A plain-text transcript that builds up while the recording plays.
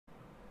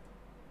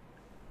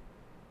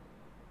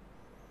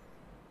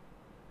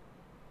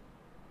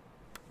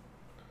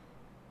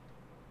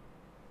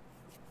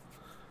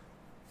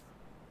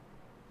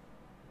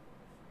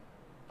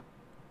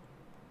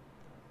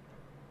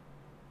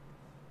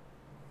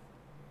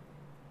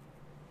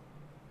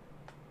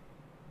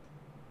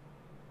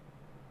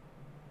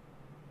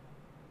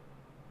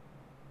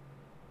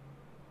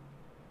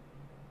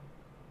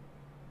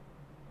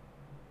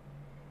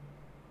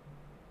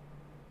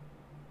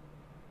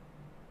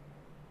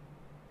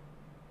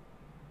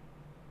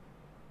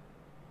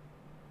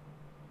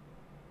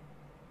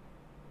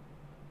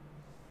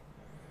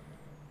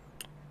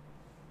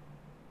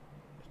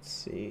Let's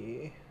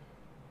see.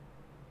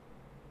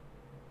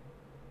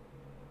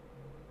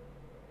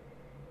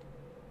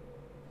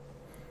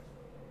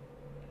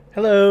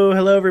 Hello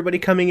everybody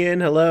coming in.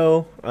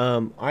 Hello.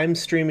 I'm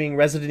streaming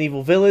Resident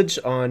Evil Village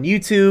on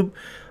YouTube.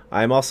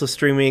 I'm also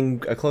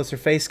streaming a closer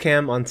face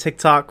cam on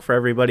TikTok for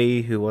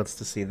everybody who wants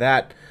to see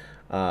that.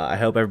 I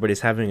hope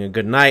everybody's having a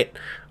good night.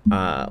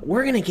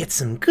 We're gonna get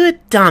some good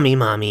Dommy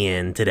Mommy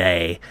in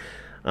today,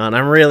 and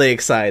I'm really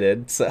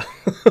excited. So,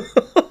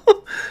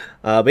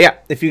 but yeah,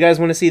 if you guys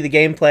want to see the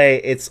gameplay,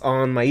 it's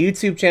on my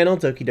YouTube channel,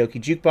 DokiDoki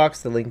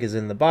Jukebox. The link is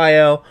in the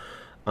bio.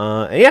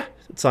 And yeah,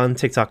 it's on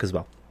TikTok as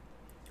well.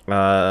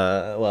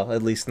 Well,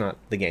 at least not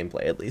the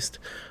gameplay, at least.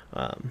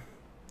 I'm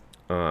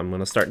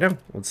gonna start now.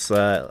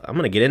 I'm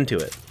gonna get into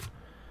it.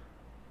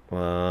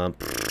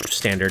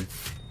 Standard.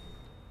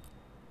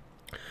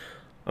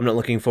 I'm not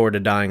looking forward to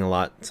dying a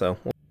lot, so.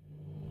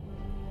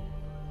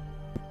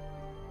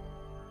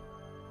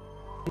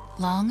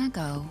 Long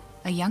ago,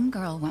 a young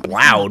girl went with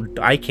Wow,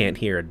 I can't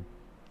hear a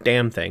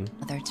damn thing.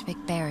 mother to pick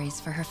berries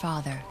for her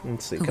father,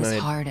 Let's see, who can was I...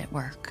 hard at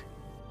work.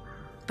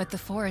 But the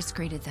forest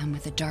greeted them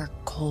with a dark,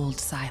 cold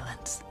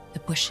silence, the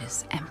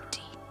bushes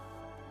empty.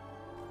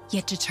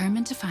 Yet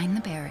determined to find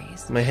the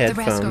berries, My the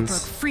rascal headphones.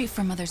 broke free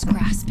from Mother's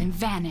grasp and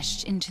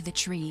vanished into the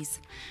trees.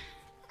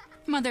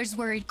 Mother's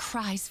worried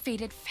cries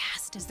faded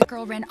fast as the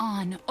girl ran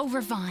on,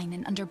 over vine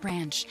and under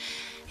branch,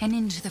 and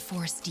into the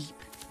forest deep.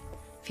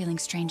 Feeling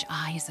strange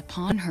eyes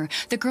upon her,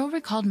 the girl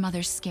recalled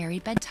Mother's scary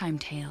bedtime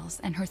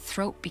tales, and her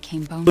throat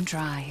became bone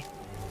dry.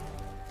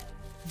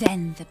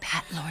 Then the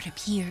Bat Lord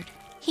appeared.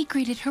 He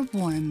greeted her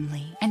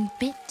warmly and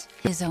bit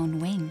his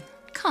own wing.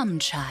 "Come,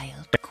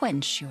 child,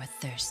 quench your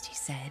thirst," he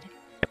said.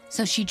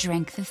 So she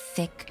drank the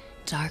thick,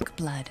 dark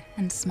blood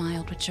and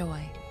smiled with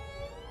joy.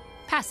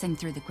 Passing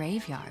through the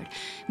graveyard,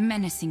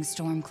 menacing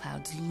storm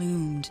clouds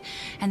loomed,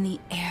 and the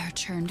air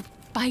turned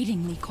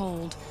bitingly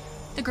cold.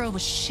 The girl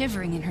was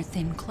shivering in her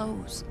thin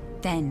clothes.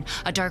 Then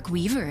a dark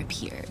weaver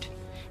appeared,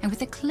 and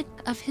with a click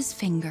of his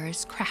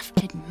fingers,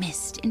 crafted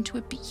mist into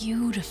a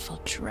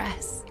beautiful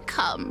dress.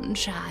 "Come,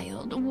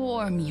 child,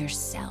 warm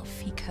yourself,"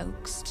 he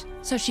coaxed.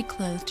 So she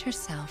clothed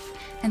herself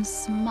and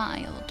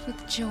smiled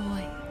with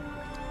joy.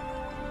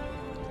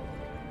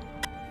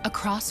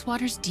 Across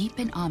waters deep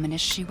and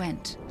ominous she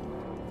went,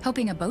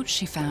 hoping a boat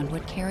she found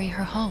would carry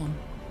her home.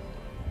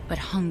 But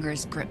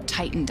hunger's grip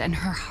tightened and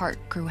her heart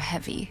grew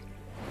heavy.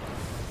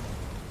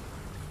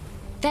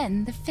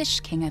 Then the Fish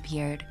King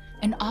appeared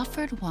and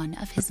offered one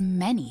of his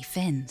many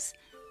fins.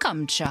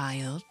 "Come,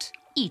 child,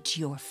 eat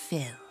your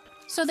fill."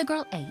 So the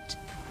girl ate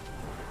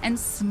and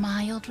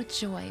smiled with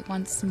joy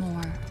once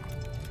more.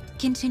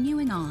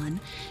 Continuing on,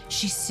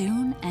 she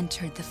soon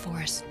entered the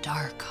forest's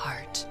dark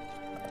heart.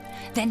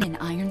 Then an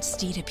iron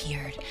steed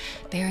appeared,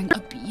 bearing a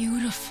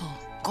beautiful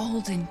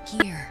golden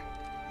gear.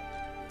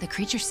 The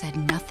creature said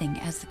nothing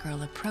as the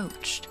girl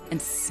approached and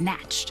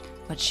snatched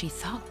what she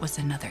thought was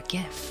another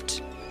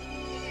gift.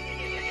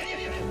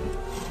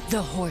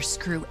 The horse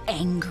grew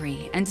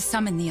angry and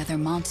summoned the other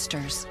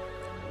monsters.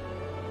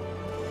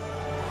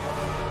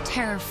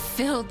 Terror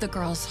filled the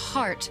girl's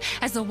heart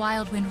as the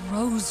wild wind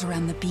rose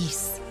around the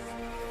beasts.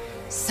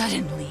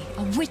 Suddenly,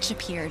 a witch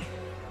appeared,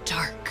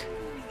 dark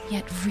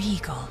yet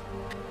regal.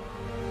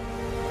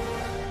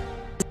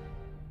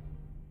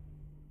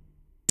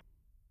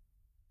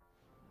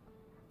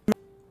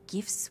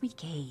 "Gifts we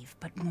gave,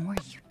 but more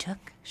you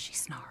took," she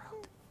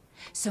snarled.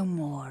 "So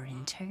more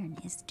in turn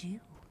is due."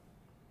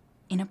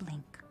 In a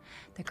blink,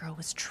 the girl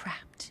was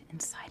trapped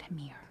inside a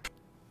mirror.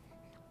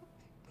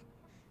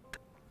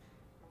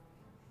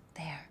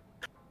 There.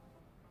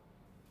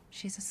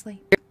 She's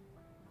asleep.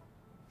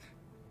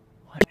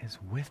 What is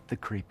with the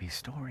creepy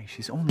story?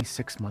 She's only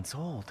 6 months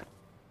old.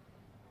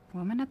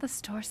 Woman at the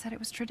store said it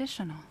was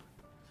traditional.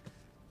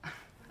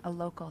 A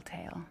local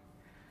tale.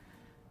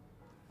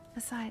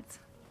 Besides,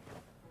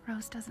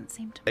 Rose doesn't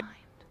seem to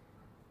mind.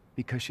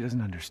 Because she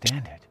doesn't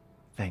understand it.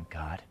 Thank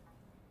God.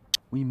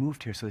 We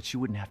moved here so that she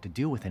wouldn't have to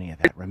deal with any of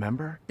that,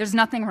 remember? There's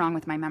nothing wrong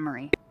with my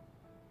memory.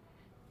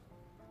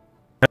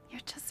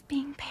 You're just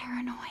being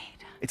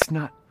paranoid. It's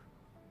not...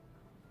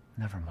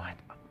 Never mind.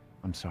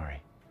 I'm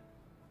sorry.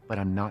 But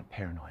I'm not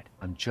paranoid.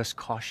 I'm just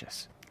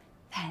cautious.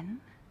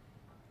 Then,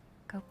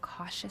 go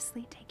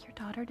cautiously take your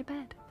daughter to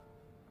bed.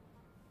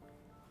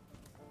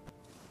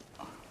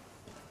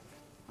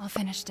 I'll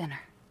finish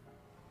dinner.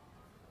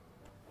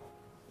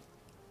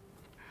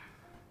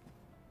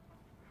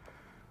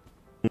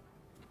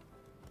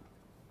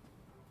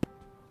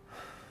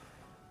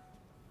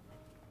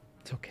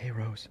 It's okay,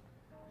 Rose.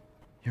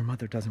 Your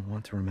mother doesn't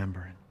want to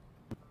remember it.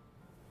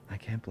 I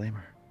can't blame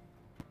her.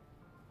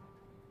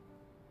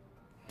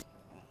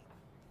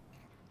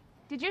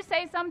 Did you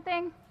say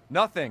something?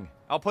 Nothing.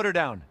 I'll put her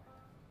down.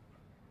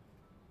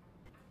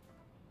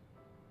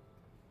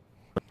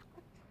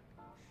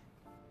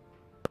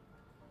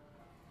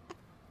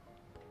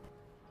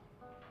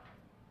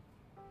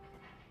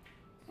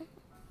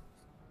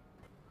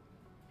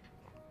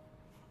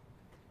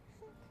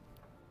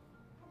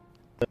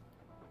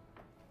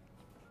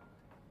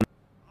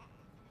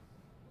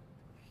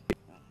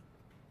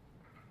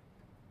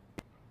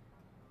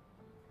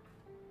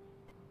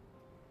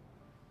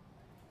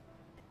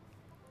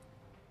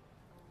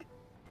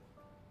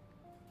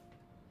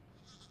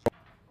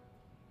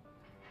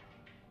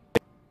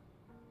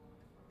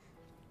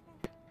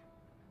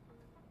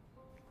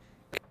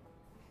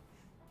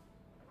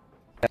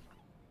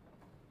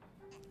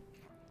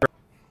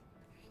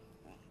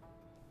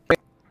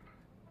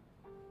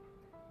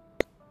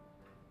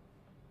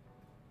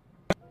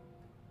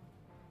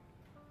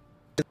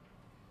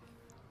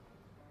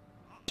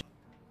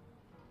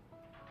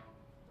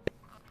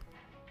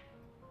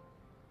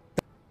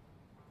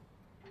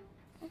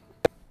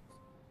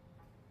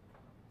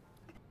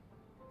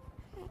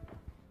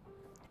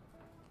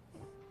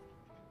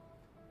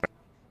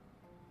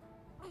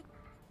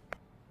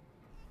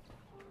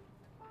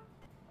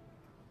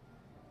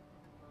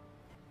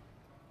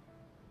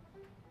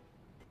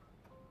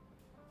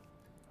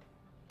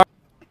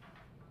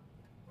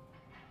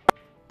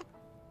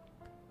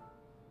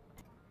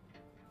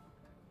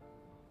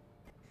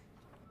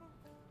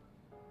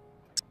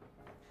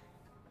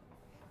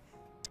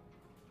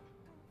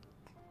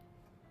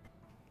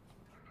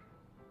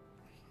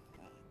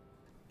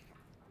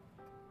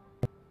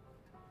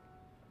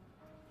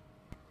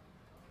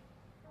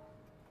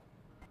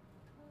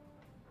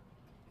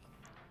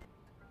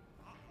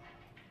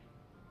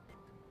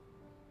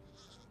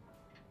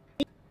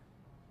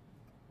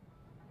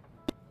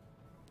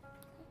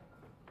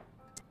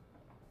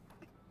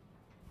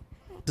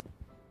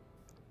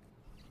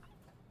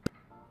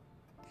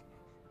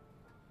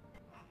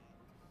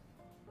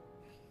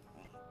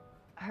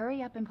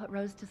 hurry up and put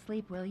Rose to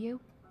sleep, will you?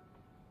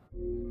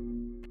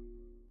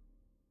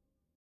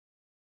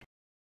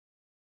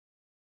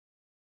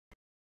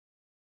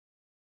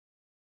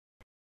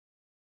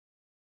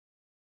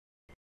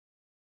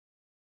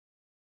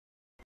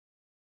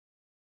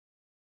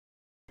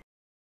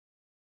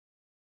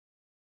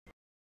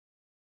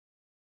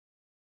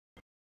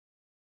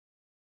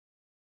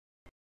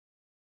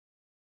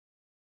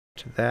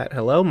 To that.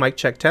 Hello, mic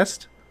check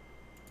test.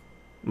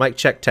 Mic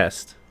check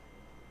test.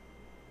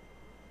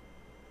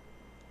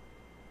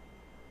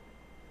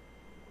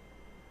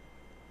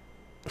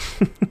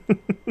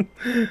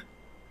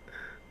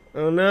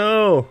 Oh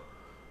no.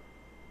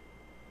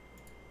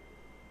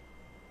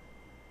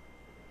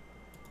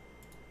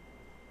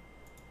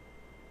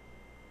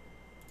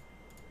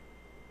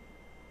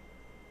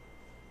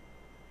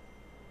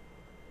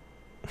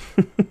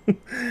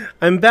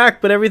 I'm back,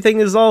 but everything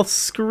is all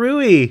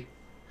screwy.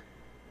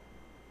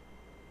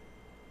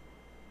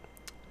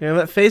 Yeah,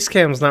 that face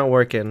cam's not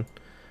working.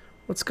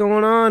 What's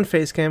going on,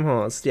 face cam? Hold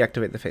on, let's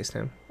deactivate the face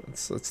cam.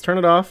 Let's turn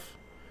it off.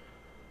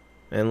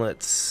 And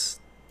let's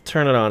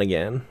turn it on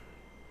again.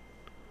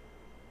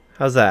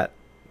 How's that?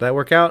 Did that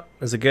work out?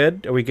 Is it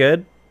good? Are we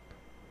good?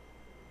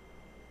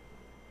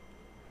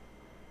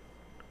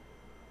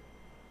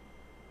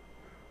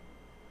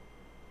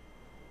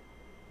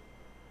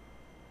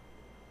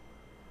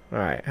 All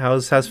right.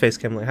 How's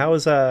facecam look?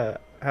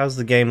 How's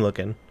the game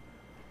looking?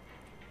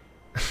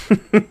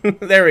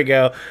 There we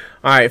go.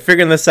 All right,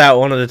 figuring this out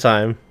one at a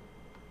time.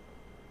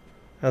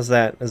 How's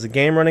that? Is the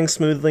game running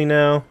smoothly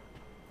now?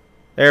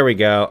 There we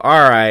go.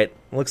 All right.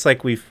 Looks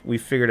like we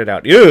figured it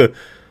out. Ew!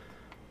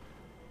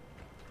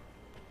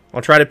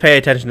 I'll try to pay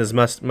attention as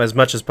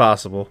much as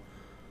possible.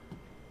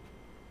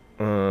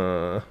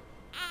 Ugh.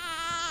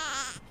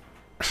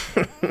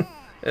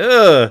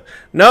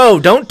 No,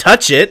 don't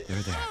touch it.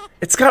 They're there.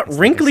 It's got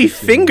wrinkly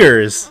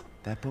fingers.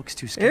 That book's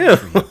too scary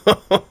for you.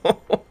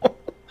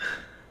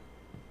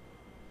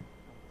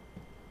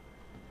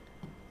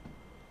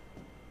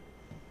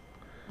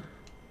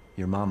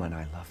 Your mama and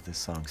I love this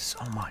song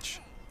so much.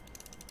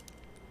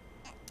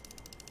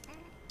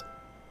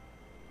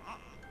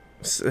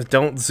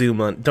 Don't zoom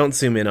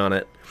in on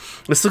it.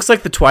 This looks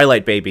like the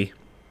Twilight Baby.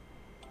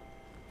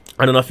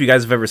 I don't know if you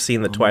guys have ever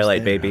seen the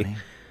Twilight Baby. Honey.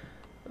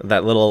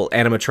 That little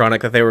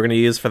animatronic that they were going to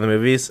use for the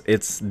movies.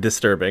 It's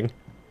disturbing.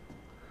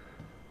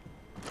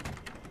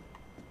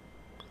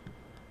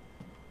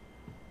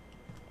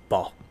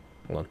 Ball.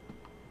 Hold on.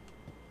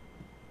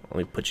 Let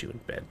me put you in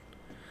bed.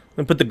 Let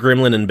me put the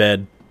gremlin in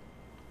bed.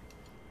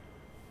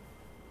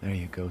 There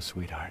you go,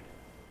 sweetheart.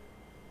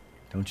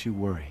 Don't you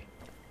worry.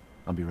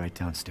 I'll be right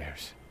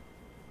downstairs.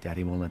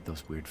 Daddy won't let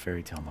those weird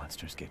fairy tale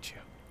monsters get you.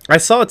 I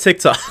saw a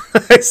TikTok.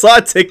 I saw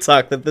a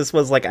TikTok that this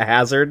was like a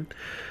hazard.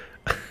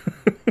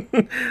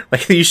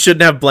 Like you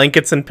shouldn't have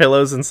blankets and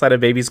pillows inside a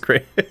baby's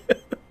crib.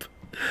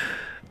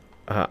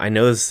 I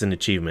know this is an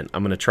achievement.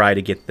 I'm gonna try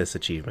to get this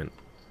achievement.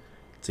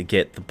 To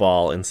get the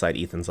ball inside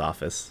Ethan's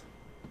office.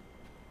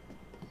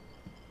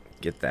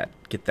 Get that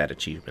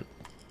achievement.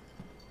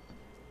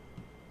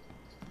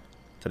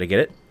 Did I get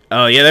it?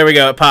 Oh yeah, there we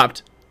go. It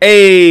popped.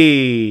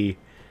 Hey.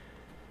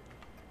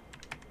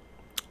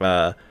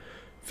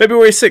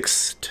 February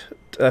 6th,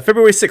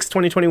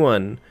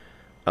 2021.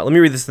 Let me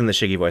read this in the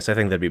Shiggy voice. I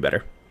think that'd be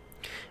better.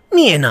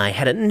 Mia and I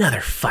had another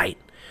fight.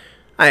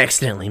 I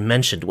accidentally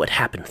mentioned what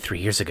happened 3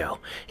 years ago,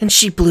 and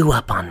she blew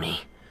up on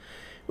me.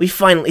 We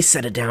finally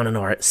settled down in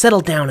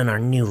our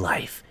new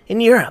life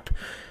in Europe,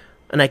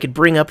 and I could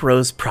bring up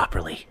Rose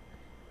properly.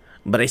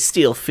 But I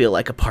still feel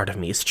like a part of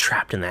me is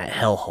trapped in that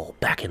hellhole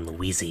back in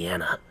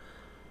Louisiana.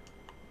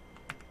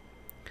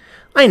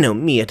 I know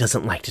Mia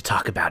doesn't like to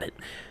talk about it,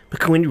 but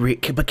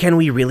can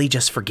we really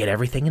just forget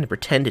everything and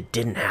pretend it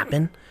didn't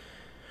happen?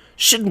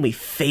 Shouldn't we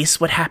face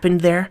what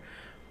happened there,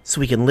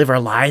 so we can live our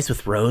lives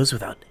with Rose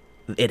without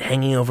it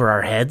hanging over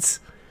our heads?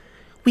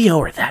 We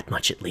owe her that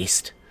much at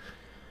least.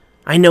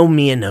 I know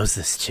Mia knows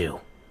this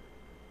too.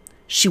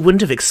 She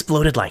wouldn't have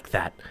exploded like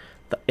that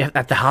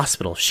at the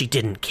hospital if she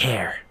didn't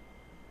care.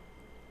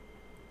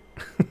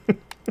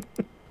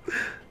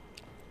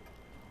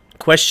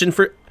 Question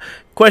for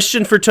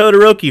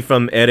Todoroki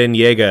from Eren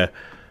Yeager.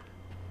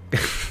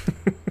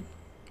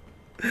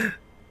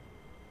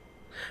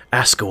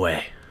 Ask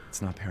away.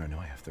 It's not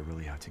paranoia if they're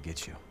really out to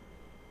get you.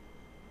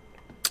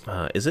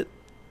 Is it?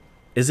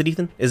 Is it,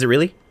 Ethan? Is it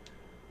really?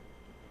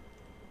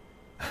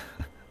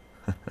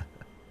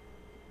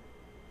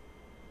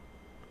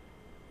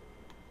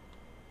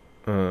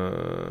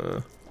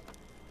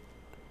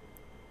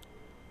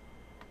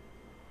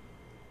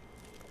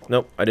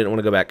 Nope, I didn't want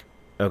to go back.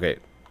 Okay,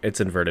 it's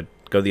inverted.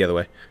 Go the other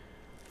way.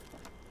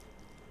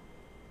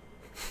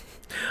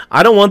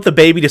 I don't want the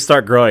baby to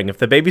start growing. If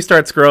the baby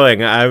starts growing,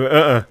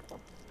 no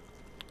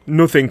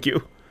thank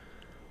you.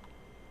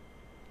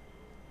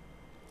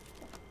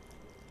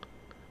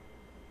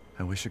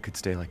 I wish it could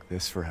stay like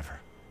this forever.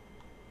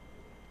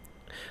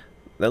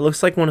 That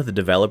looks like one of the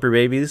developer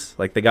babies.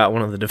 Like they got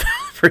one of the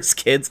developers'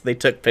 kids. They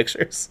took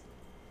pictures.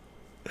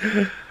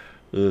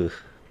 Ugh.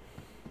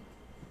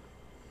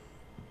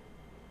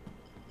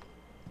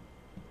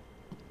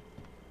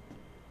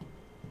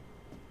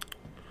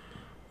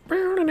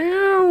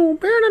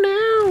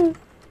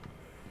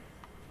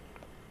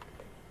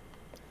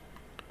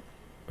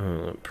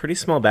 Pretty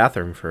small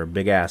bathroom for a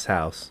big-ass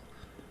house.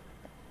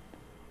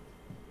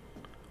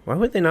 Why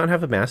would they not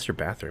have a master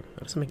bathroom?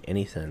 That doesn't make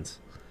any sense.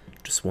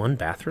 Just one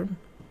bathroom?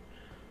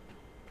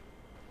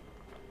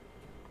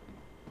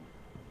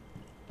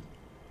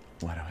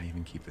 Why do I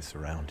even keep this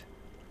around?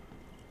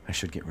 I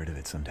should get rid of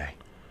it someday.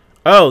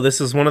 Oh, this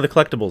is one of the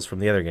collectibles from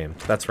the other game.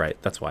 That's right.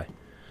 That's why.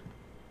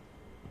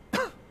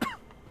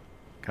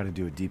 Gotta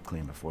do a deep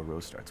clean before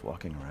Rose starts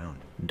walking around.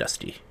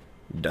 Dusty.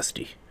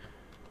 Dusty.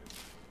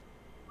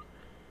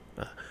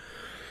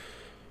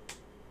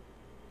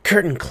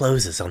 Curtain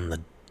closes on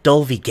the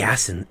Dulvey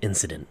gas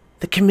incident.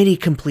 The committee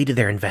completed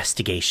their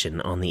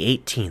investigation on the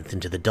 18th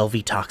into the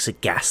Dulvey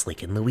toxic gas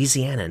leak in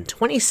Louisiana in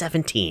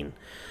 2017.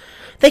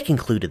 They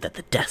concluded that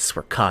the deaths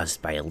were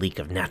caused by a leak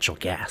of natural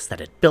gas that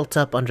had built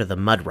up under the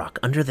mud rock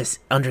under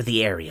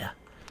the area.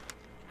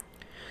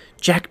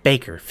 Jack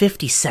Baker,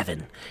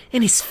 57,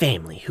 and his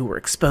family, who were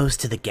exposed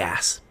to the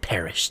gas,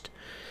 perished.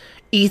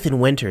 Ethan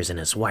Winters and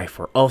his wife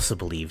were also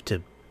believed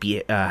to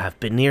have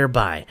been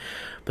nearby,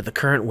 but the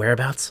current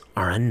whereabouts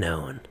are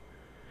unknown.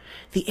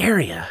 The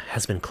area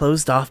has been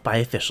closed off by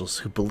officials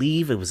who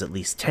believe it was at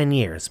least 10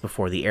 years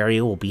before the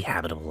area will be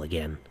habitable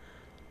again.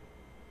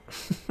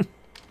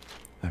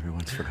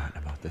 Everyone's forgotten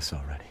about this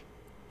already.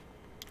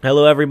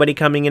 Hello, everybody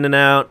coming in and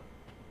out.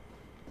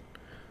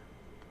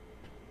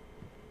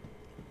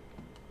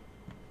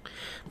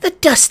 The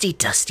dusty,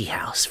 dusty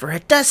house for a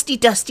dusty,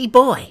 dusty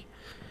boy.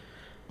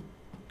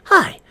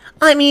 Hi,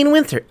 I'm Ian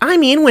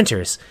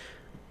Winters,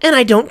 and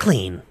I don't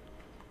clean.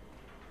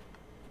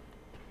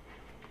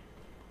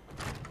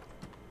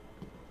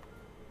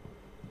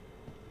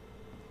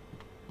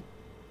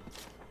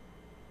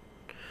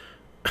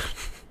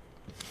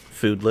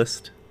 Food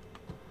list.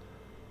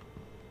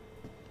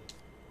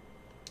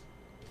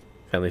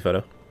 Family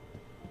photo.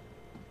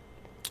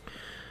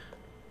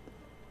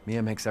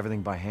 Mia makes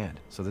everything by hand,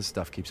 so this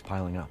stuff keeps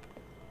piling up.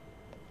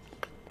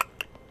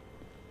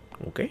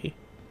 Okay.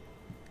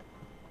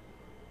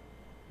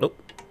 Oh.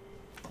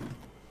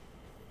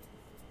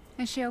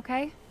 Is she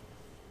okay?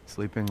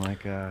 Sleeping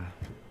like a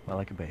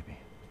baby.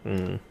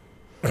 That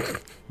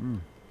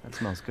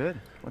smells good.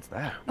 What's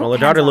that? Well, her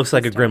daughter looks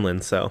like a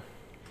gremlin, so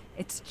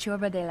It's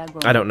churba de la go.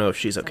 I don't know if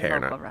she's okay or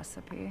local not.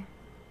 recipe.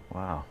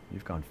 Wow,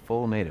 you've gone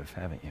full native,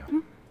 haven't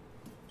you?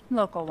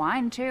 Local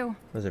wine too.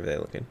 How's everything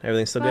looking?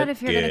 Everything's still But good?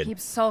 if you're gonna keep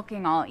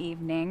sulking all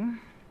evening,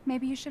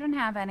 maybe you shouldn't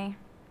have any.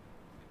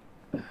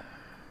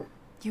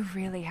 You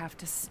really have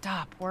to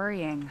stop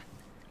worrying.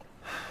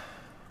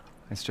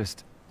 It's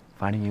just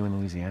finding you in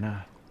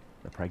Louisiana,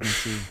 the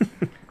pregnancy,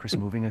 Chris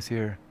moving us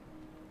here,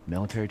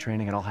 military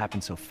training, it all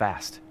happened so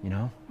fast, you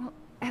know? Well,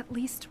 at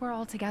least we're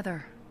all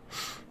together.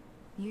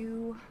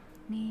 You,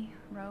 me,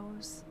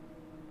 Rose.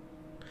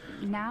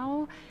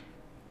 Now,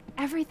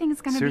 everything's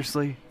gonna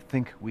Seriously?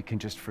 Think we can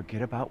just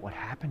forget about what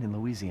happened in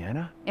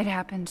Louisiana? It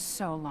happened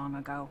so long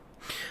ago.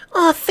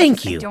 Oh,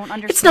 thank you. don't It's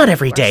understand not you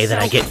every are day that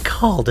I so- get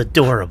called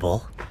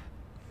adorable.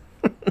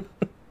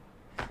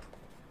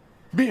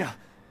 Mia,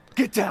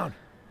 get down!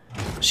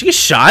 She gets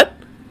shot?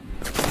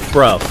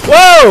 Bro.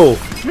 Whoa!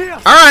 Mia!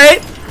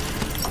 Alright!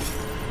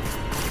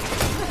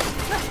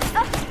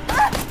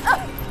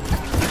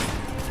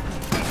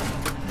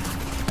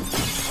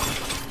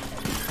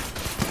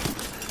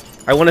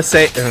 I want to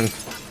say...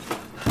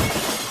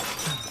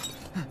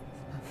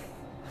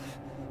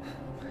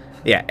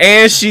 yeah,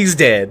 and she's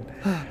dead.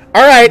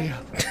 Alright.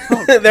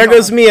 There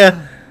goes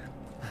Mia.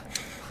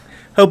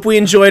 Hope we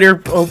enjoyed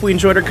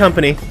her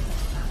company.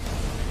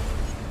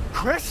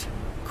 Chris?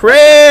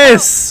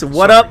 Chris!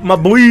 What up, my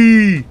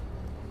boy?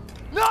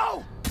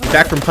 No!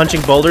 Back from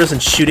punching boulders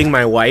and shooting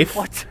my wife?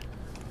 What?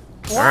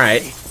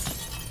 Alright.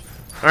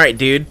 Alright,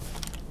 dude.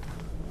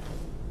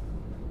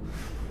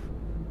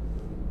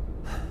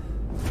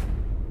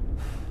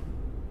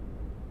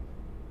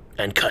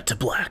 And cut to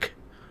black.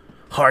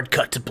 Hard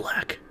cut to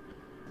black.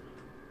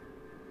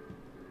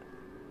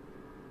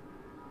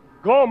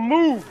 Go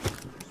move!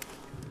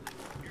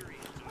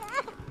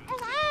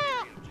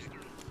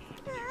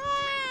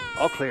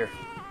 All clear.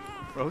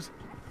 Rose?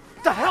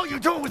 What the hell are you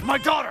doing with my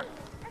daughter?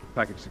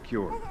 Package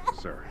secure,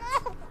 sir.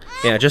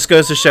 Yeah, it just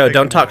goes to show,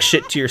 don't talk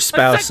shit to your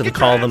spouse and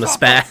call them a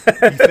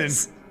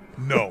spaz.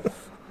 No.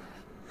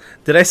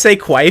 Did I say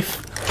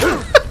quife?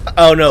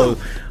 Oh no,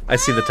 I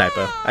see the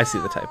typo. I see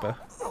the typo.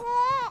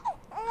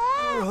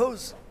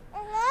 Rose?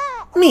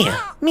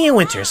 Mia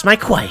Winters, my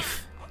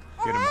quife.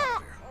 Get him out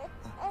of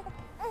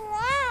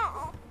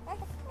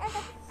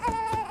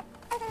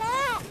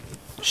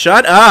here.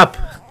 Shut up!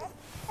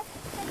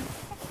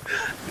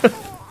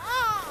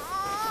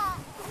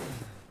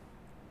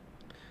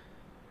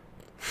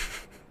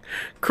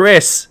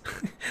 Chris,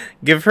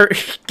 give her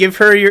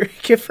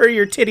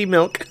your titty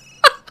milk.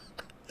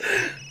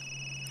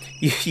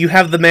 You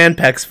have the man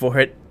pecs for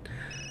it.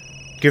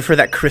 Give her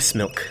that Chris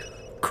milk.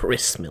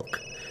 Chris milk.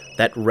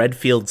 That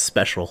Redfield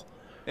special.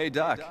 Hey,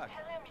 Doc. Hello,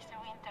 Mr.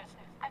 Winters.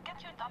 I've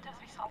got your daughter's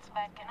results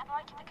back, and I'd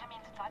like you to come in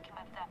to talk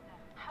about them.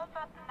 How about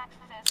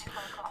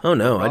Oh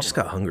no, I just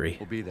got hungry.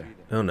 We'll be there.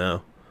 Oh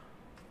no.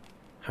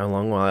 How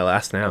long will I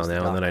last now, How's the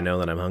that I doc? know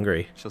that I'm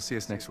hungry? She'll see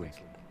us next week.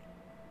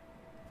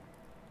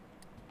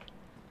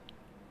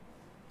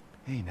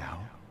 Hey now.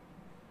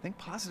 Think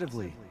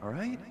positively,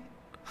 alright?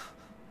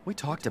 We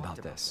talked about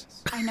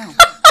this. I know.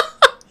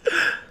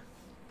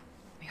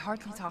 We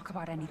hardly talk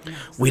about anything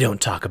else. We don't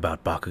talk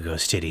about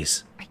Bakugo's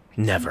titties.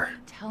 Never.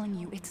 I'm telling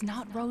you, it's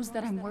not Rose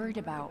that I'm worried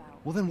about.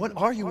 Well then what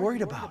are you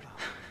worried about?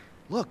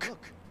 Look,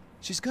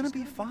 she's gonna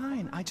be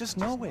fine. I just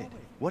know it.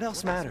 What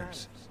else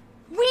matters?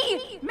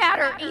 We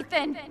matter,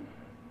 Ethan!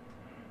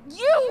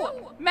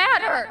 You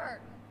matter!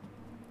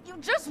 You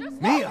just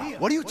Mia,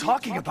 what are you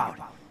talking about?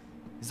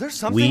 Is there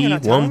something We you're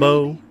not telling me?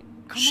 Wumbo,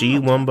 she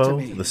on, talk to Wumbo,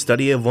 me. the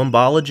study of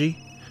Wumbology.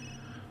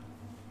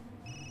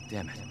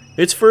 Damn it.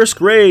 It's first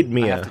grade,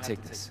 I have to Mia.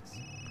 take this.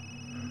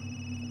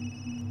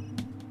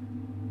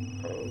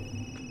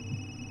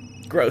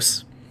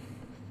 Gross.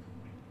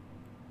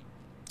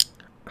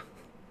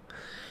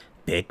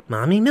 Big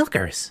Mommy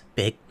Milkers.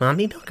 Big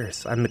Mommy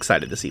Milkers. I'm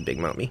excited to see Big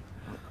Mommy.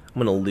 I'm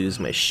gonna lose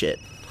my shit.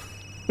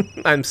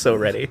 I'm so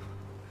ready.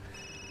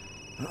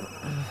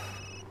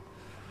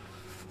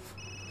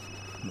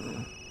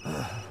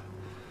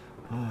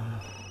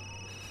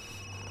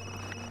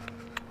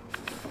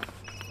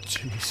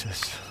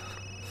 Jesus.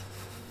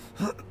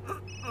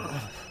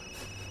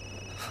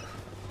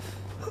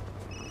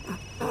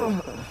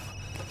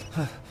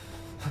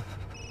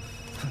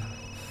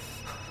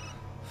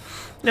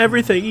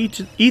 Everything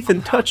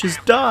Ethan touches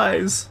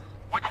dies.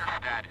 What's your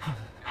status?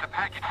 Is the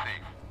package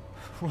safe?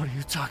 What are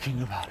you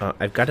talking about?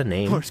 I've got a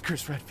name. Where's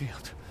Chris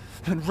Redfield?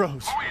 And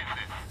Rose? Who is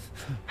this?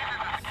 This is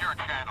a secure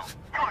channel.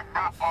 You are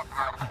not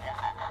authorized.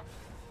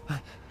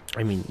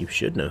 I mean, you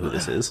should know who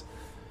this is.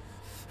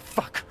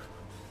 Fuck.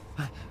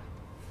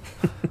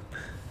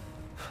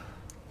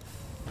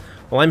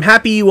 Well, I'm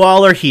happy you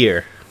all are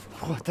here.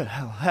 What the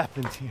hell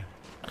happened here?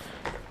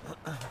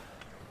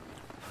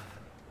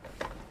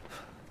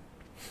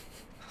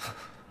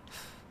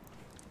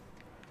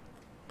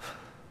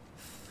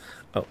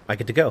 Oh, I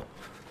get to go.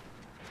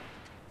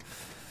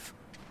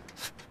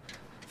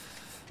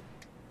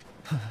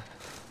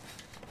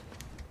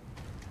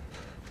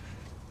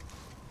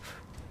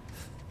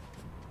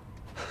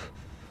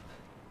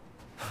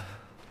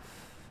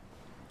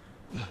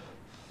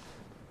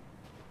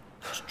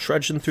 Just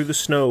trudging through the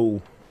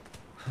snow.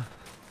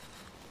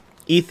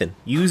 Ethan,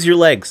 use your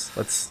legs.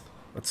 Let's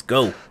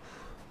go.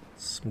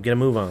 Let's get a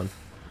move on.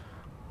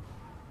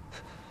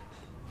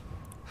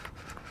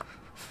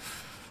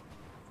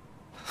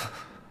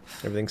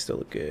 Everything still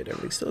looks good.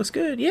 Everything still looks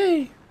good.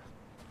 Yay!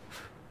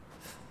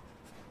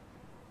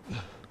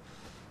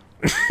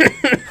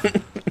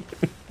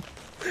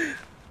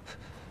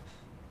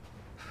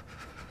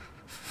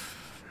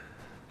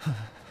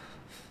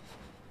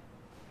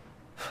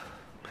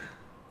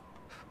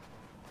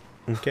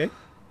 Okay.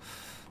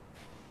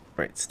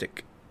 Right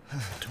stick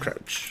to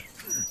crouch.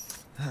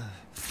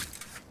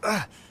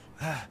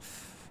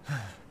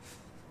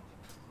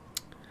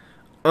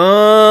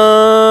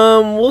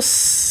 We'll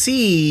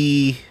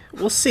see.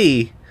 We'll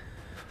see.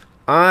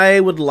 I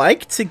would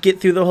like to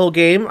get through the whole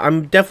game.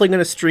 I'm definitely going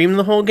to stream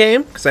the whole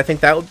game because I think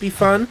that would be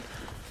fun.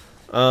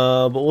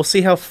 But we'll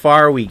see how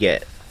far we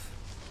get.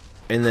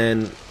 And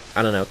then,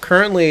 I don't know.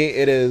 Currently,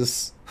 it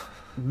is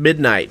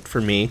midnight for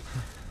me.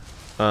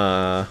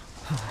 Oh,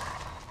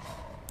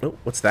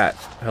 what's that?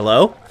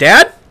 Hello?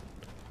 Dad?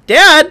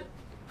 Dad?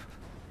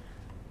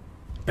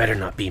 Better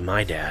not be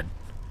my dad.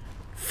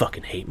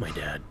 Fucking hate my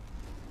dad.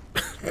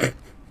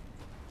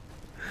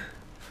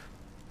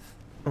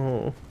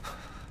 Oh.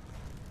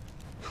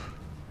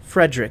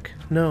 Frederick,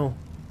 no.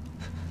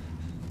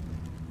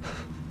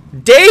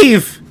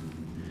 Dave!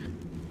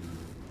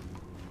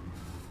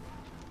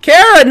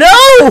 Kara,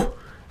 no!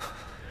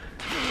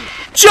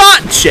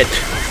 John! Shit.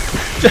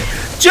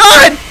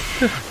 John!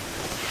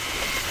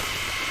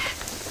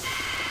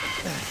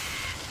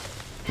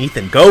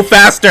 Ethan, go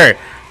faster!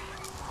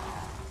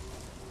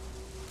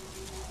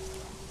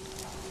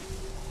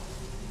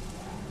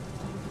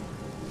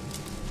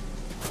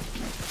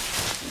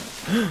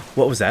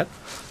 What was that?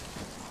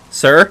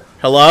 Sir?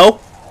 Hello?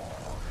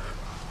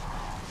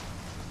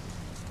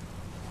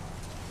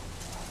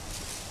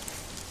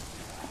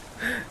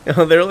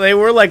 Oh, they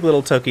were like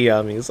little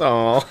Tokiyamis.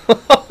 Aw.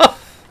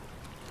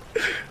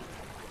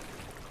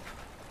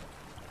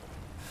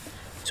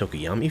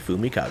 Tokiyami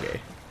Fumikage.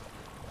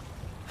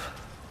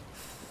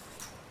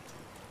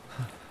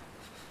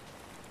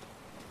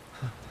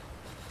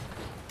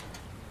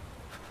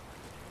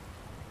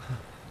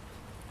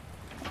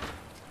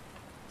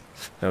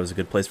 That was a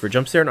good place for a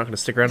jump scare. Not going to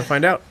stick around to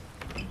find out.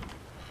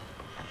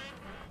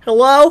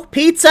 Hello?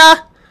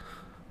 Pizza?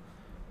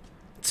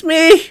 It's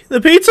me, the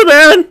pizza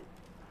man.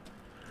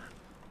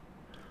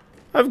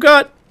 I've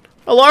got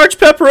a large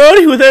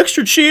pepperoni with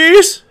extra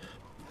cheese.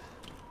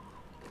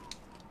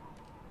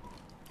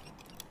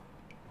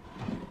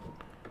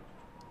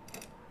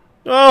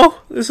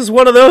 Oh, this is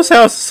one of those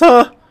houses,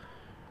 huh?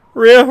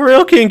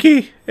 Real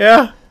kinky,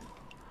 yeah.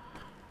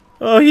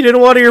 Oh, you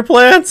didn't water your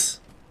plants?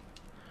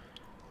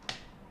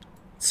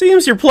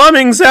 Seems your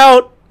plumbing's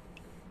out.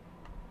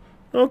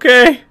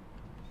 Okay.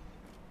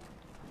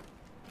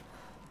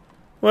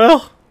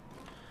 Well,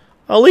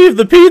 I'll leave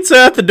the pizza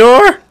at the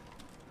door.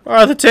 Or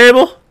at the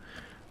table.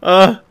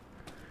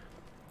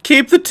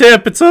 Keep the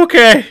tip, it's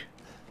okay.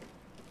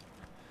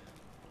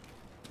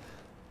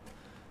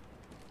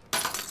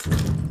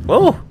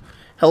 Whoa.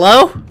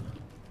 Hello?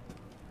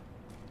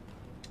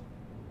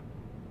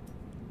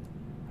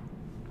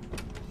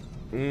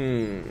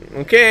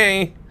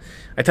 Okay.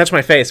 I touch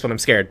my face when I'm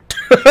scared.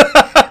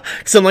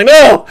 Because I'm like,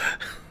 no!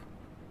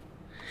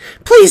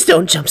 Please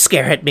don't jump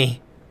scare at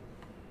me.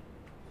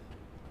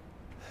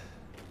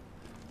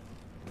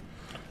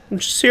 I'm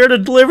just here to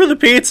deliver the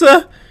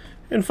pizza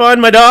and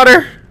find my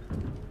daughter.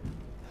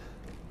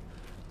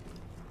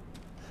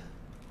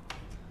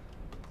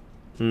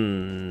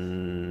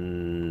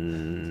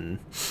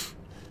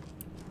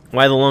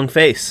 Why the long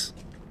face?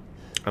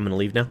 I'm gonna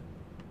leave now.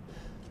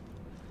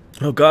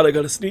 Oh god, I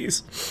gotta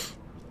sneeze.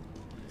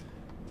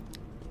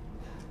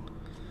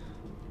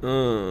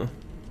 No!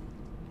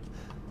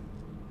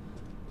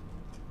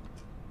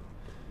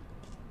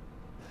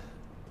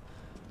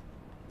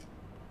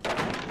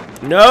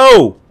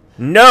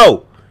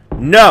 No!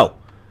 No!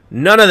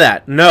 None of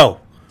that.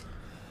 No.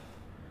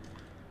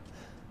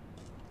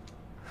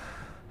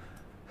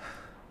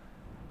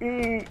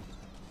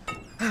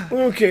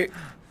 Okay.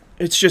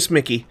 It's just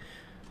Mickey.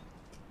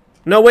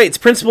 No, wait, it's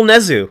Principal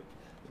Nezu.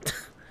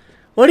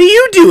 What are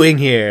you doing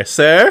here,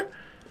 sir?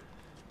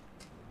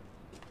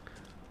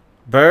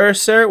 Burr,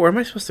 sir? Where am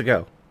I supposed to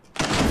go?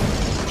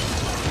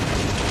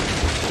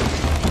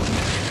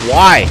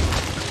 Why?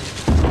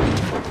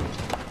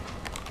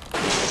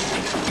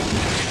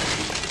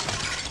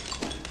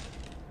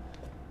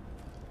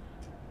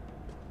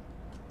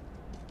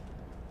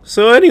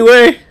 So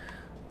anyway,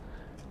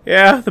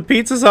 yeah, the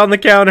pizza's on the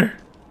counter.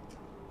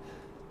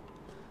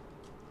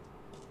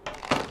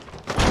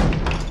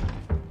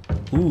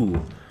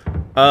 Ooh.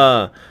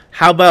 How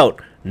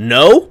about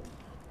no?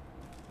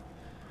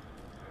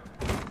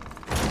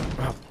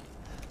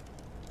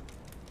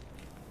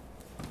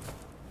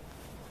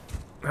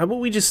 How about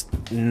we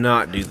just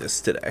not do this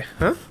today,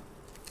 huh?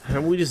 How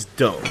about we just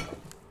don't?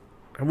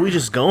 How about we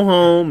just go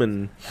home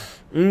and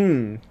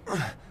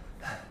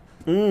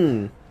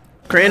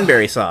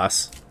cranberry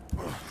sauce.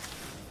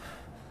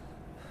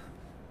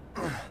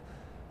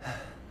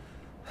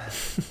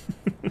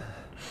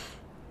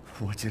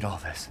 What did all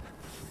this?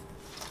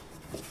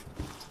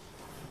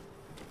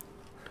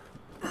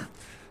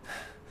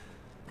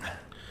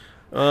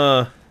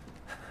 I'm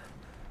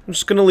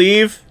just gonna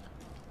leave.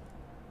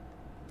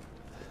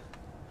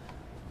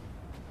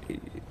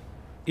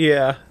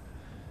 Yeah.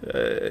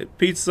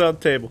 Pizza's on the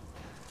table.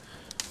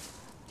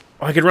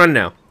 Oh, I can run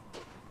now.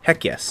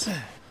 Heck yes.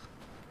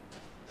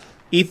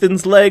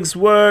 Ethan's legs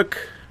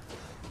work.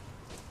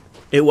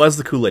 It was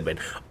the Kool-Aid Man.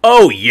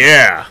 Oh,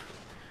 yeah!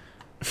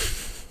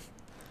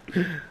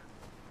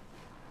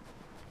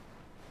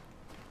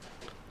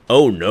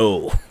 Oh,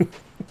 no.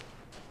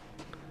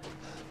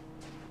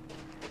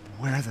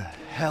 Where the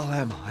hell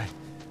am I?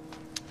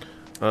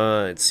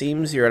 It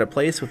seems you're at a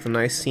place with a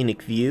nice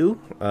scenic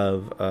view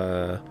of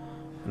a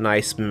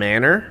nice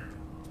manor.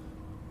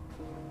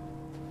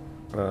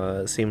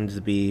 Seems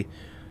to be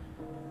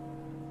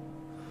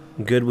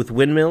good with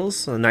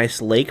windmills, a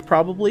nice lake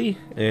probably,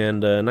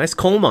 and a nice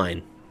coal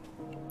mine.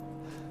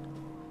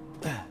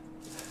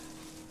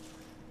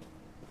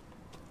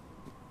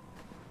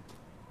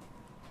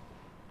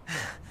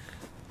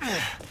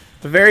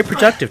 A very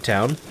productive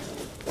town.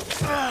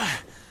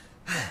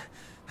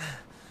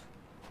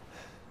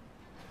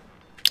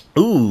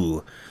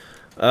 Ooh.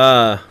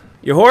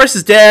 Your horse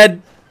is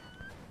dead.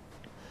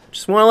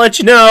 Just want to let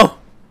you know.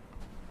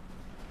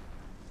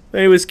 If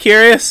anyone was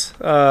curious.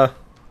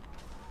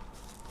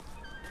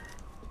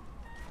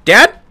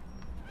 Dad?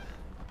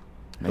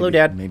 Hello,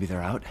 Dad. Maybe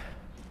they're out.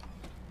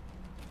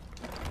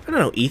 I don't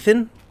know,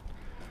 Ethan.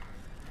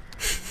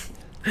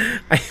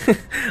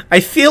 I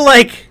feel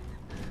like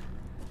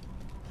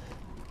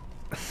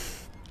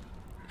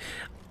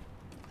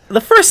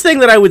the first thing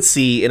that I would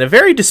see in a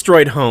very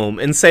destroyed home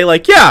and say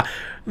like, yeah,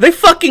 they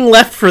fucking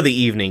left for the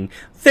evening.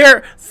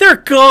 They're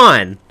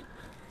gone.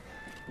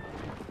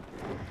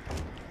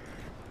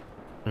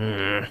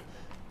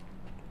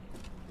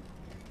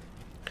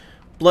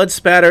 Blood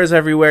spatters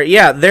everywhere.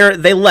 Yeah,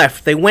 they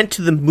left. They went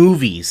to the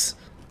movies.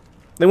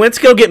 They went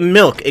to go get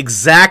milk.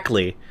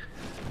 Exactly.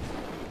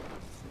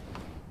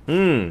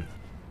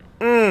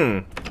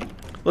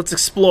 Let's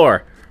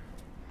explore.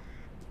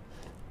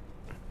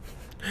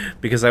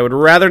 Because I would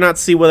rather not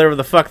see whatever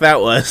the fuck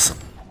that was.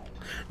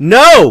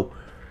 No!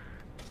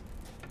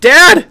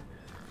 Dad!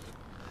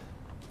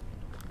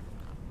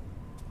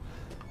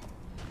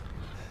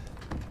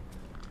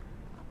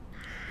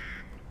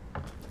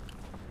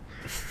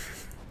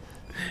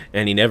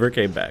 And he never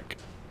came back.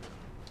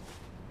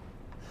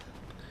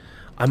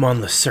 I'm on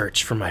the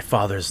search for my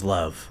father's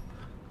love.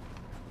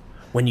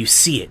 When you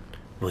see it,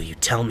 will you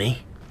tell me?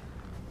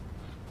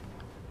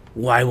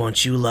 Why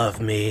won't you love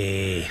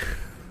me?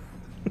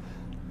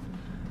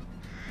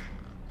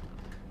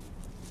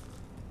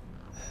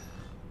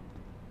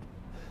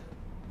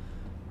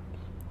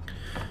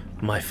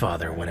 My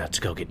father went out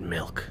to go get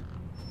milk,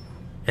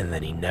 and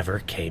then he never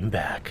came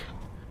back.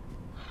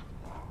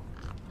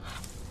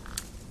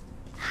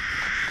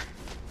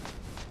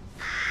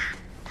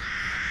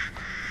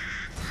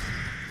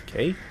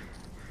 Okay.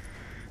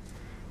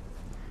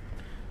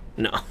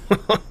 No.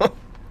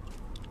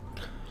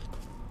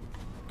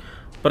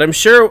 But I'm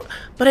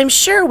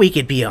sure we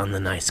could be on the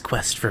nice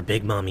quest for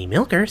Big Mommy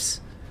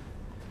Milkers.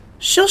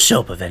 She'll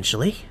show up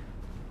eventually.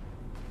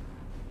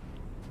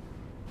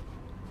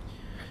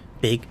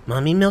 Big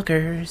Mommy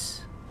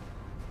Milkers.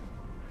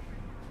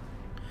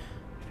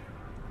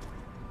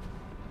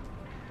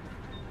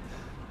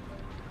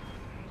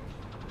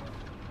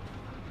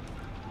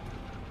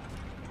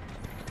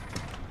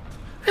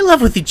 I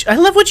love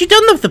what you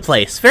done with the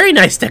place. Very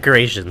nice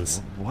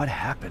decorations. What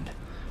happened?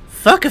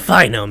 Fuck if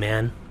I know,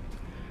 man.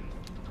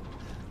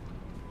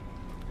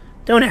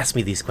 Don't ask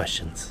me these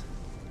questions.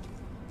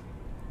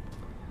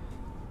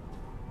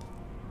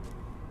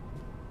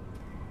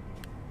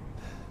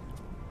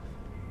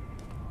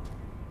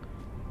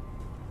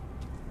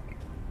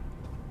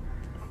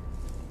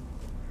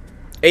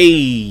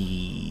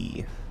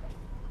 Hey.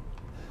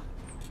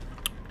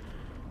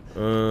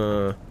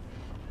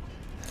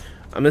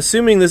 I'm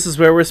assuming this is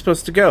where we're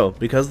supposed to go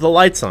because the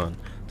light's on.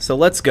 So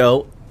let's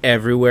go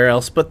everywhere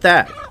else but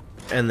that.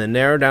 And then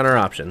narrow down our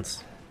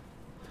options.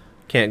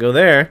 Can't go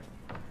there.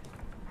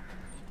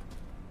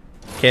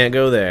 Can't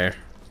go there.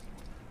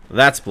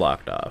 That's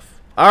blocked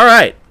off.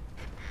 Alright.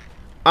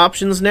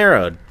 Options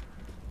narrowed.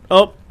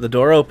 Oh, the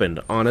door opened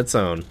on its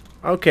own.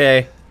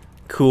 Okay.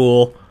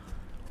 Cool.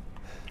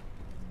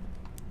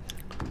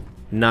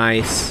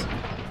 Nice.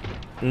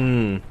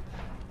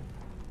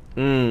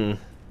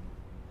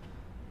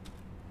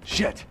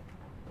 Shit.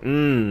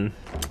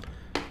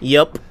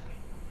 Yup.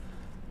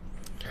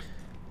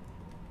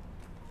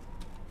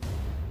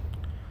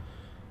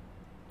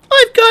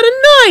 I've got a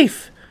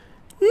knife!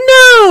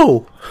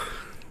 No!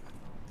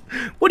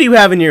 What do you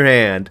have in your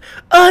hand?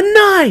 A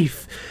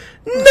knife!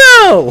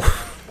 No!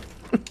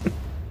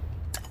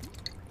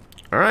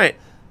 Alright.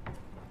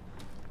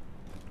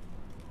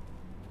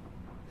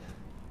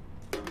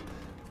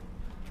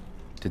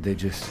 Did they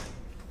just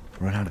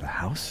run out of the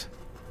house?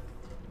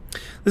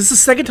 This is the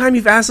second time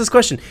you've asked this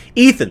question.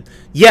 Ethan,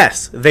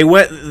 yes,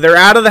 they're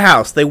out of the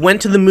house. They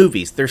went to the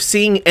movies. They're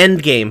seeing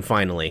Endgame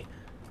finally.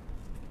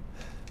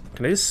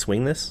 Can I just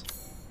swing this?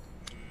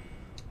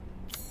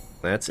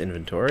 That's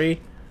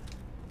inventory.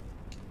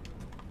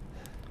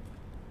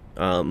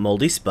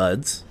 Moldy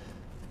spuds.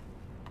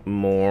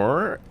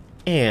 More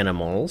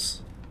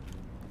animals.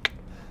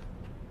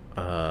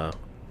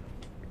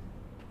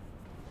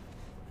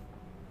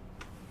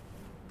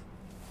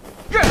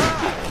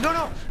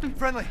 No,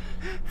 friendly.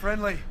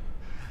 Friendly.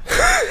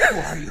 Who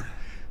are you?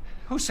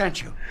 Who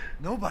sent you?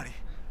 Nobody.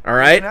 All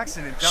right. An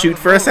accident down Shoot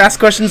the first, road. ask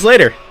questions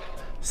later.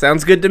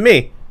 Sounds good to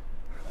me.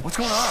 What's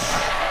going on?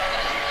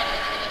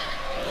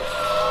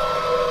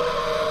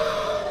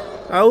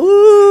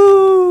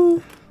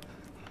 Oh.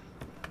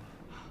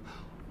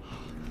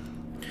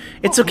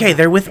 It's okay.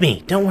 They're with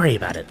me. Don't worry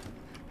about it.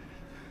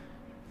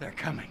 They're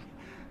coming.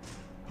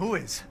 Who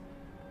is?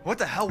 What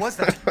the hell was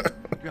that?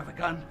 You have a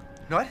gun?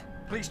 What?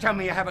 Please tell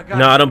me you have a gun.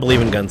 No, I don't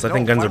believe in guns. I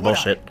think No, guns why are would I?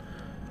 bullshit.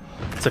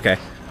 It's okay.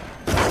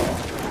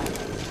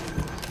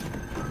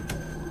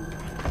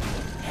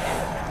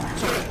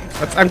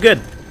 I'm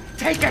good.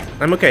 Take it!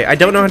 I'm okay. I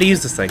don't know how to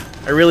use this thing.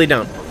 I really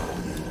don't.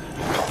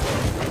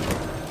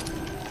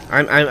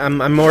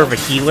 I'm more of a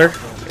healer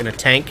and a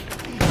tank.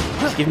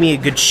 Give me a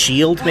good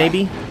shield,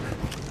 maybe.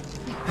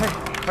 Hey,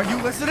 are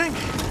you listening?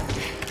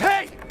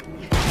 Hey!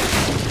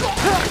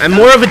 I'm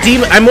more of a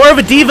diva. I'm more of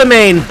a diva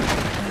main.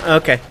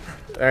 Okay.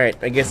 All right.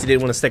 I guess you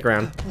didn't want to stick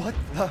around. What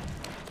the?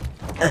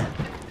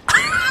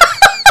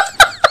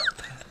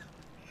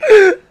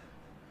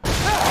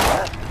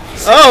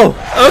 Oh.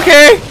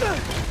 Okay.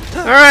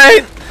 All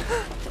right.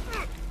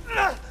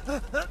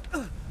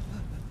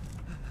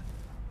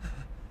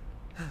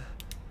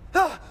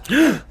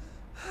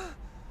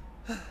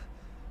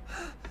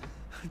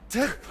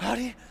 Dead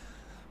body?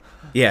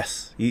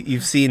 Yes.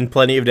 You've seen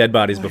plenty of dead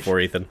bodies before,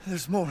 Ethan.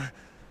 There's more.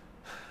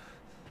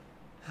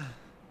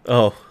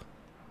 Oh.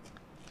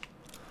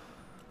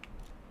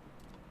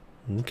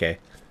 Okay.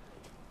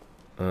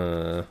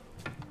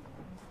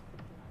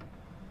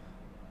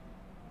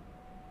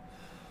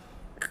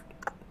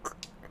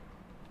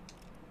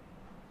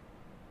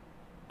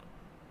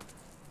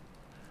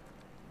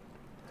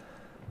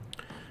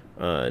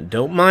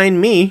 Don't mind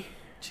me.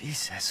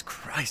 Jesus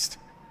Christ.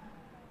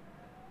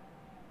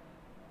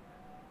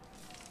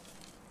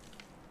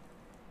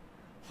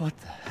 What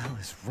the hell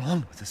is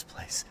wrong with this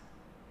place?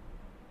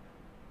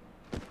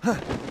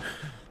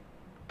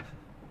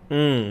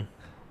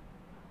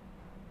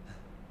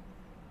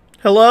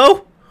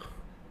 Hello?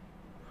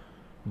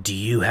 Do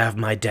you have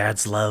my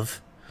dad's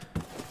love?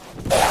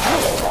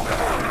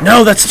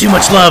 No, that's too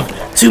much love!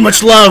 Too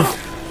much love!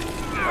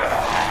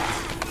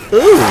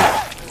 Ooh.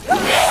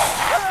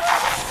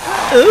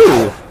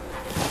 Ooh.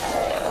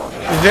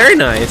 Very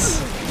nice.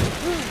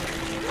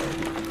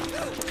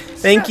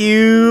 Thank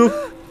you.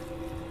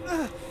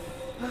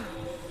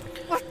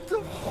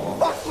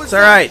 It's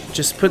alright.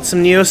 Just put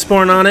some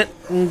Neosporin on it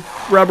and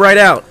rub right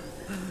out.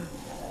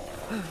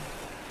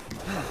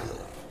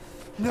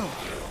 No.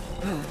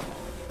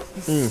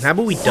 How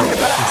about we don't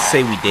and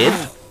say we did?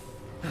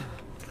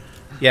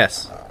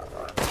 Yes.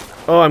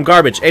 Oh, I'm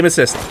garbage. Aim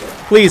assist.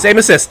 Please, aim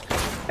assist.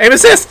 Aim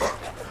assist!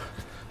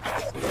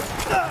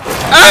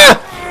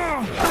 Ah!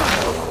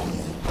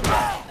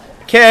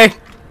 Okay.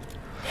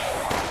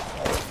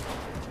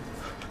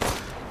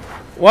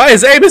 Why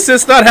is aim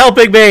assist not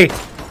helping me?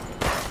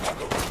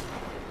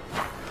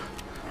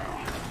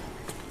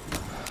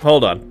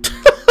 Hold on.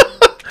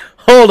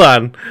 Hold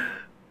on.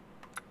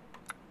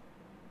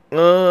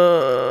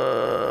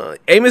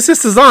 Aim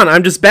assist is on.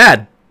 I'm just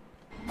bad.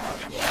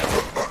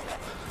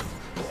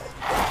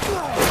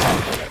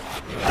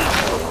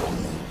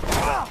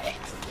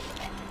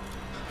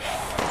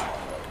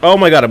 Oh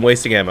my god, I'm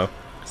wasting ammo.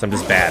 Because I'm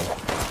just bad.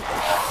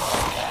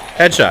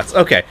 Headshots.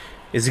 Okay.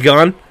 Is he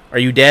gone? Are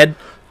you dead?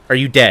 Are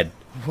you dead?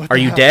 Are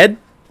you dead?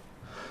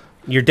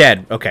 You're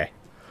dead. Okay.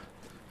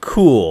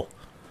 Cool.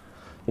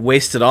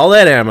 Wasted all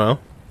that ammo.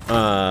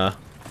 That.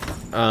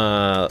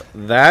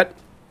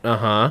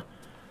 Uh-huh.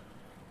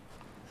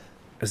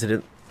 Is it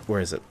in? Where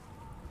is it?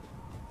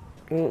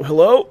 Oh,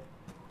 hello?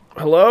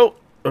 Hello?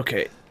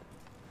 Okay.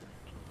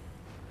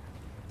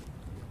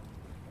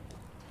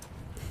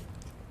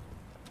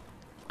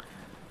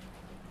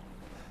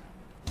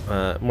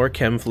 More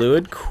chem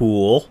fluid.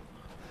 Cool.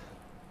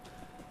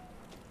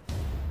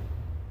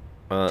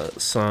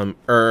 Some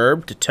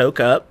herb to toke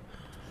up.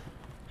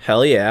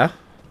 Hell yeah.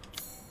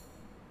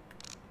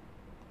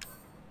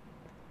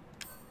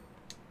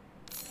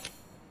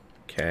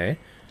 Okay.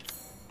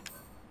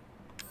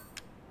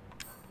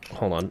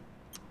 Hold on.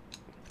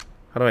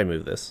 How do I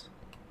move this?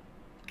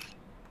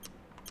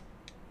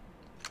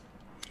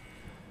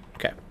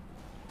 Okay.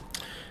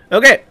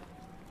 Okay.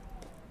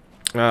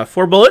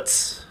 4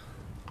 bullets.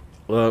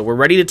 We're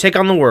ready to take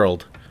on the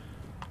world.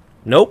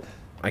 Nope.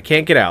 I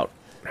can't get out.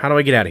 How do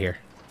I get out of here?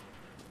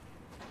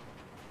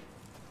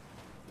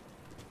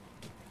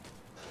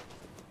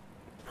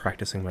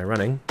 Practicing my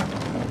running.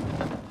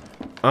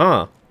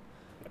 Ah.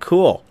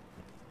 Cool.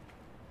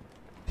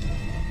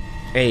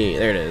 Hey,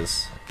 there it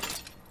is.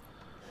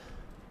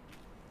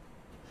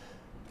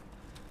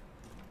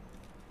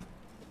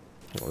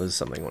 Well, this is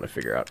something I want to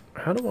figure out.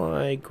 How do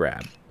I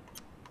grab?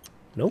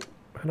 Nope.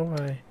 How do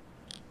I...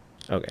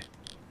 Okay.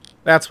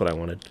 That's what I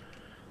wanted.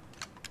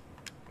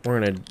 We're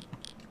gonna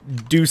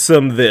do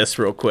some this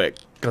real quick.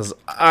 Because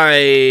I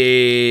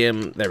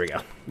am... There we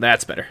go.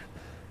 That's better.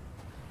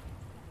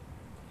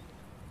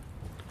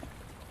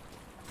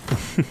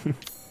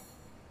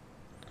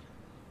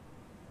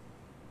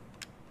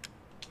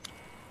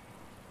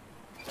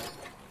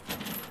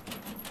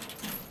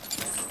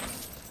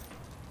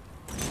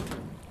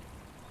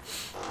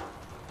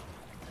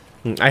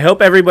 I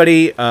hope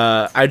everybody,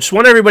 I just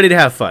want everybody to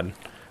have fun.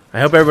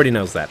 I hope everybody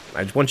knows that.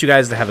 I just want you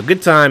guys to have a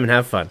good time and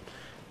have fun.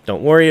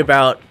 Don't worry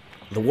about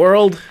the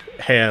world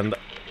and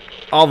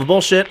all the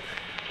bullshit.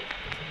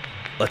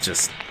 Let's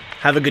just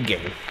have a good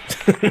game.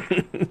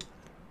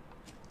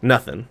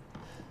 Nothing.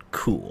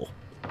 Cool.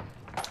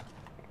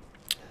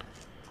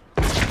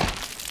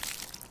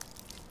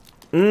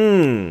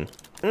 Mmm.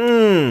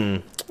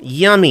 Mmm.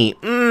 Yummy.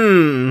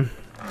 Mmm.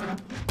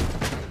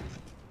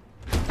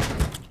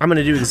 I'm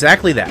gonna do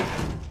exactly that.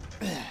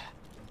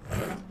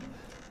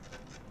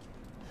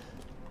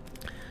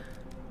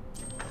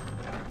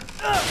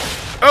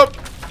 Oh!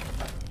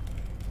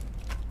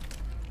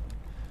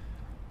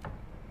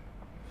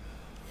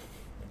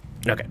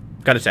 Okay,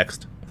 got a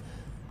text.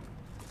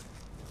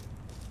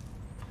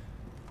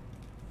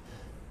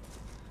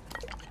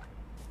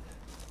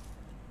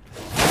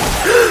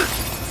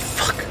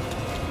 Fuck.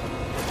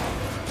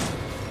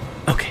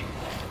 Okay.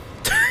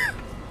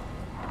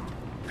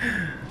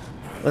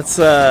 Let's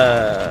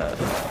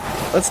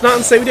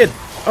not say we did.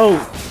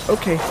 Oh,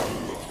 okay.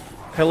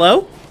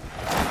 Hello?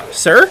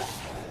 Sir?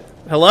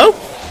 Hello?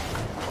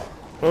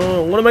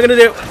 What am I gonna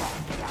do?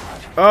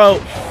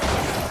 Oh.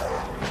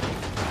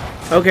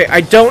 Okay,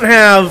 I don't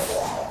have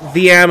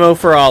the ammo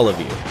for all of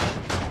you.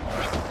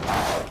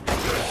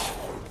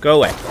 Go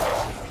away.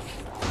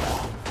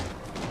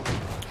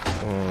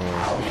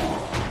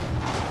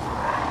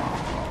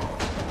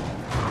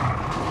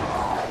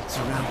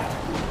 Surrounded.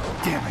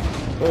 Damn it.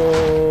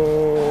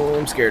 Oh,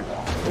 I'm scared.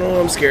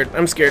 Oh, I'm scared.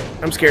 I'm scared.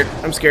 I'm scared.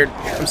 I'm scared.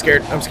 I'm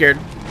scared. I'm scared.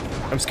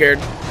 I'm scared.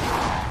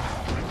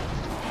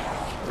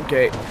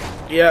 Okay.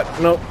 Yeah,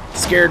 no.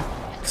 Scared.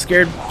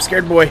 Scared.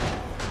 Scared boy.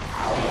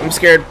 I'm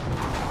scared.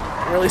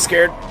 I'm really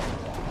scared.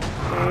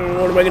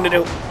 What am I gonna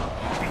do?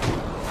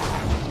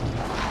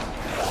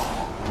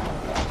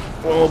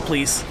 Oh,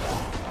 please.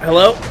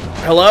 Hello?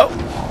 Hello?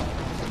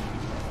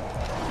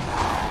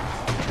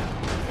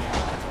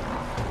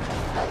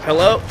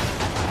 Hello?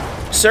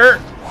 Sir?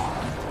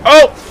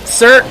 Oh!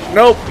 Sir!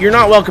 Nope, you're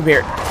not welcome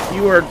here.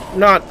 You are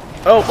not...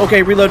 Oh,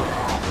 okay, reload.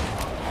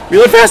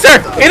 Reload faster!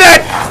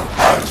 Ethan!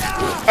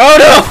 Oh,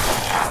 no!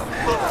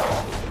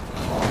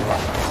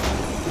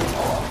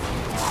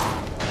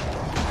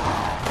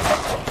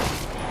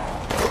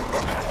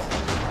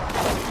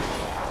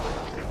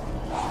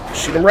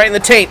 I'm right in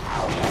the taint.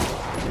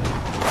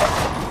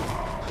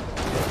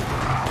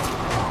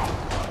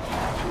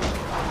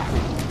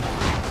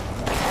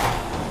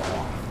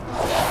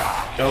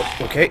 Oh,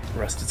 okay.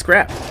 Rusted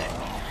scrap.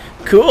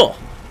 Cool.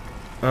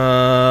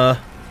 Oh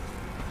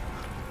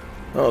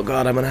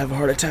god, I'm gonna have a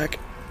heart attack.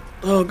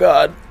 Oh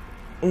god.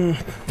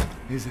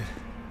 Is it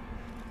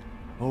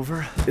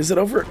over? Is it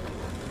over?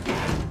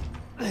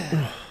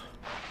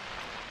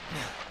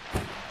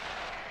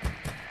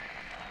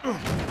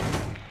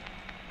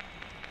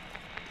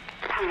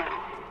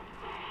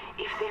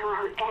 If there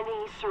are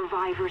any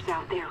survivors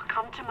out there,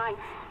 come to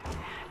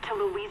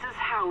Louisa's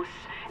house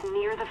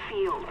near the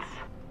fields.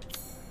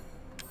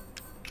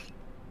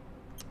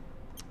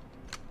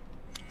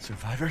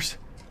 Survivors?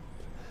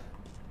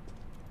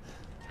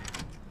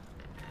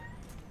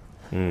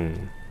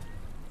 I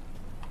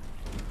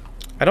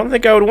don't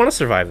think I would want to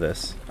survive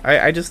this.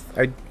 I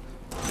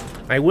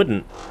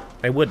wouldn't.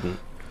 I wouldn't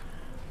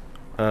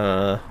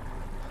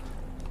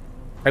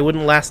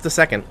last a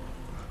second.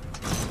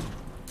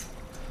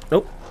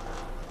 Nope.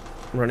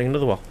 I'm running into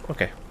the wall.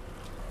 Okay.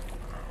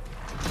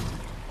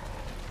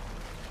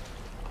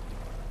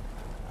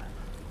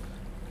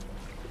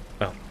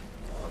 Well.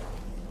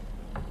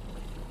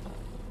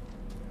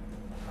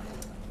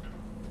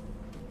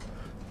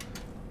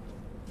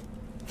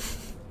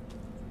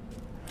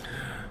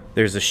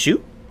 There's a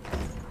chute.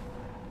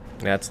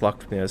 That's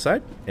locked from the other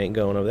side. Ain't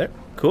going over there.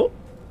 Cool.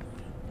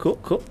 Cool,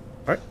 cool.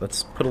 Alright,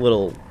 let's put a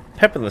little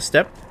pep in the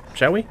step,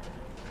 shall we?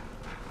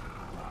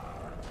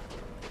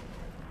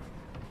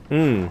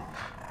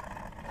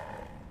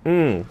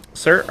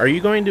 Sir, are you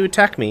going to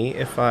attack me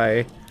if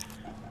I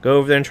go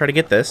over there and try to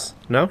get this?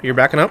 No? You're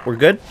backing up? We're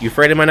good? You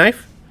afraid of my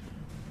knife?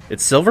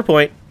 It's silver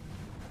point.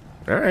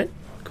 Alright,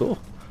 cool.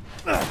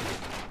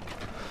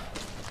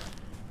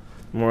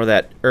 More of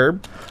that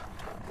herb.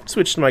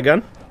 Switch to my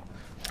gun.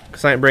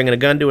 Because I ain't bringing a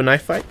gun to a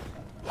knife fight.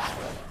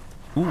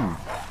 Ooh.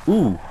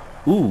 Ooh.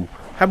 Ooh.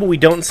 How about we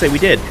don't say we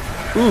did?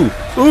 Ooh.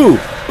 Ooh.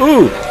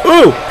 Ooh.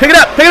 Ooh. Pick it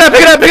up. Pick it up.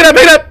 Pick it up. Pick it up.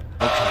 Pick it up.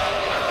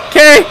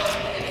 Okay.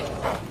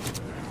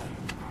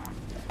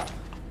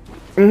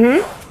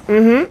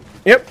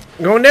 Yep.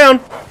 Going down.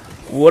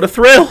 What a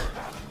thrill.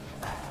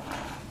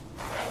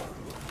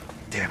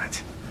 Damn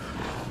it.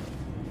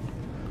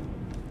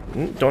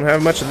 Don't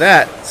have much of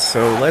that.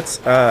 So let's,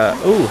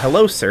 ooh,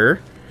 hello, sir.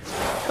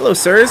 Hello,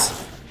 sirs.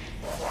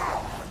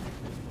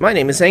 My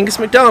name is Angus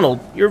McDonald,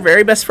 your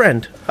very best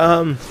friend.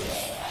 I'm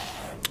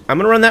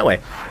gonna run that way.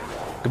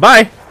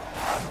 Goodbye.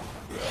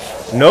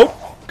 Nope.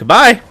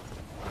 Goodbye.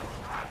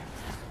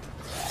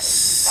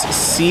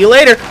 See you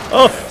later.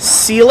 Oh,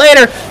 see you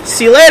later.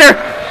 See you later.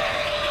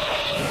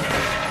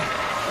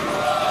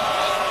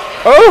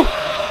 Oh.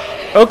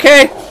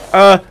 Okay.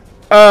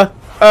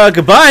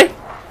 Goodbye.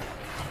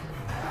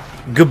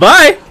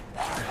 Goodbye.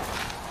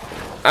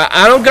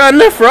 I don't got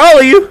enough for all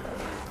of you.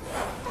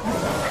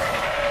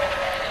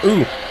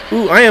 Ooh.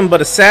 Ooh, I am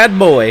but a sad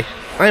boy.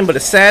 I am but a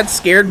sad,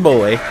 scared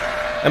boy.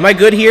 Am I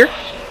good here?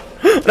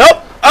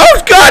 Nope!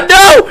 Oh, God,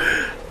 no!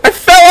 I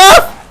fell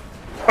off!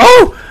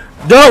 Oh!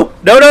 No!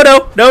 No, no,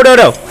 no! No, no,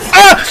 no!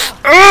 Ah!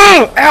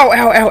 Oh! Ow,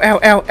 ow, ow, ow,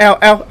 ow, ow,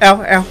 ow,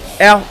 ow, ow,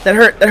 ow. That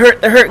hurt, that hurt,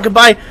 that hurt.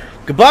 Goodbye.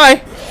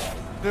 Goodbye.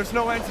 There's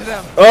no end to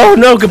them. Oh,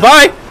 no,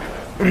 goodbye.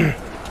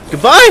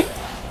 Goodbye.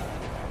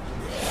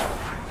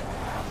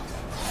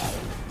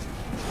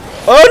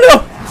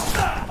 Oh,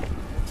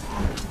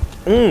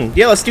 no!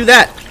 Yeah, let's do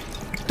that.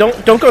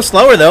 Don't go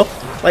slower though.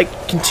 Like,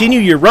 continue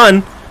your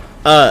run.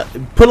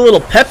 Put a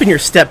little pep in your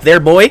step there,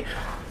 boy.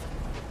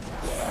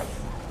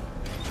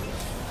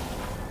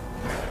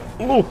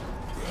 Ooh.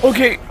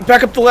 Okay,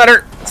 back up the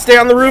ladder. Stay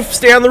on the roof.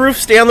 Stay on the roof.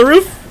 Stay on the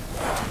roof.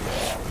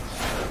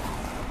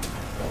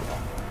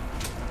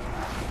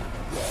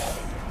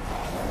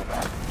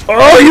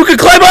 Oh, you can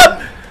climb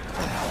up.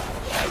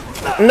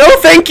 No,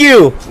 thank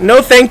you.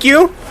 No, thank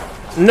you.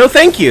 No,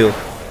 thank you.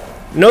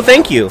 No,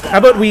 thank you. How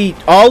about we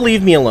all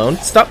leave me alone?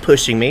 Stop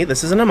pushing me.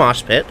 This isn't a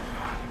mosh pit.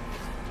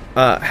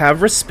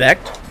 Have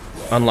respect.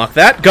 Unlock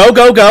that. Go,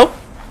 go, go.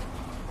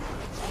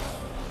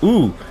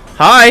 Ooh.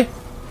 Hi.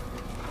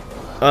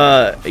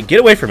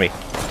 Get away from me.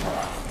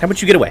 How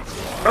about you get away?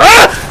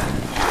 Ah!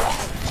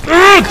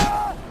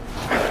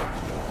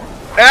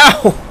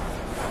 Ow.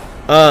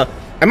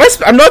 I'm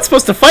not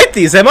supposed to fight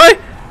these, am I?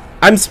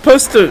 I'm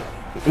supposed to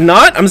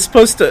not? I'm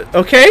supposed to...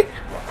 Okay.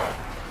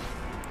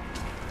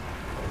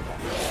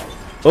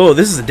 Oh,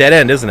 this is a dead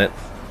end, isn't it?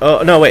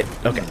 Oh, no, wait.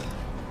 Okay.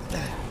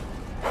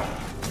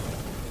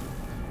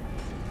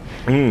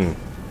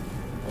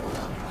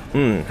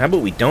 How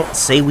about we don't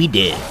say we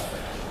did?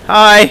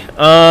 Hi,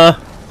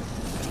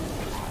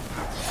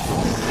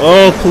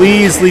 oh,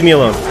 please leave me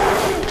alone.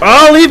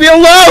 Oh, leave me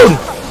alone!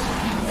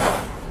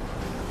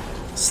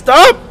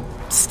 Stop!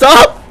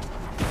 Stop!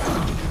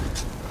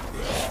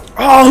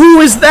 Oh,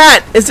 who is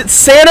that? Is it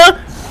Santa?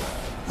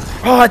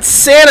 Oh, it's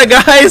Santa,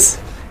 guys!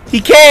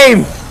 He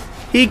came!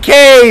 He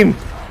came!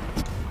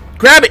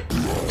 Grab it!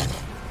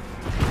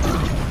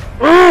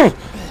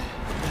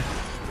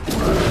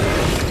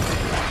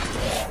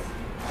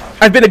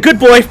 I've been a good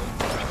boy.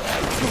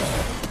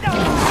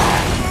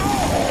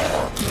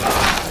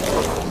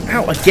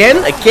 again?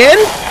 Again?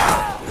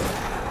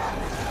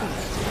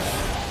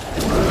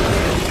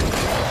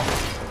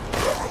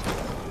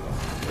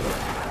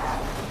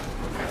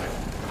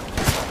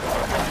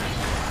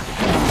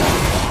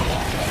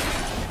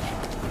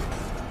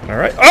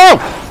 Alright. Oh!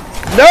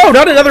 No,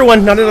 not another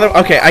one. Not another.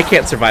 Okay, I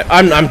can't survive.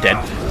 I'm dead.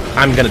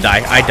 I'm gonna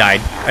die. I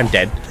died. I'm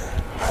dead.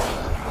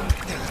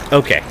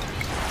 Okay.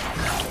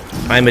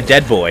 I'm a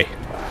dead boy.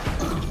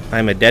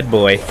 I'm a dead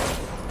boy.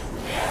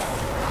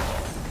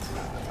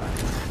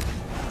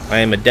 I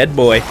am a dead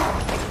boy. Get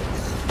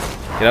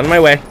out of my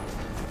way.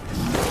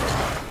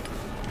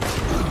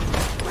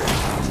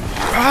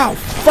 Oh,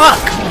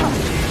 fuck!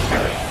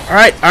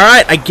 Alright,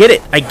 alright, I get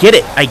it. I get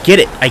it. I get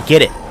it. I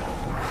get it.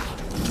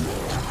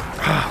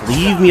 Oh,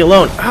 leave me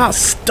alone. Oh,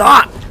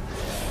 stop!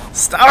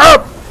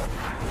 Stop!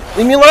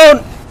 Leave me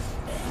alone!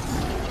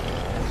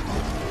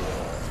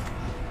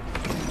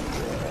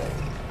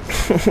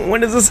 When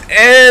does this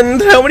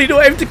end? How many do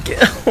I have to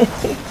kill?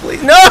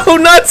 Please. No,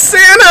 not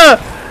Santa!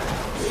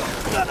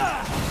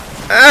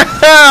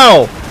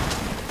 Ow!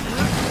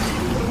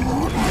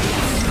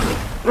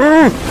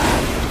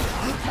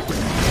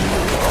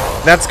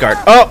 That's guard.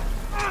 Oh!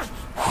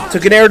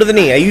 Took an arrow to the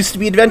knee. I used to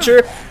be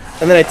adventure,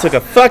 and then I took a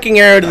fucking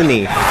arrow to the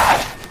knee.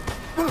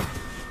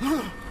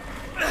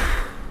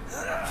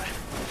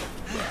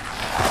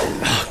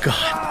 Oh,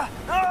 God.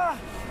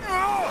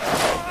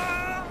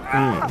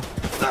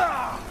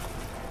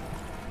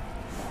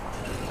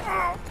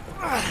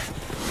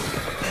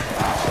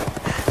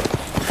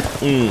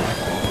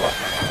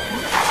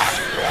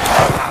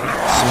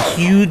 Some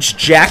huge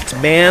jacked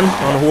man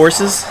on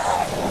horses.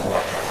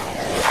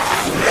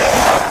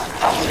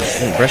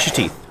 Brush your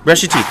teeth.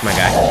 Brush your teeth, my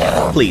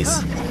guy.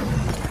 Please.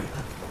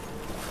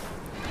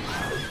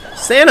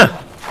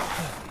 Santa!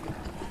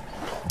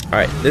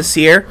 Alright, this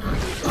year,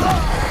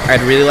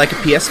 I'd really like a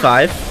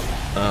PS5.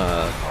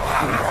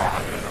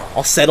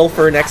 I'll settle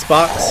for an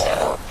Xbox,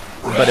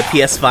 but a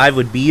PS5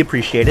 would be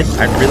appreciated.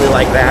 I'd really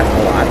like that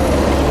a lot.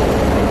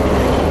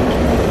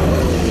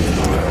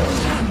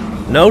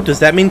 No, does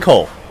that mean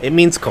coal? It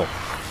means coal.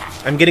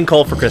 I'm getting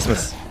coal for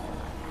Christmas.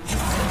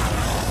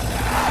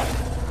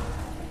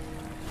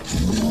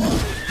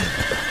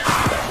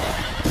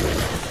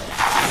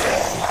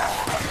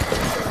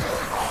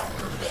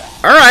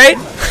 Alright.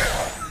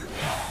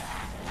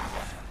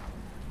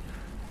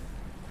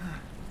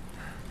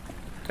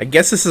 I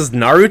guess this is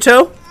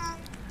Naruto?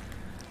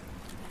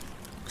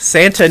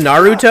 Santa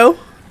Naruto?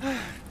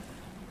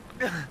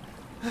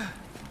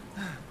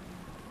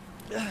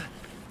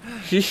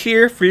 This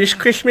year, for this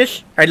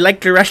Christmas, I'd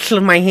like the rest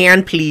of my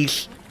hand,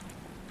 please.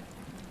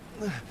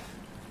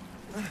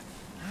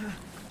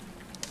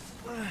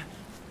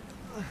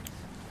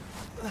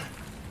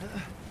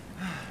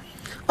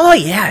 Oh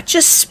yeah,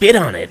 just spit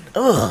on it.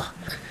 Ugh.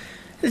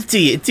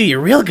 Do you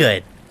real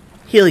good.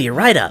 Heal you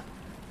right up.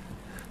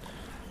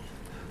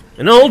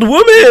 An old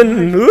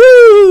woman!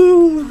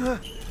 Woo!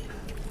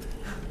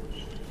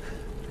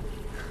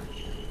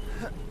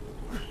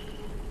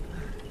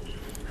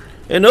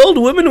 An old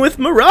woman with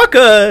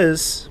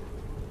maracas!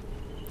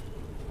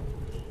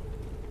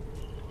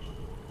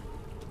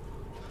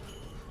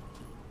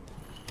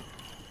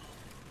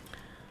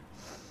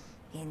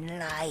 In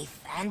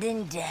life and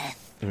in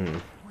death,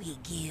 we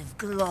give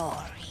glory.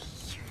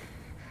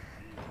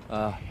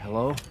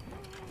 Hello?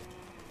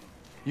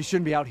 You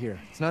shouldn't be out here.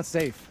 It's not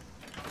safe.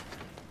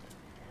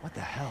 What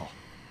the hell?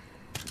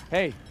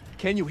 Hey,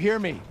 can you hear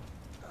me?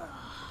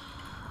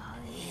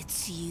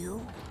 It's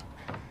you,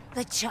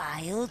 the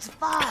child's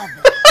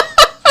father.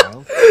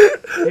 Child?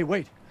 Hey,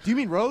 wait. Do you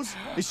mean Rose?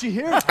 Is she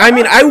here? I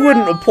mean, I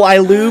wouldn't apply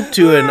lube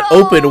to an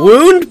open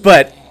wound,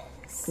 but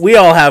we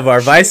all have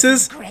our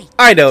vices.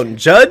 I don't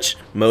judge,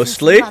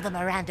 mostly. Since Mother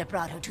Miranda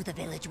brought her to the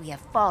village, we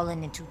have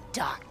fallen into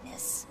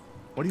darkness.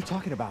 What are you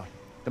talking about?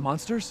 The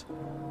monsters?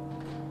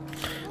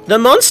 The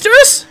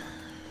monsters?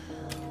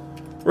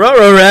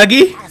 Ruh-roh,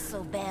 Raggy.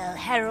 Castle Bell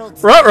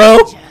heralds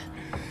Ruh-roh. danger.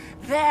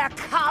 They're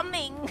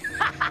coming.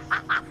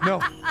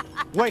 No.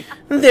 Wait.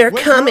 They're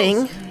Where's coming.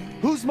 Rose?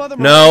 Who's Mother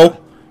Miranda?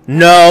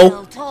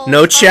 No. No.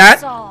 No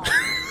chat.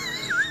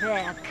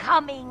 They're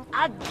coming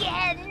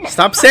again.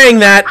 Stop saying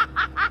that.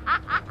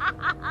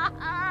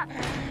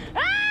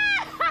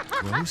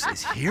 Rose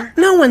is here?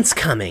 No one's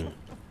coming.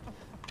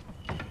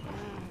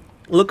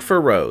 Look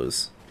for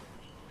Rose.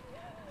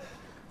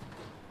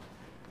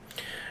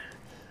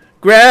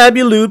 Grab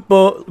your loot,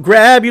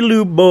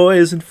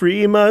 boys, and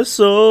free my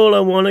soul. I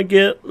wanna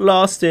get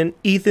lost in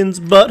Ethan's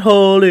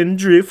butthole and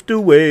drift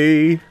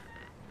away.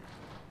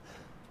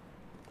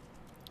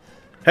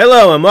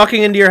 Hello, I'm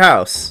walking into your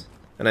house,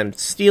 and I'm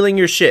stealing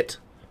your shit.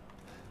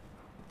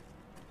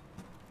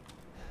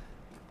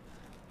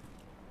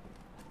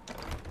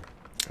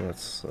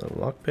 That's a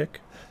lockpick.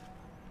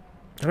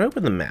 How do I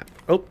open the map?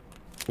 Oh,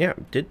 yeah,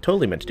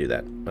 totally meant to do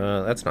that.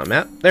 That's not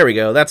map. There we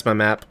go. That's my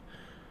map.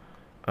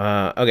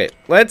 Okay,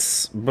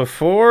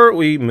 before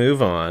we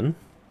move on,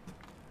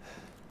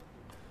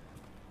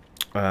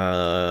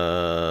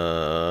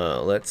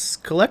 let's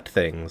collect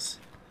things.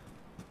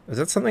 Is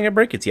that something I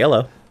break? It's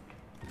yellow.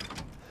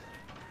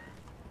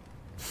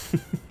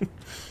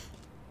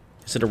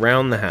 Is it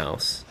around the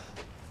house?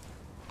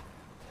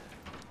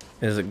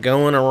 Is it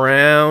going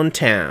around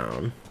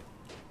town?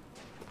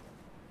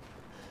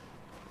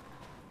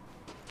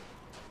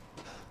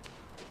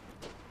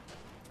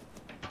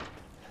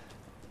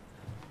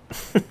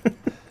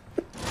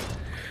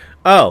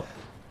 Oh.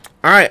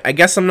 Alright, I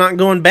guess I'm not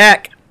going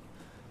back.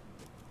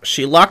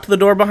 She locked the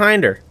door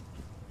behind her.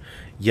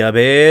 Ya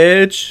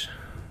bitch.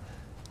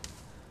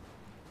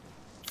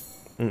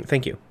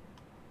 Thank you.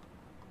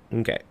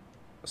 Okay.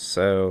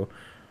 So,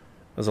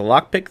 there's a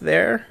lockpick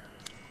there.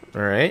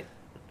 Alright.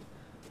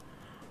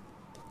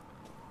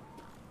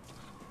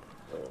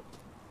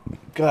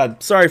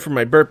 God, sorry for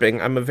my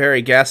burping. I'm a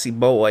very gassy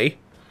boy.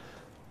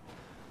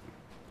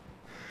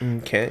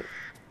 Okay.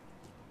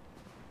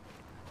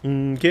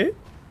 Okay.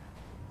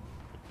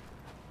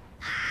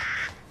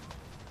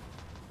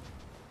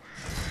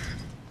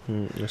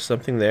 There's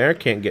something there.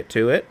 Can't get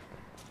to it.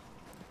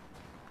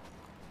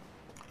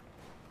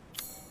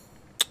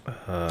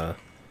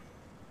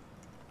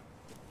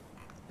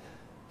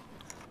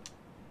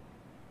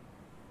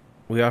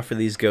 We offer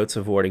these goats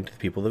of warding to the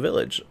people of the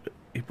village. If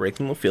you break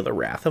them, will feel the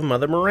wrath of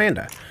Mother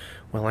Miranda.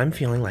 Well, I'm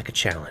feeling like a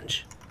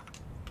challenge.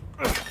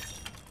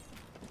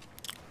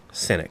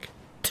 Cynic.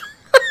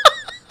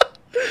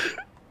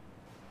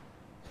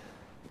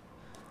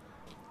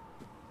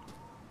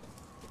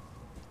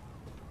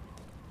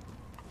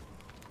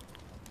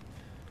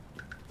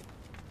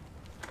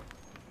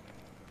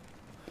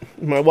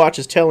 My watch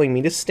is telling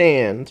me to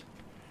stand.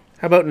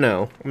 How about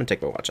no? I'm gonna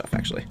take my watch off,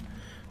 actually.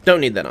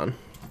 Don't need that on.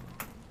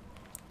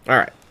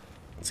 Alright.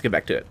 Let's get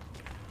back to it.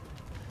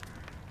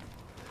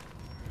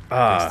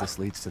 This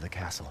leads to the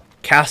castle.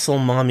 Castle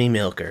Mommy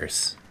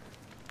Milkers.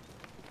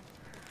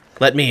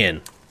 Let me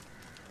in.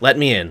 Let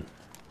me in.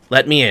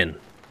 Let me in.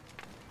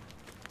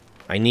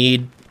 I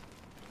need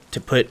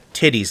to put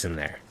titties in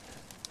there.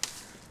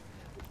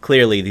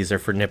 Clearly, these are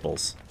for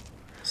nipples.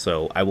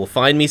 So, I will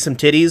find me some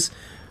titties,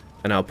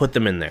 and I'll put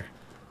them in there.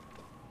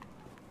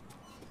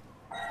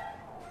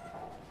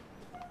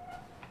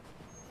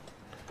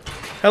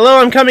 Hello,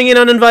 I'm coming in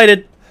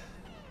uninvited.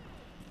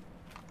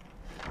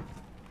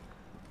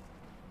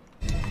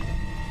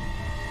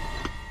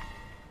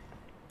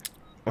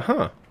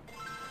 Uh-huh.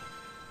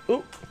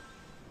 Ooh.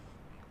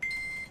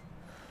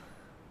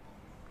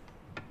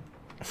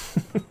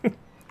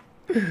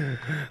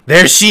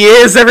 There she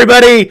is,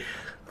 everybody!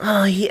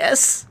 Oh,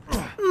 yes.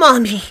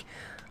 Mommy.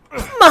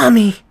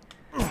 Mommy.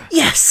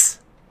 Yes.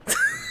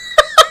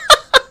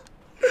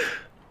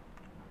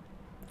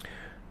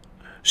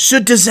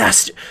 Should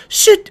disaster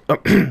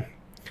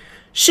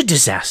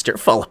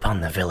fall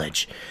upon the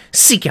village,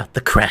 seek out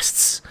the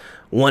crests.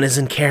 One is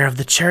in care of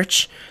the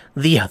church,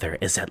 the other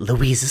is at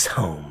Louise's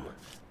home.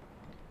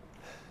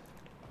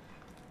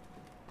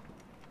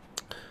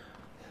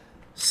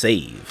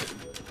 Save.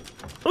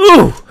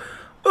 Ooh!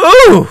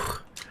 Ooh!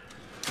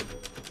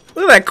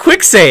 Look at that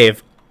quick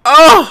save!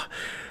 Oh!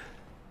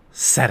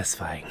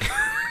 Satisfying.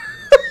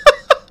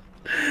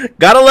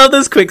 Gotta love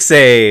those quick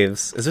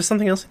saves. Is there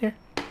something else in here?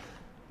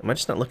 Am I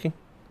just not looking?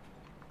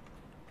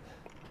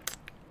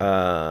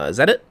 Is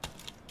that it?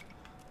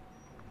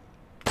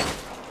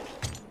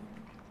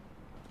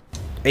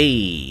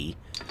 Hey.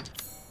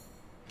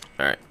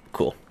 Alright,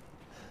 cool.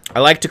 I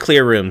like to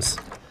clear rooms.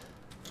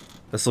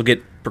 This will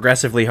get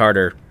progressively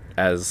harder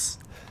as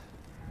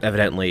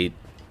evidently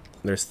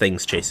there's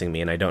things chasing me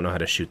and I don't know how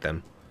to shoot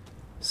them.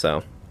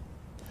 So,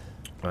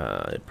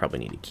 I probably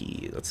need a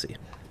key. Let's see.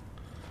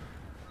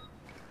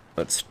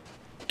 Let's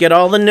get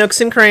all the nooks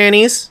and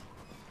crannies.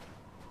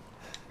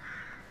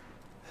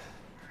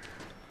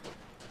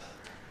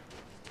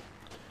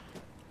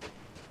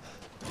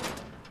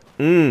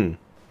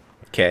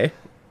 Okay.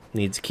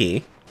 Needs a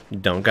key.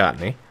 Don't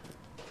got any.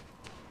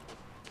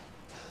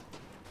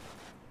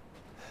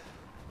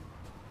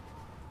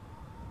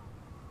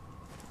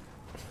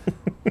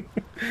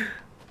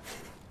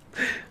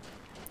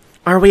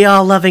 Are we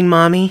all loving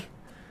Mommy?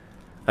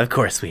 Of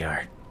course we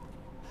are.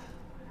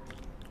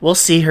 We'll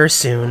see her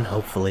soon,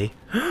 hopefully.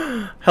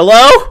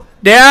 Hello?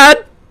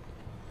 Dad?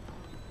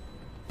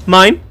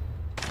 Mine?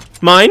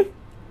 Mine?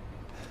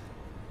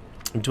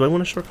 Do I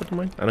want a shortcut to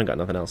mine? I don't got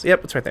nothing else.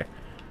 Yep, it's right there.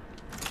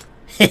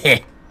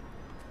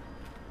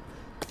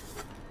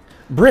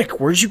 Brick,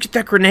 where'd you get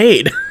that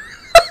grenade?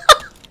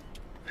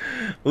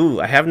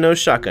 Ooh, I have no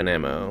shotgun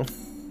ammo.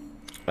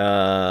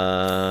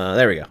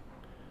 There we go.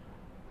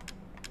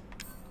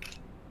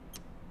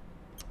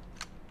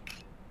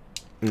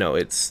 No,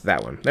 it's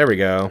that one. There we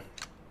go.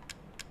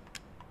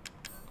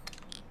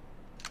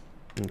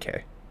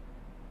 Okay.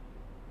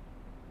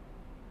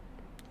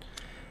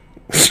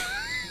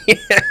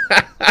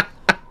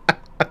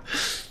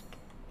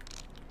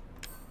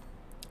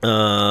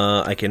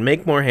 I can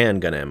make more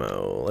handgun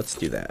ammo. Let's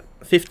do that.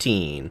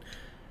 15.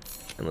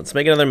 And let's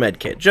make another med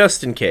kit,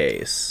 just in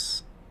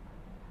case.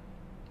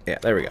 Yeah,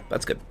 there we go.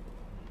 That's good.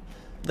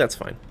 That's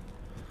fine.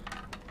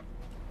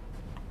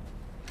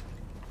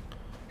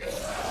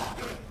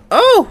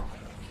 Oh!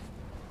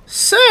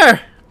 Sir!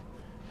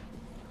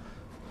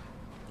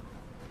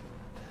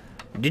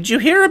 Did you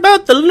hear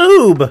about the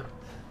lube?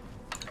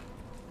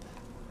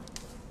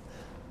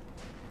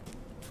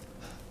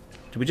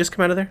 Did we just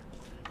come out of there?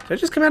 Did I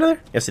just come out of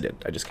there? Yes, I did.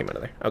 I just came out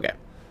of there. Okay.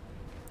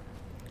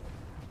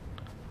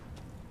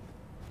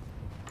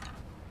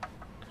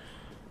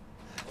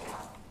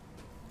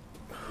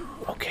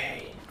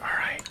 Okay.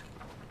 Alright.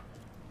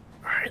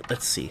 Alright,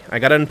 let's see. I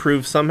gotta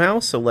improve somehow,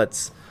 so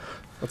let's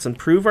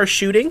improve our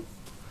shooting.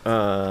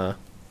 By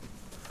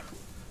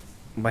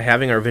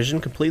having our vision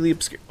completely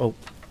obscure.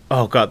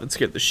 Oh god, that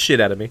scared the shit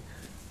out of me.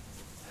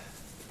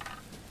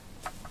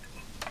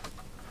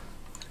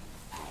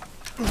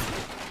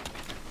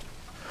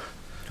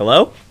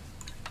 Hello?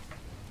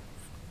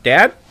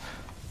 Dad?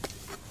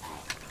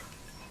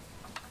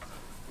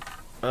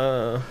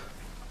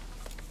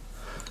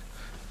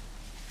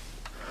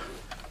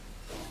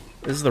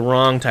 This is the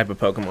wrong type of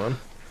Pokemon.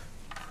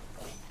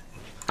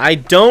 I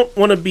don't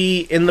want to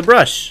be in the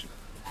brush.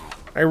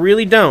 I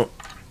really don't.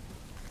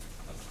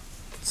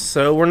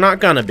 So we're not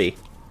gonna be.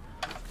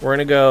 We're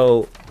gonna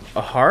go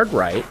a hard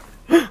right.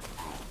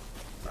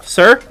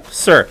 Sir?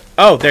 Sir.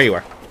 Oh, there you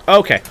are.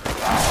 Okay.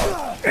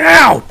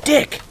 Ow,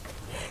 dick!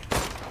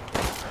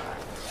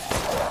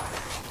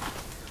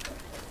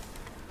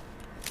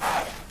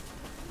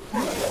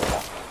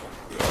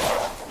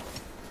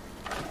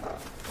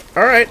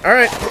 Alright,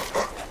 alright.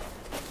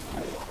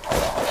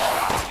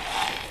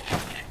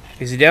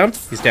 Is he down?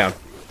 He's down.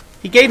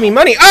 He gave me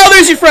money. Oh,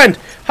 there's your friend!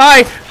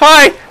 Hi!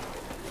 Hi!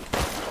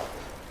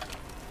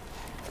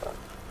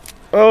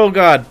 Oh,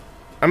 God.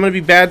 I'm gonna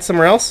be bad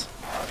somewhere else.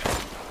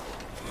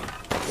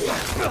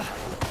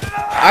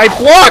 I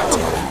blocked!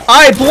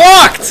 I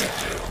blocked!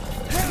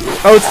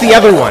 Oh, it's the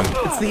other one.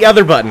 It's the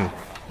other button.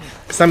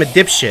 Because I'm a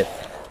dipshit.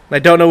 And I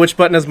don't know which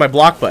button is my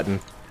block button.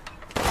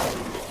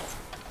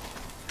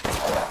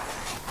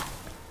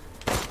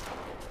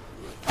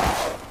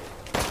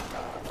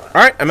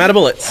 Alright, I'm out of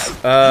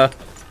bullets.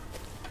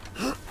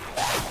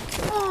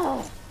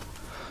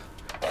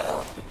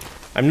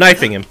 I'm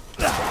knifing him.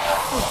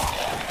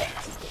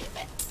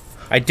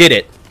 I did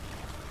it.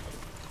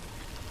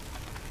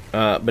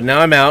 But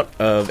now I'm out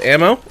of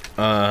ammo.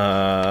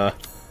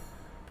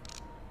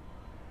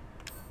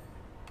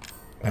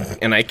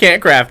 And I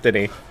can't craft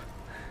any.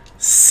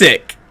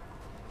 Sick.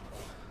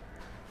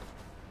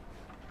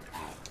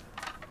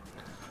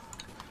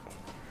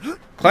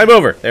 Climb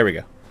over. There we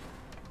go.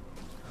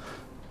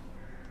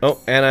 Oh,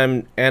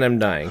 and I'm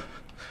dying.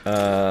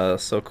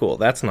 So cool.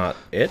 That's not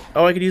it.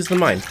 Oh, I could use the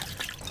mine.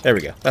 There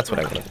we go. That's what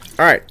I wanted.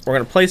 Alright, we're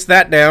gonna place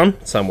that down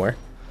somewhere.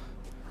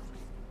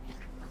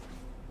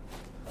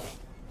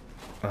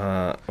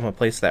 I'm gonna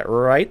place that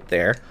right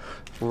there.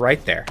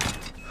 Right there.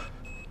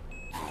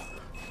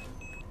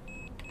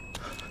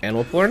 And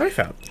we'll pull our knife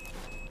out.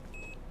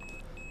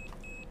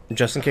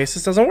 Just in case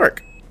this doesn't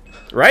work.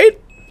 Right?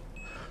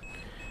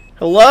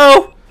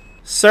 Hello?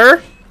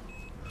 Sir?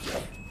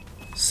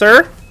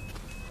 Sir?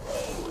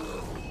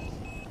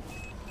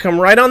 Come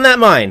right on that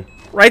mine.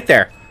 Right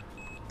there.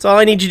 That's all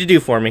I need you to do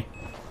for me.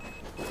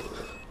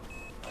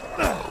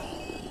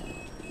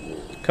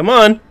 Come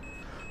on.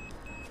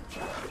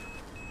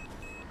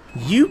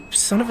 You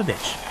son of a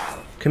bitch.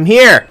 Come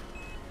here.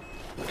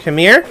 Come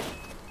here.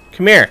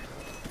 Come here.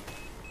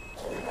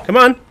 Come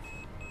on.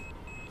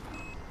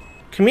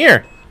 Come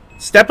here.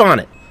 Step on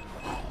it.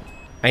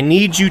 I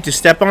need you to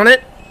step on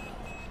it.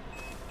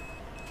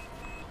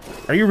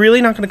 Are you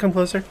really not going to come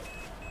closer?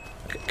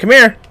 Come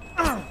here.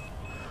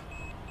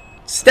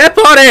 Step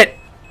on it!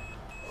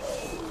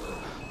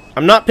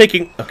 I'm not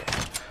picking... Okay.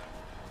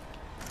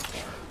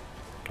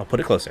 I'll put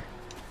it closer.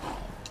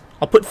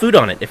 I'll put food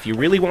on it if you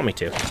really want me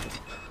to.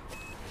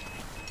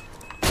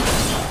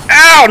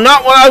 Ow!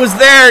 Not while I was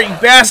there, you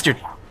bastard!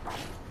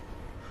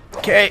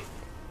 Okay.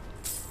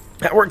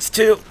 That works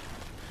too.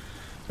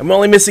 I'm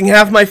only missing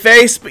half my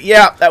face, but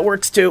yeah, that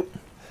works too.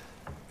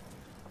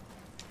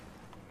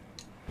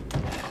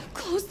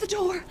 Close the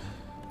door.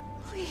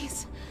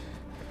 Please.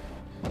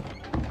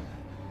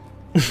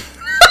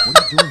 What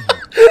are you doing here?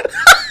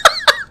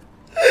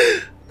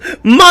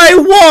 My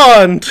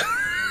wand!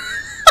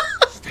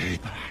 Stay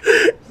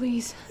back.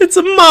 Please. It's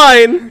a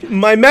mine!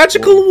 My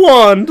magical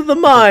wand, the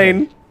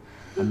mine.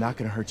 I'm not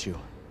gonna hurt you.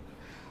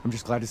 I'm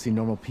just glad to see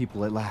normal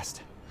people at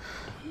last.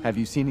 Have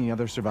you seen any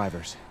other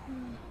survivors?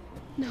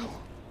 No.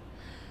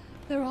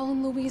 They're all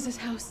in Louise's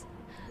house.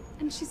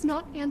 And she's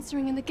not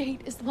answering and the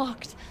gate is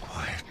locked.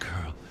 Quiet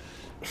girl.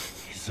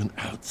 He's an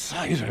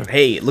outsider.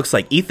 Hey, it looks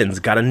like Ethan's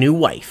got a new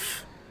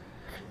wife.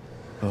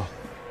 Oh.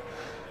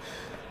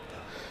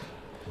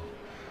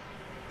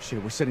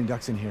 Shit, we're sitting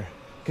ducks in here.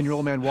 Can your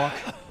old man walk?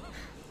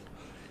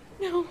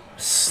 No.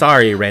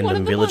 Sorry, One random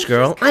of the village monsters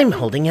girl. coming. I'm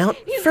holding out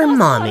He's for lost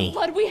a lot of mommy.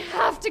 blood. We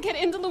have to get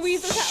into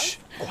Louise's house.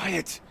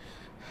 Quiet.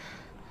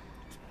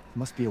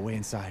 Must be a way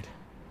inside.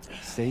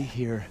 Stay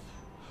here.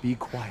 Be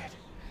quiet.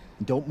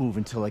 And don't move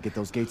until I get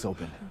those gates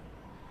open.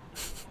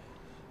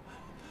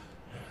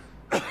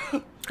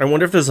 I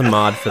wonder if there's a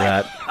mod for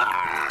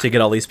that. To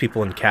get all these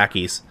people in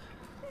khakis.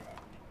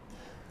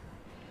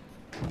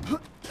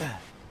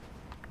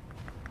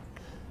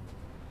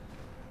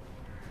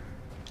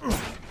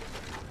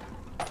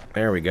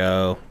 There we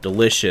go.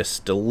 Delicious,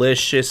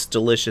 delicious,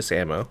 delicious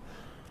ammo.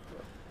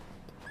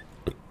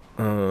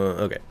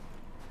 Okay.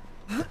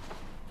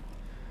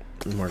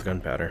 More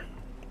gunpowder.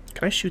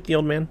 Can I shoot the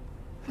old man?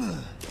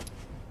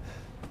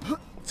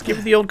 Let's give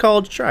it the old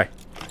college try.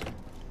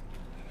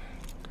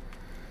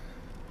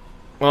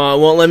 Oh,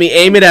 it won't let me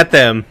aim it at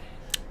them.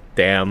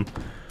 Damn.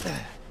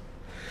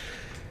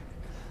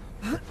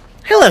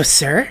 Hello,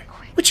 sir.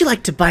 Would you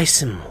like to buy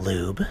some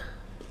lube?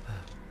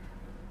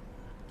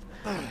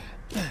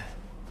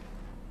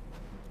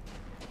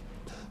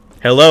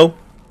 Hello.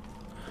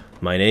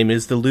 My name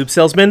is the lube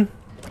salesman.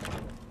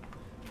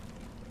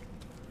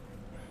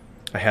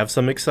 I have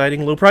some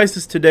exciting low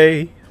prices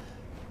today.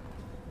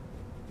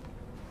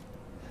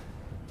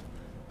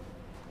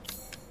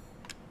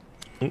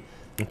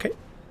 Okay.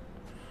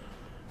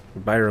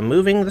 By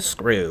removing the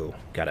screw.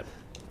 Got it.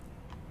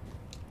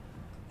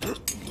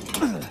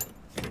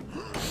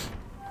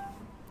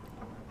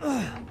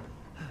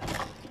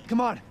 Come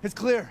on, it's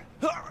clear.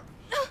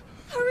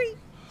 Hurry!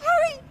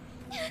 Hurry!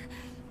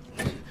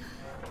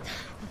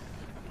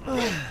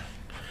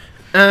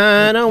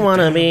 I don't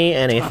want to be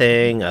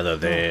anything other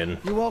than...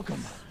 You're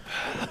welcome.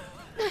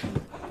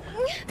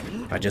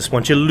 I just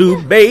want your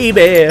lube,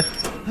 baby.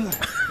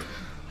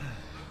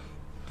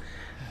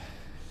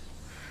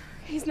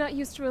 He's not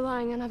used to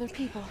relying on other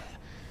people.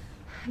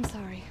 I'm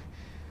sorry.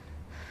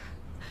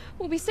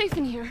 We'll be safe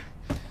in here,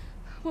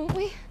 won't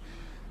we?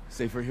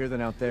 Safer here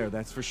than out there,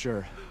 that's for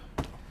sure.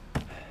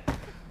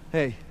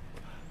 Hey,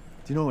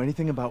 do you know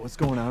anything about what's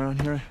going on around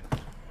here?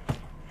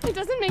 It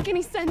doesn't make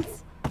any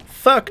sense.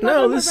 Fuck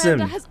no, Mother this is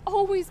Miranda him. has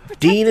always protected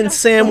Dean and us.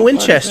 Sam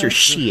Winchester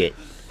shit.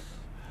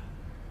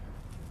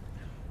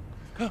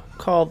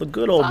 Call the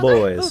good old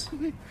boys.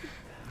 We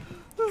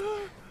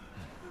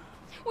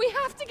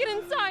have to get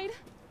inside.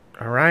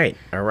 Alright,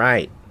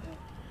 alright.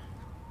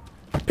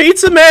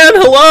 Pizza man,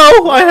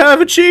 hello! I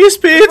have a cheese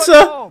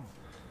pizza!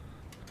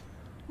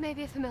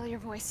 Maybe a familiar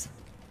voice.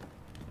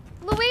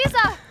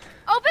 Louisa!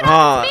 Open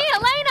up! It's me,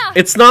 Elena!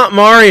 It's not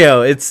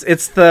Mario. It's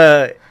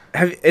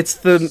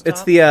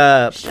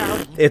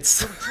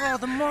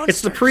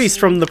the priest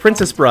from The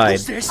Princess Bride.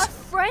 A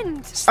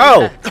friend!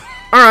 Oh!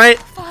 Alright.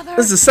 Father.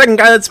 This is the second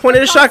guy that's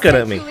pointed a shotgun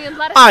at me. Julian,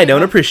 let us I in.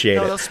 don't appreciate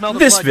it.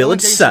 This village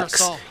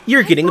sucks.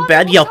 You're getting a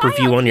bad Yelp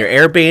review on your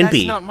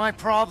Airbnb. Not my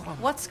problem.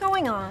 What's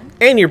going on?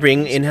 And you're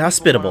being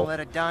inhospitable. Let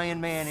a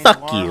dying man into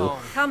Fuck our you. home.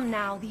 Come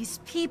now, these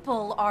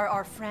people are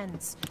our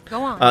friends.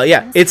 Go on.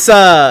 Yeah, it's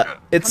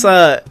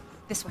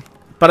This way.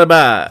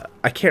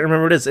 I can't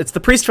remember what it is. It's the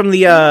priest from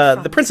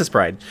the Princess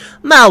Bride.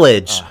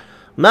 Marriage.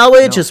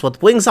 Marriage is what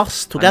brings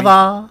us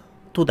together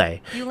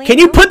today. Can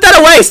you put that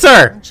away,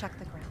 sir? Check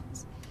the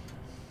grounds.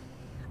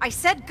 I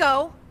said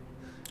go.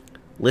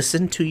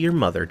 Listen to your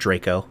mother,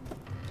 Draco.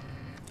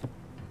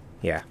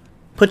 Yeah.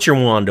 Put your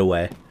wand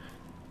away.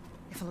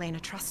 If Elena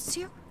trusts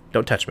you,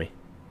 Don't touch me.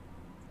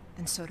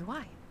 then so do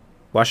I.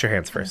 Wash your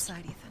hands Come first.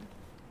 inside, Ethan.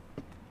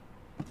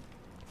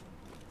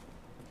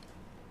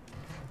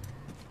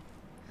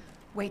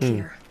 Wait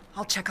here.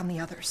 I'll check on the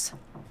others.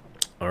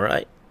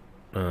 Alright.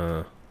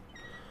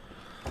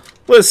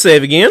 Let's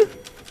save again.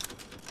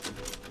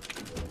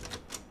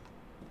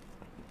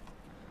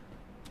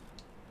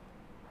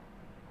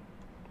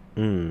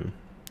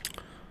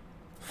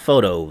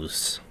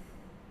 Photos.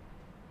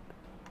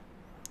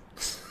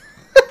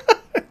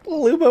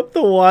 Lube up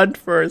the wand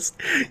first.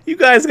 You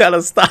guys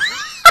gotta stop.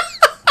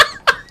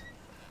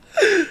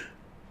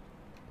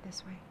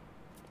 This way.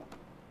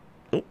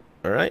 Oh,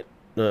 alright.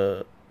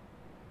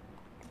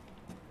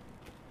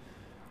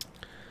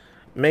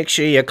 Make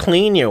sure you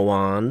clean your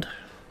wand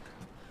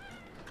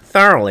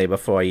thoroughly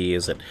before you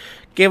use it.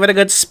 Give it a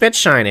good spit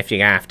shine if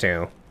you have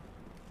to.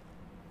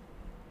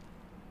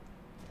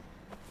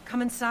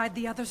 Come inside.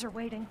 The others are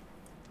waiting.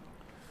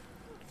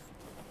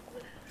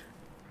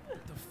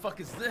 The fuck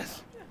is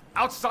this?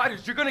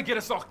 Outsiders, you're gonna get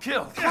us all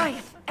killed.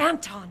 Quiet,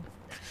 Anton.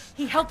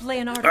 He helped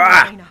Leonardo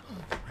Ah! and Elena.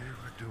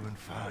 We were doing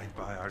fine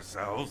by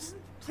ourselves.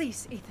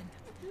 Please, Ethan,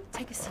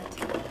 take a seat.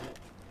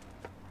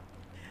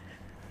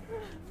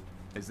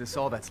 Is this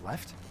all that's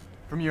left?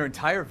 From your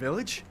entire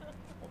village?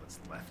 All that's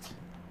left?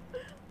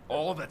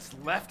 All that's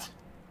left?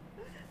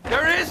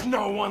 There is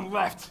no one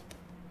left!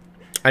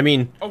 I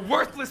mean, A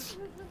worthless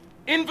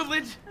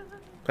invalid,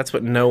 that's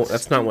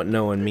not what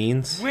no one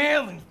means.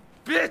 wailing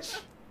bitch!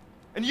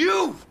 And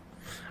you!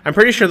 I'm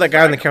pretty sure that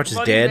guy on the Drag a couch is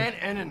bloody dead. man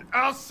and an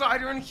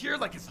outsider in here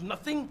like it's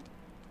nothing?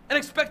 And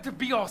expect to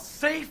be all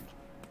safe?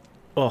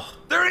 Oh,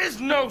 There is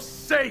no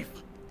safe!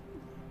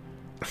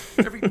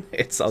 Every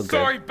it's all good.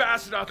 sorry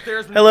bastard out there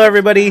is Hello,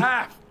 everybody.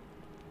 But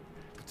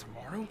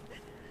tomorrow?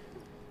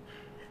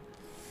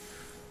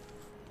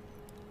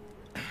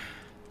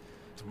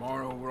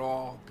 Tomorrow we'll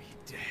all be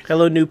dead.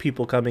 Hello, new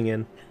people coming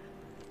in.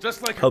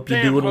 Just like Hope her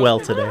you're damn doing well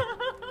husband.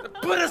 today.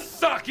 Put a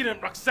sock in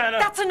it, Roxana!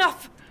 That's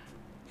enough!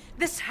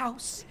 This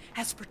house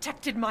has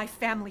protected my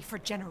family for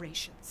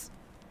generations.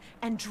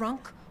 And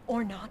drunk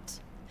or not,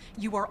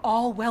 you are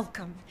all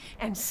welcome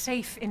and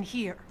safe in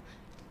here.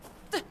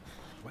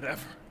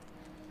 Whatever.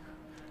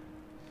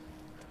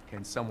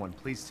 Can someone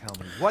please tell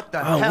me what the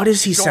Oh, hell what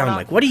does he is going sound on?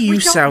 like? What do We you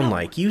don't sound know.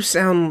 like? You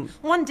sound...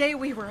 One day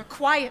we were a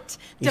quiet,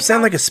 You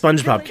sound like a devout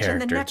SpongeBob village,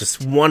 and the character. next,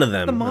 Just one of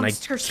them. the And I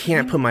monsters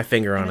can't put my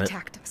finger on and it.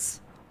 attacked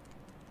us.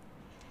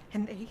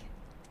 And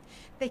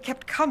they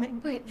kept coming.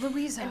 Wait,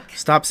 Louisa.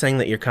 Stop saying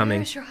that you're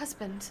coming. Where's your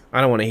husband?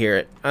 I don't want to hear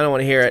it. I don't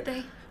want to hear it.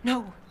 They...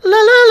 No, La la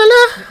la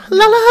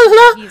la la la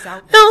la. he's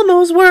out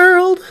Elmo's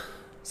world.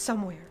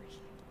 somewhere.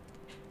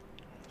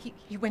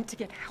 He went to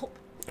get help.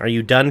 Are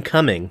you done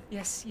coming?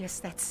 Yes,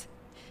 that's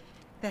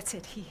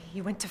it.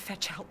 He went to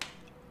fetch help.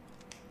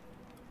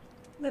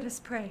 Let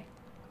us pray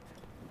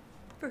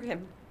for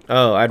him.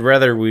 Oh, I'd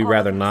rather All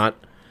rather of us. not.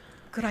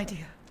 Good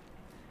idea.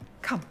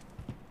 Come,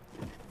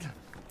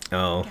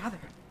 Oh, gather.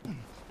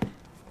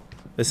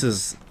 this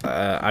is.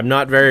 I'm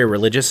not very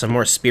religious. I'm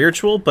more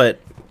spiritual, but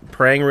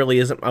praying really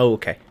isn't. Oh,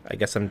 okay. I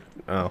guess I'm.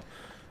 Oh,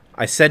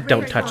 I said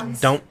don't Great touch.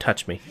 ones. Don't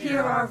touch me.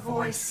 Hear our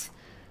voice,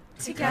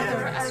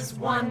 together as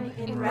one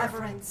in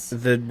reverence.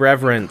 The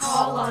reverence.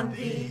 Call on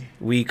thee,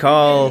 We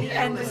call the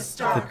endless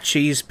the dark,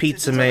 cheese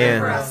pizza deliver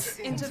man us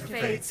into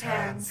fate's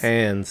hands.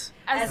 hands.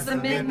 As the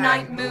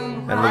midnight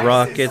moon And the rises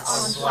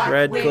rockets, on black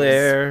red wings,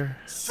 glare,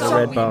 the so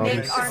red we bombs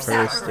make our bursting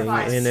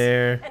sacrifice in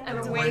air, and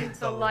await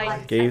the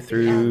light gave at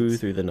the end.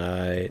 through the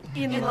night.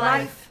 In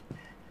life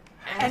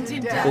and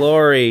in death.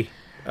 Glory.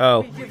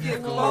 Oh, Give you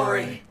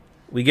glory.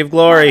 we give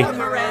glory.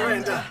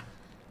 Miranda.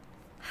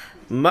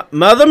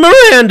 Mother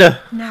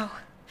Miranda. Now,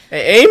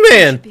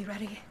 Amen. be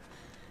ready.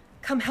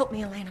 Come help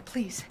me, Elena,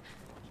 please.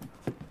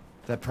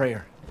 That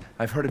prayer.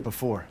 I've heard it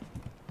before.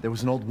 There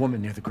was an old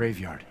woman near the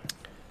graveyard.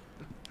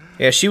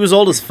 Yeah, she was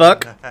old as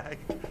fuck.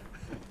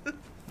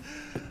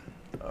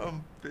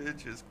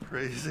 Bitch is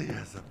crazy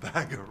as a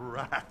bag of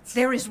rats.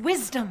 There is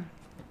wisdom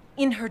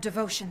in her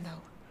devotion,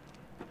 though.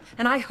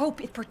 And I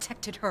hope it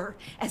protected her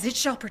as it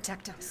shall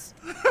protect us.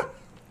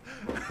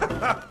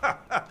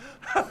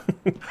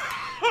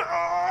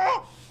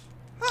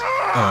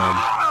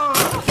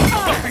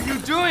 What are you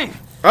doing?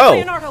 Oh,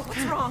 Leonardo, what's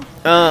wrong?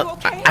 Are you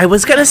okay? I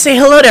was gonna say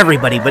hello to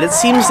everybody, but it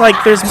seems like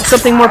there's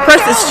something more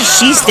precious.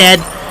 She's dead.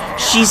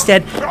 She's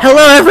dead.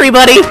 Hello,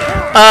 everybody.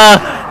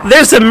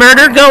 There's a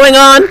murder going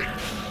on,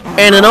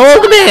 and an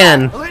old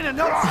man. Elena,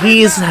 no!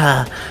 He's,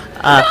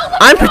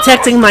 I'm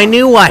protecting my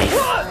new wife.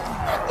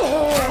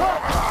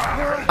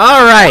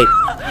 Alright.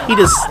 He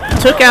just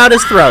took out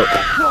his throat.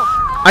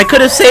 I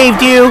could have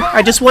saved you.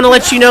 I just want to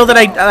let you know that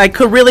I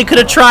really could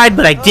have tried,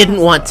 but I didn't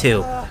want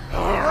to.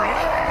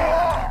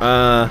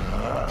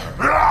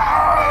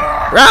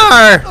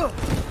 Rawr!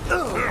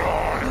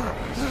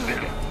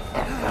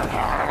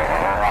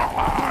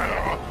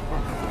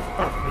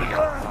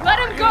 Let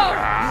him go!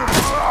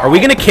 Are we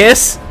gonna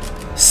kiss?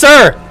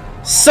 Sir!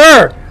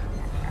 Sir!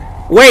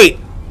 Wait!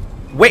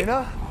 Wait!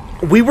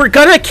 We were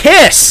gonna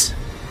kiss!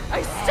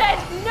 I said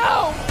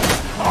no!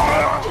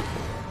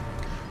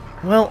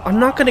 Well, I'm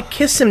not gonna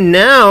kiss him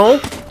now.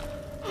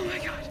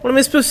 What am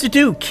I supposed to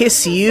do?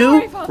 Kiss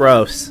you?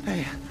 Gross.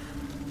 Hey,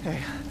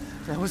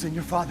 that wasn't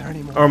your father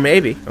anymore. Or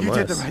maybe. You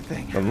did the right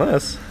thing.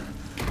 Unless.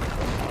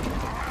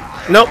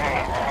 Nope.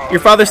 Your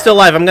father's still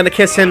alive. I'm gonna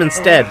kiss him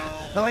instead.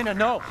 Elena,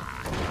 no!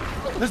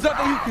 There's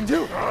nothing you can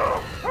do!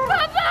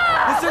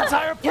 Papa! This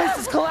entire place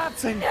is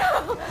collapsing!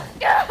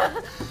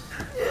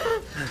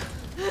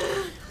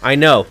 I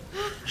know.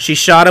 She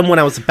shot him when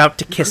I was about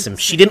to kiss him.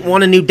 She didn't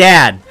want a new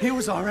dad. He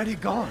was already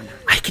gone.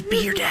 I could be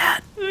your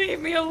dad.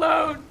 Leave me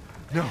alone!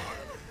 No,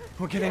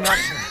 we're getting out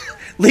of here.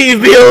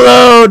 Leave me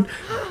alone!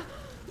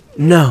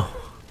 No.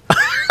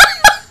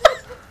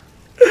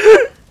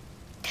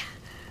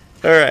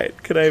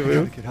 Alright, can I We gotta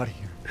move? get out of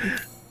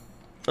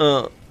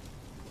here.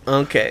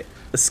 Okay.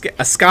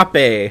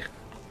 Escape.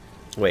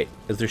 Wait,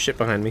 is there shit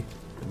behind me?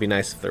 It'd be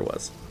nice if there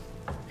was.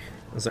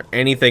 Is there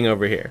anything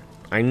over here?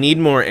 I need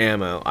more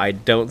ammo. I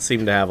don't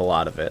seem to have a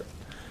lot of it.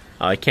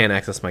 Oh, I can't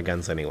access my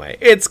guns anyway.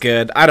 It's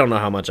good. I don't know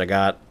how much I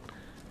got.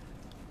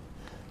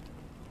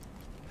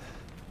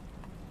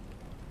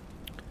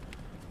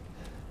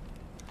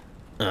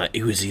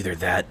 It was either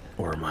that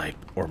or my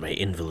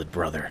invalid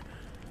brother.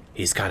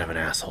 He's kind of an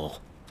asshole.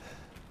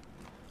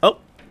 Oh,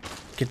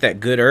 get that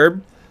good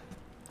herb.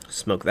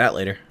 Smoke that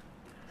later.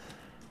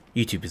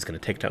 YouTube is gonna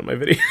take down my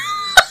video.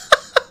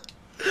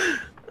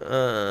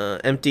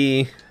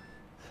 Empty.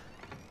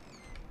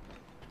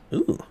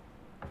 Ooh,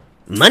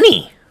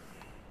 money.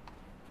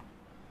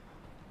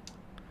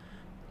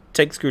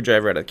 Take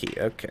screwdriver out of the key.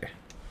 Okay.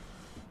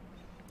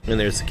 And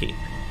there's the key,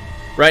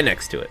 right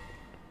next to it.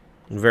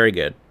 Very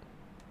good.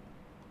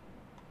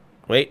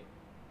 Wait,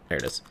 there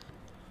it is.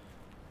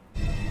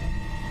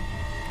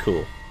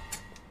 Cool.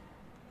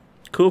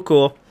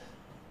 Cool.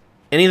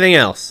 Anything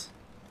else?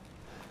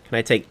 Can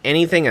I take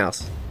anything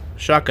else?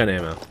 Shotgun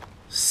ammo.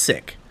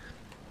 Sick.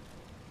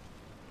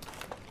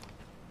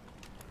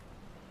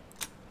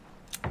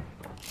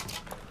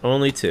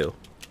 Only 2.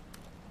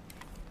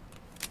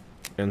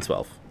 And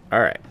 12.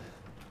 Alright.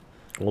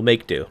 We'll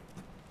make do.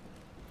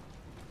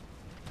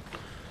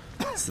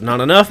 It's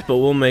not enough, but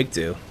we'll make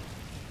do.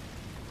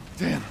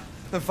 Damn,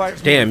 the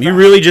fire's Damn, moving you fast.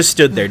 really just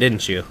stood there,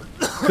 didn't you?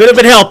 Could have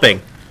been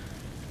helping.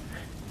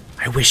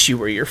 I wish you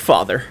were your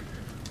father.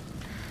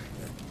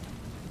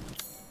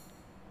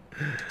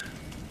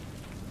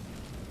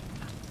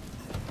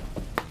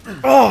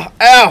 Oh,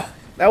 ow!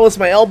 That was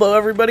my elbow,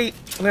 everybody.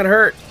 That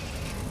hurt.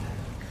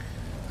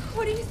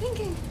 What are you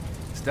thinking?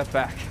 Step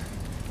back.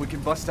 We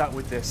can bust out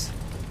with this.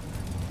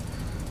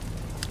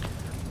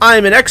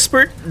 I'm an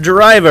expert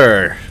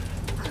driver.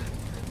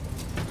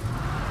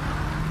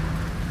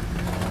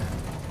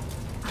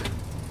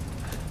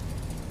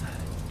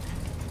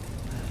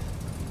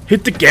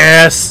 Hit the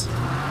gas.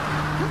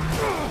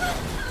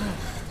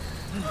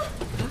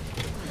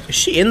 Is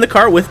she in the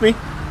car with me?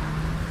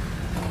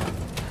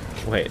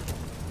 Wait.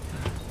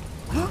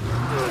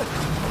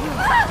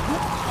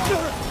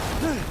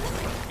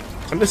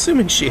 I'm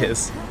assuming she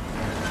is.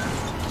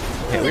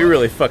 Yeah, we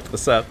really fucked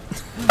this up.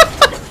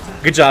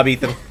 Good job,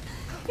 Ethan.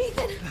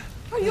 Ethan,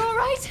 are you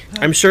alright?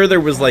 I'm sure there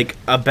was like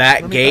a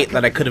back gate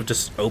that I could have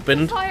just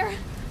opened. Fire.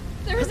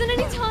 There isn't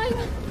any time.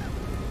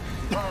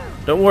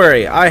 Don't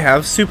worry, I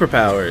have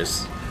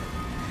superpowers.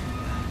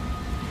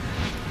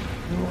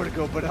 Nowhere to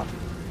go but up.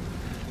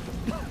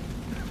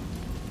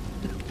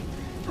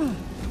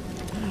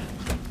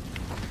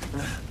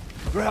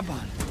 Grab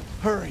on.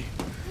 Hurry.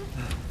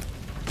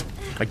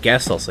 I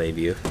guess I'll save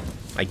you.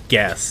 I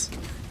guess.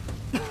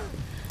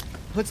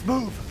 Let's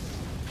move.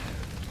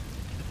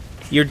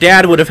 Your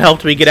dad would have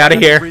helped me get out of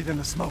here. Breathe in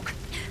the smoke.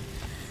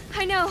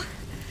 I know.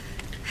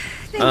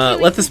 Thank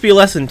you, Let this be a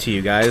lesson to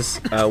you guys.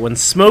 When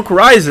smoke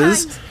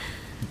rises,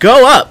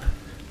 go up,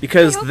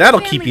 because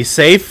that'll keep you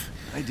safe.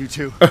 I do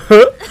too.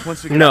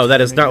 No, that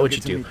is not what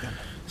you do.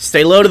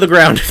 Stay low to the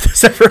ground if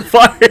there's ever a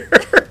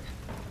fire.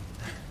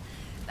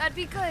 That'd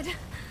be good.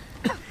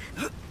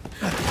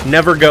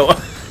 Never go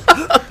up.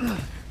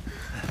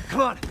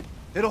 Come on,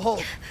 it'll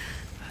hold.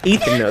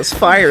 Ethan knows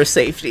fire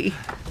safety.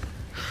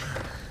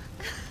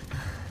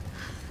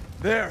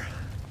 There,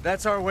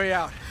 that's our way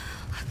out.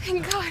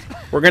 Thank God.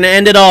 We're gonna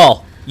end it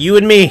all. You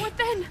and me. What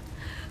then?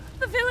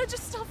 The village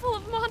is still full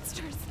of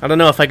monsters. I don't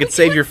know if I could We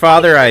save can't your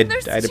father. fight them.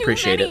 I'd There's too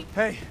appreciate many.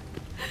 it.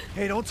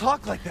 Hey, don't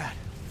talk like that.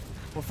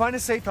 We'll find a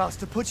safe house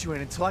to put you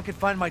in until I can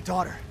find my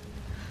daughter.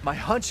 My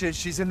hunch is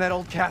she's in that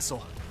old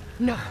castle.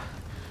 No.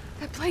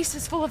 That place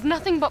is full of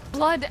nothing but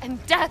blood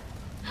and death.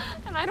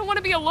 And I don't want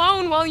to be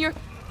alone while you're...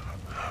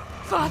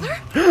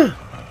 Father?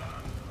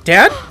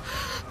 Dad?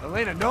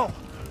 Elena, no.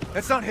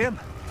 That's not him.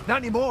 Not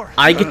anymore.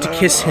 I get to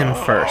kiss him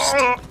first.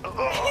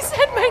 He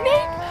said my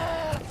name.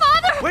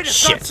 Father! Wait, it's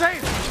Shit. not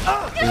safe.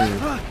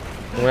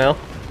 Well,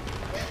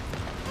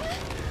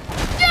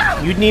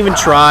 you didn't even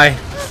try.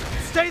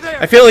 Stay there.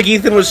 I feel like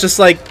Ethan was just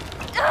like,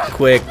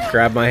 quick,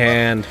 grab my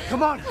hand.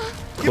 Come on. Give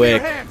me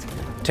Quick, your hand.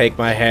 take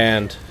my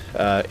hand.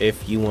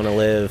 If you want to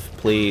live,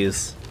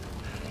 please.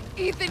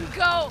 Ethan,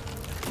 go!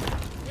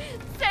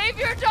 Save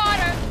your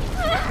daughter!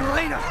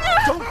 Elena,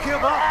 don't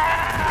give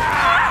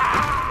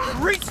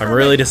up. Reach for I'm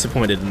really me.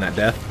 disappointed in that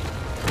death.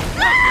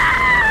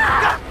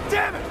 God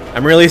damn it.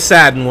 I'm really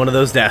sad in one of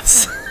those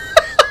deaths.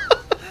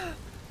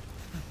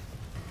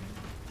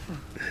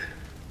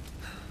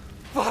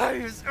 Why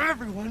is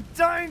everyone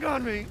dying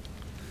on me?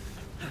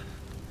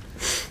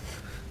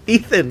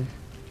 Ethan.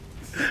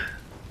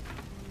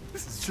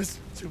 This is just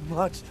too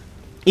much.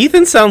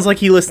 Ethan sounds like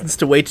he listens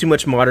to way too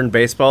much modern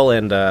baseball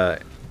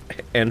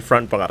and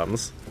front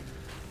bottoms.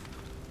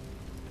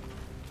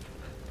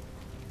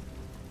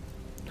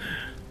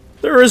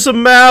 There is a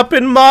map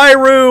in my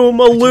room,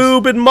 a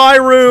lube in my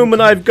room,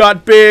 and I've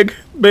got big,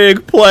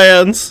 big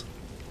plans.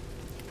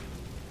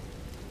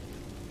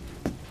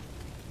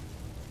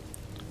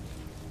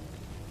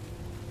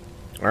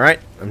 Alright,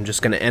 I'm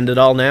just gonna end it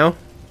all now.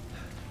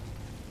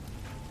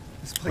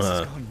 This place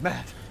is going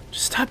mad.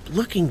 Just stop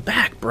looking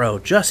back, bro.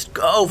 Just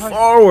go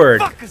forward.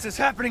 Fuck is this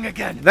happening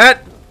again?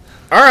 That...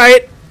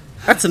 Alright.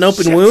 That's an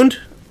open wound.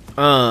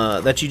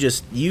 That you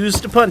just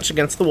used to punch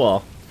against the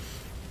wall.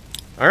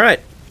 Alright.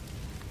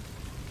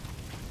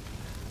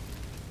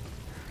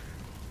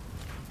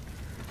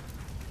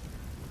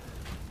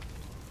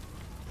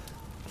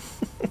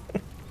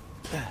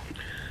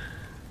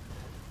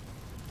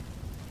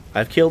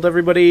 I've killed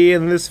everybody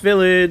in this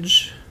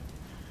village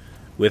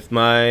with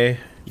my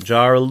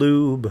jar of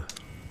lube.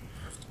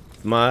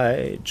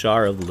 My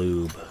jar of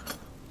lube.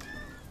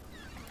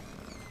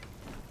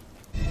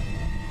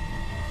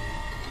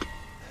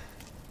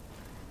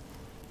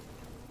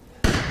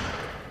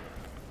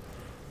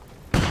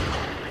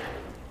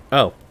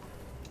 Oh.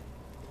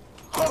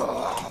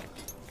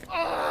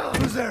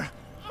 Who's there?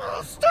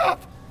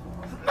 Stop!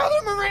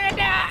 Mother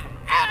Miranda!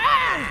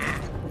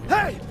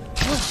 Hey!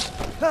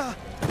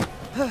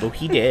 Oh,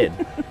 he did.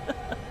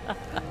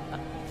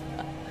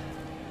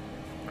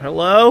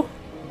 Hello?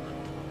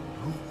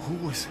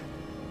 Who was...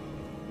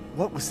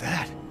 What was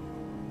that?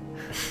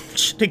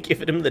 Should have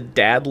given him the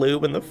dad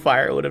lube and the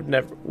fire would have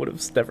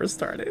never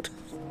started.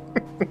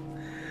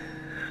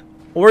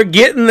 We're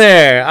getting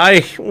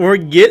there. We're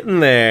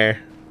getting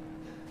there.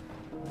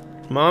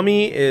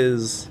 Mommy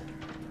is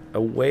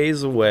a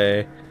ways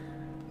away.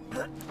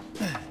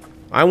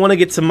 I want to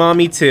get to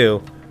Mommy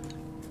too.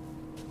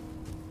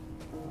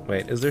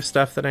 Wait, is there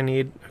stuff that I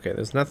need? Okay,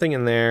 there's nothing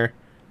in there.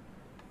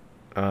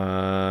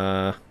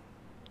 I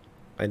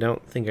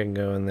don't think I can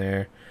go in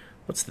there.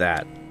 What's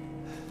that?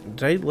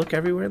 Did I look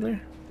everywhere in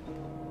there?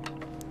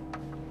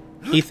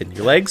 Ethan,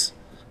 your legs?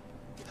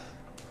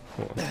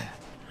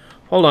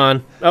 Hold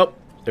on. Oh,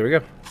 there we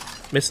go.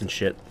 Missing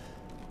shit.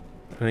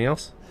 Anything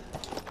else?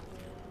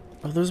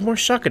 Oh, there's more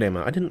shotgun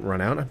ammo. I didn't run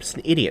out. I'm just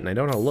an idiot and I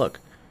don't know how to look.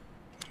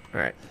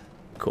 Alright,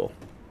 cool.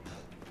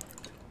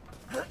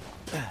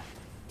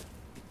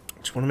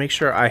 Just want to make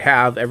sure I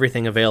have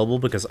everything available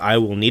because I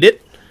will need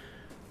it.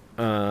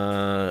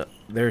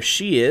 There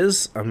she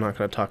is. I'm not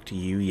going to talk to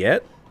you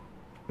yet.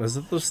 Was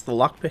it just the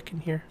lockpick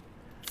in here?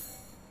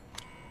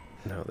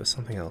 No, there's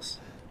something else.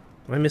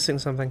 Am I missing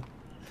something?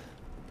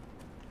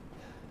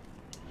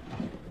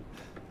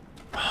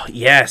 Oh,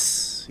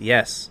 yes!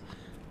 Yes.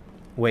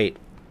 Wait.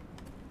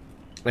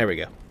 There we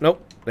go.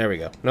 Nope. There we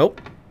go.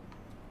 Nope.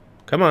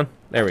 Come on.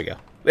 There we go.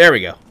 There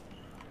we go.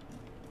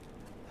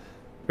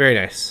 Very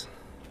nice.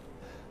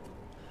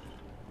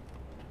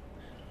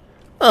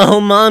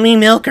 Oh, mommy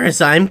milkers,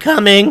 I'm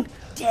coming.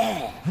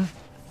 Death.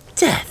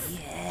 Death.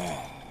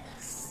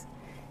 Yes.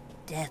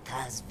 Death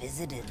has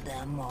visited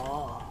them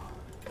all.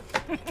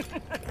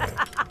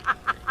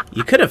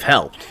 You could have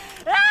helped.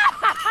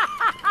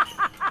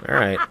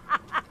 Alright.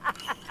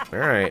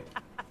 Alright.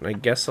 I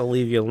guess I'll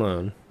leave you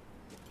alone.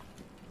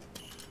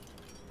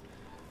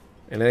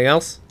 Anything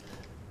else?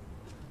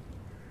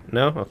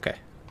 No? Okay.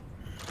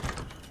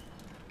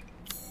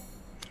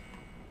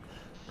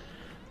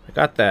 I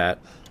got that.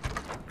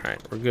 Alright,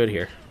 we're good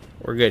here.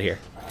 We're good here.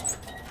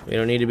 We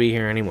don't need to be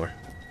here anymore.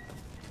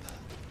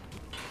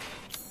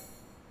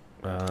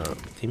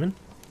 Demon?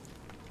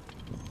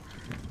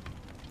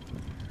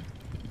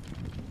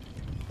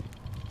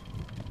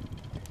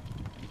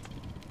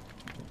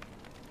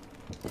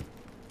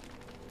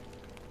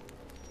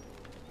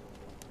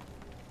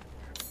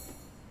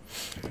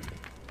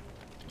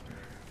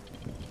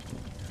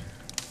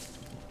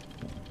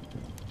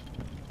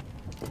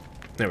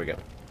 There we go.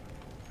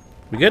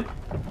 We good?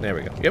 There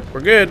we go. Yep,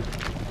 we're good.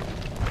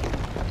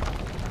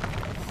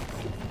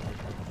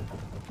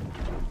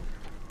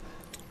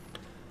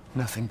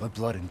 Nothing but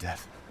blood and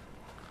death.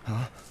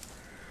 Huh?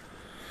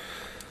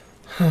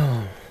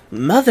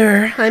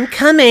 Mother, I'm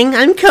coming.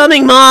 I'm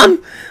coming,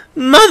 Mom.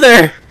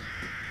 Mother.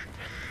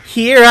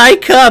 Here I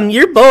come.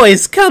 Your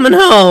boy's coming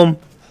home.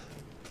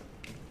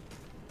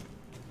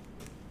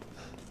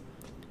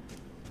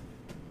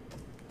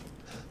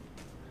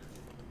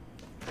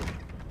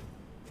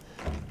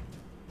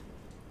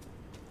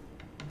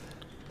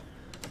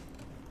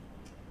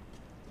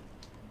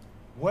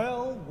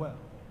 Well, well.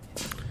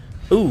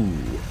 Ooh.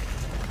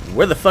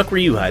 Where the fuck were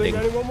you hiding?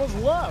 I think anyone was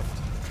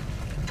left.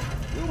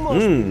 You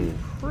must be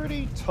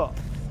pretty tough.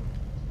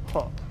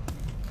 Huh.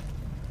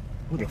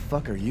 Who the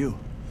fuck are you?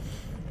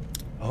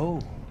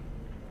 Oh,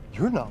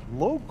 you're not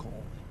local.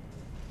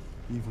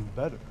 Even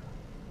better.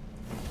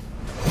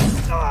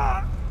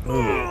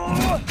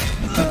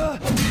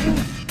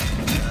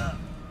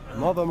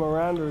 Mother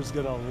Miranda's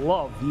gonna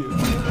love you.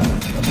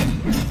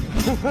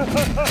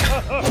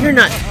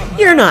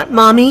 You're not,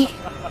 Mommy.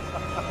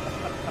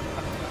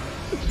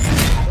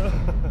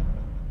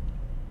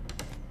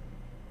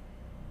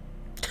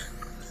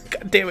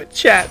 God damn it,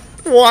 chat.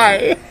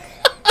 Why?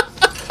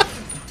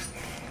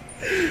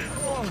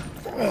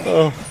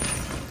 Oh.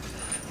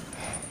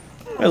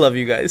 I love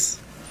you guys.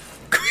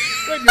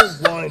 Quit your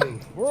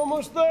whining. We're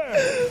almost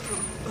there.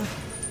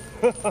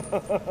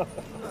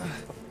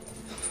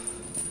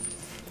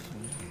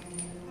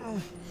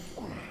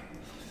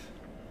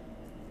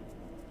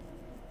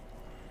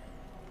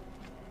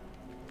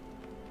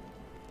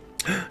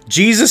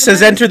 Jesus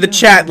has entered the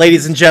chat,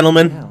 ladies and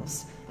gentlemen.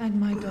 And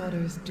my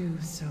daughters do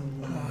so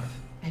love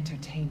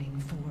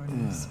entertaining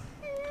foreigners.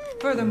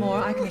 Furthermore,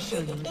 I can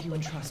assure you if you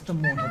entrust the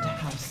mortal to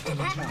House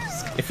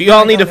Dimitrescu. If you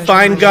all need to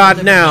find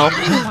God now...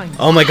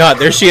 Oh my god,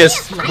 there she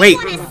is. Wait.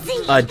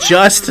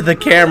 Adjust the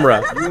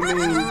camera.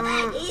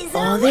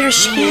 Oh, there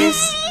she is.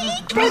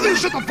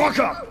 Shut the fuck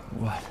up!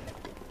 What?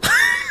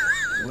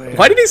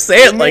 Why did he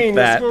say it like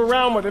that? Screw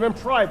around with him in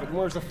private. And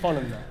where's the fun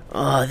in that?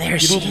 Oh, there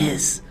she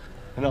is.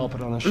 And I'll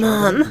put on a show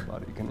Mom. that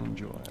everybody can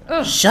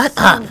enjoy. Shut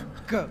up.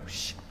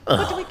 Gauche.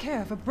 What do we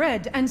care for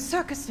bread and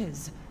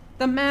circuses?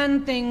 The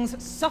man thinks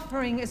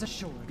suffering is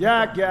assured.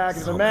 Yak, yak.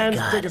 If a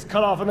man's dick is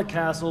cut off in the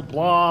castle,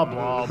 blah,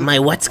 blah. My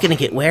what's gonna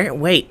get where?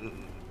 Wait.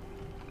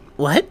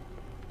 What?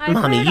 I've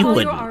Mommy, heard you all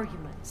wouldn't. Your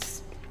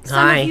arguments. Some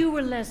Hi. of you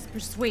were less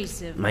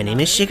persuasive. My name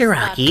is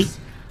Shigaraki.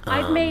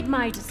 I've made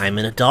my decision. I'm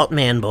an adult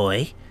man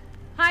boy.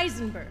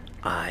 Heisenberg.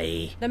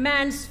 The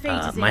man's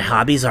fate is my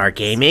hobbies are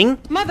gaming,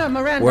 Mother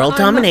Miranda, world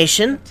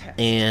domination,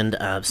 and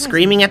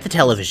screaming at the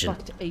television.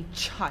 But a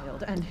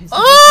child and his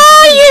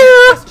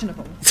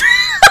questionable.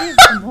 Is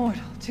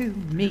immortal to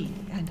me,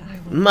 and I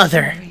will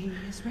Mother,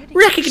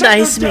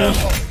 recognize me.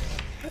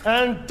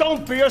 And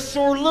don't be a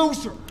sore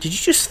loser. Did you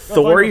just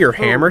Thor your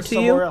hammer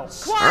to you?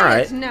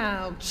 Quiet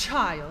now,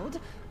 child.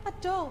 A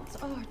Adults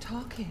are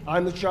talking.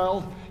 I'm the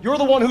child. You're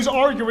the one who's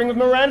arguing with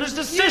Miranda's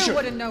decision. You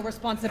wouldn't know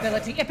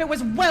responsibility if it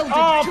was welded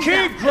Oh, to keep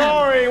that.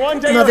 glory. One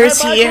day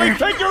Mother's you'll here. have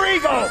to take your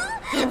ego.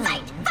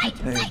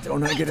 Hey,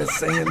 don't I get a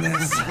say in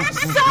this?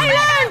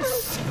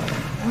 Silence!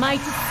 My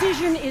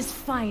decision is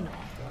final.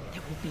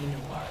 There will be no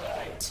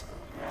argument.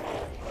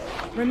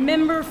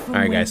 Remember from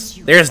All right, whence guys.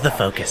 you There's the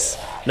focus.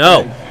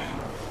 No.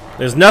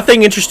 There's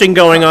nothing interesting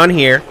going on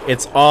here.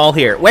 It's all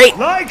here. Wait.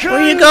 Lycans Where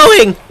are you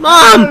going?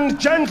 Mom! and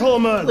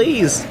gentlemen.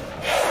 Please.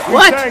 We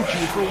What? thank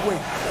you for waiting.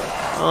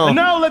 Oh. And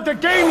now let the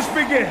games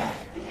begin.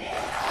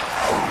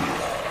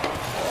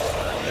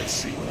 Let's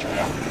see what you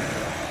have.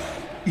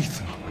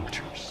 Ethan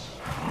Winters.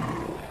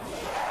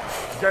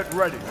 Get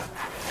ready.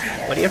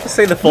 Why do you have to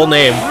say the full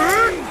name?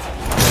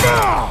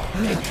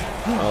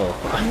 Oh.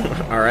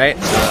 All right.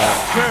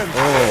 10,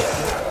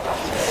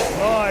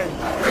 9,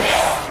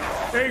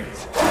 8,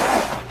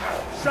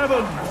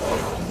 7,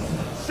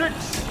 6,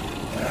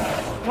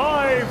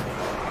 5,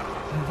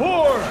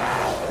 4,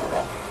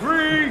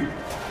 3,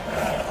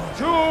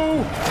 2,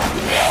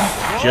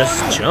 Just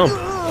jump.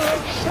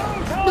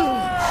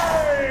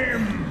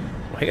 showtime!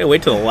 I gotta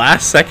wait till the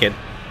last second.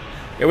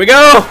 Here we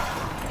go.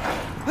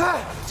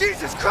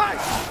 Jesus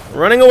Christ!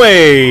 Running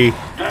away.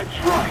 That's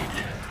right.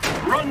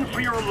 Run for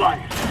your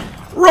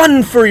life.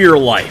 Run for your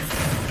life.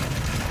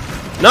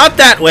 Not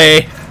that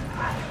way.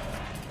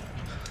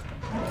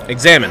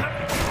 Examine.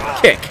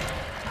 Kick.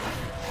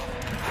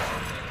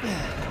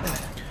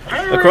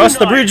 Across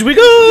the bridge we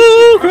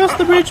go. Across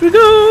the bridge we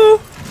go.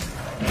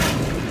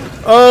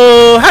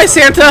 Oh, hi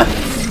Santa.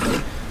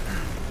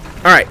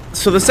 All right.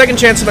 So the second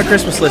chance of our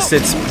Christmas list.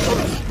 It's.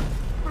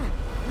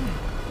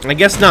 I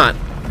guess not.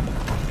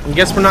 I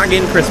guess we're not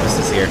getting Christmas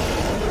this year.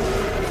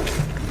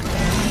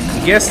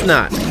 Guess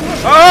not.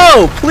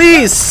 Oh,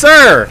 please,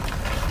 sir.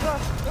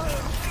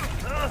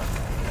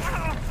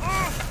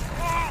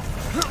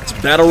 It's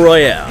Battle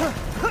Royale.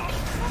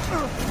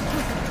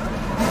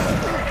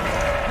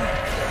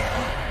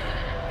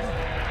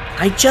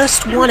 I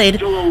just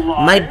wanted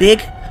my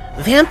big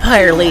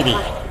vampire lady.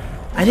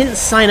 I didn't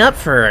sign up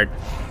for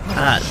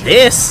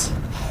this.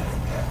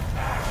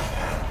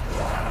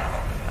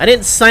 I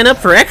didn't sign up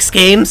for X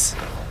Games.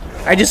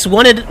 I just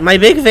wanted my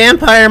big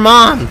vampire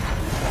mom.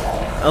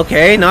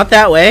 Okay, not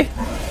that way.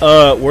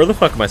 Where the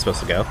fuck am I supposed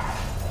to go?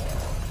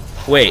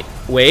 Wait.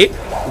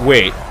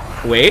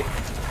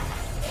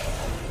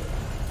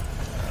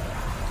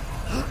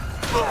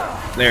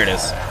 There it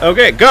is.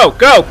 Okay, go.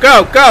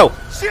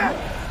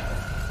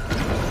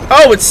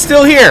 Oh, it's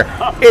still here.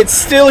 It's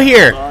still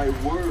here. My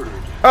word.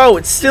 Oh,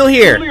 it's still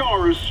here. They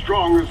are as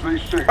strong as they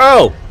say.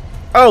 Oh,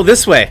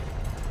 this way.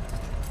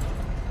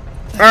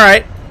 All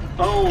right.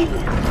 Oh.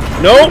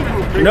 Nope.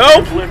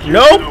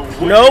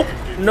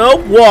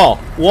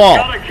 Wall.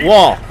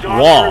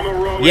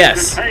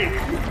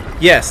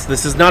 Yes,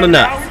 this is not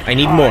enough. I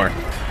need more.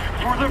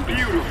 For the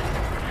beautiful,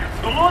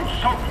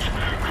 blood-soaked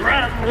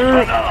grand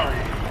finale.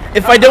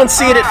 If I don't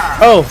see it,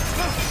 oh.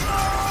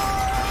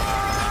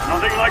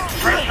 Nothing like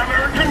fresh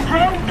American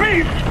ground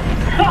beef.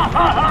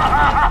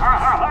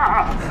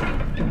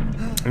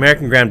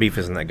 American ground beef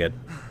isn't that good.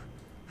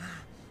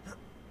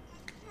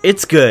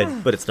 It's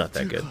good, but it's not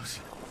that good.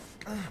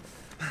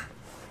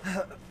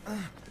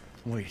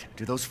 Wait,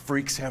 do those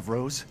freaks have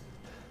Rose?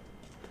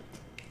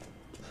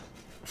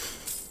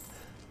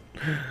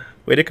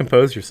 Way to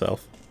compose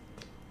yourself.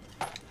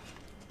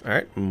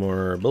 Alright,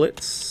 more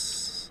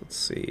bullets. Let's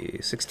see.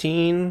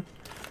 16.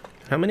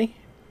 How many?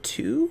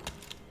 2?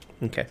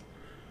 Okay.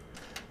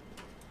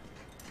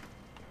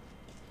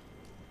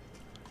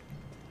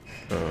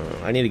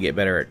 I need to get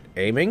better at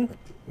aiming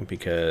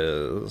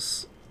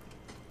because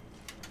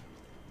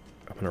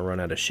I'm gonna run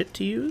out of shit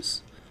to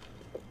use.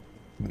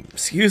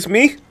 Excuse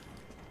me?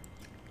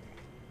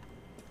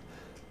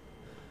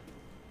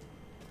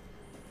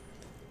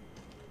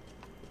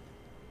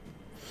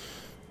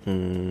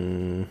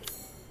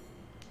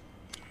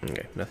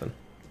 Okay, nothing.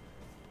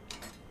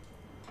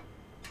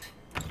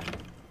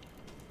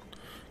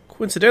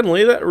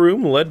 Coincidentally, that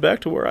room led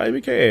back to where I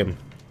became.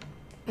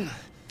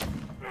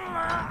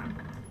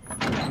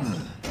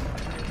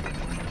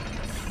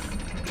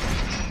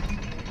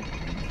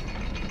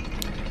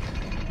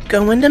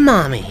 Going to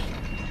mommy.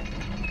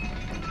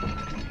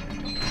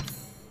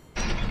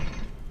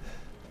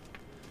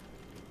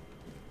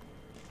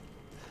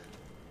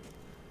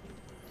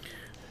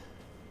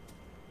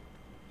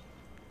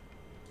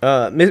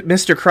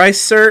 Mr.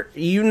 Christ, sir,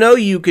 you know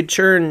you could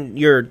churn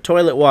your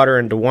toilet water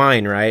into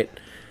wine, right?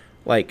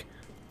 Like,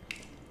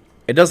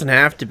 it doesn't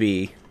have to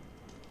be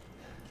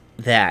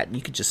that.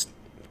 You could just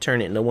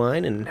turn it into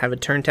wine and have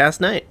it turn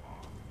task night.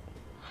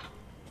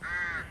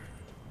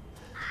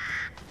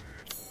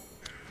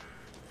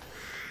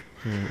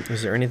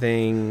 Is there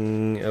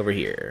anything over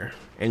here?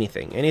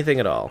 Anything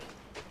at all?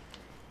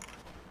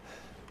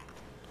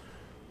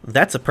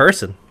 That's a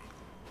person.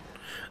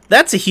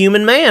 That's a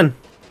human man.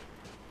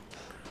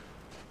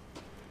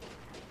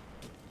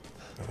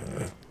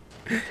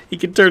 He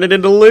can turn it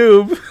into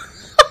lube.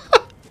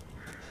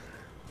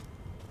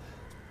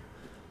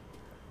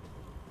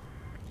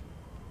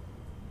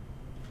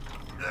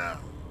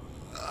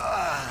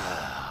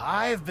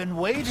 I've been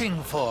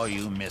waiting for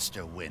you,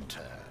 Mr.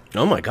 Winter.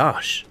 Oh my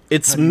gosh.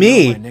 It's How do you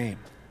me. know my name?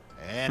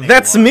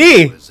 That's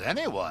me.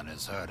 Anyone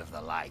has heard of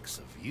the likes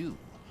of you.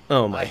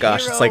 Oh my A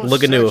gosh, it's like hero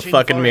looking into a searching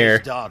fucking for mirror.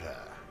 his daughter.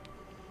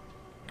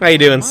 How you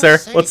doing, I sir?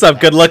 must say What's up,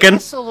 that good looking?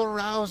 castle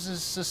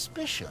arouses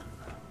suspicion.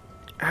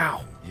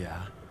 Ow.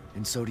 Yeah,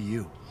 and so do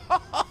you. I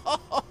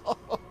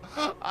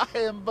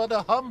am but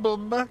a humble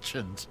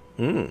merchant.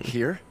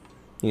 Here?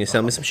 You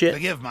sell me some shit?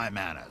 Forgive my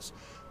manners.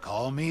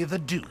 Call me the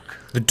Duke.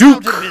 The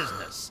Duke! Out of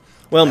business.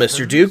 Well,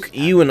 Mr. Duke,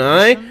 you and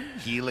I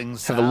Healing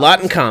have a lot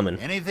in salves, common.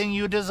 Anything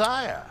you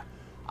desire,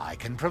 I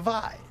can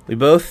provide. We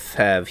both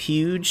have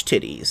huge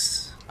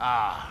titties.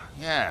 Ah,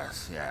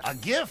 yes, yes. A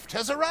gift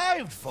has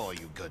arrived for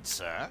you, good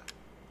sir.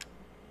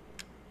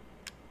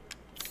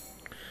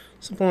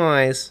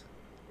 Supplies.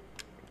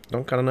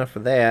 Don't got enough for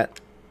that.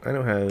 I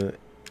don't have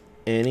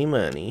any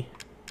money.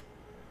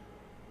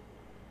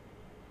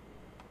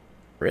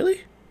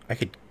 Really? I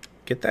could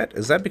get that?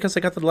 Is that because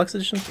I got the deluxe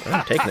edition?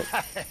 I'm taking it.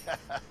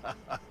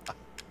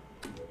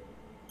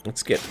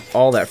 Let's get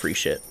all that free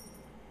shit.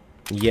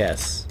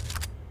 Yes.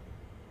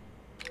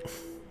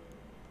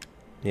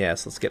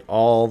 Yes, let's get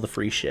all the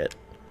free shit.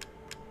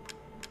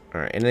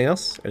 Alright, anything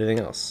else? Anything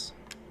else?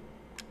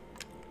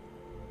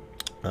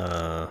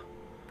 Can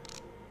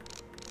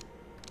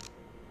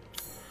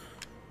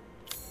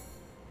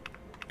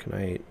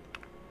I...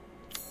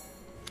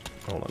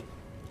 Hold on.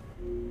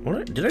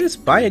 What? Did I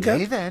just buy a gun?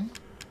 Hey, then.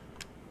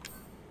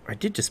 I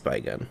did just buy a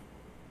gun.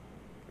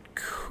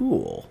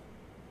 Cool.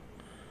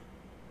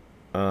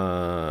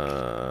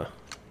 Alright.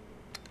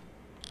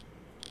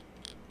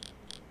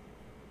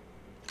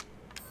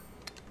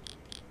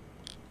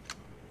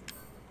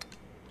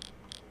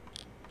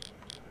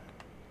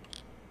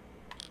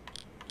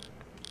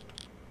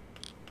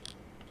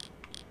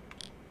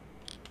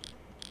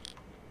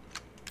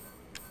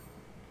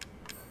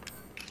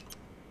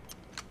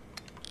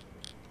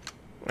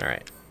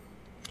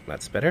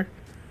 That's better.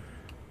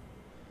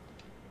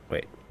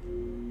 Wait.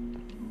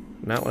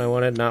 Not what I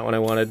wanted, not what I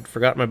wanted.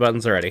 Forgot my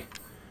buttons already.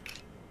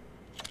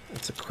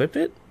 Let's equip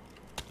it.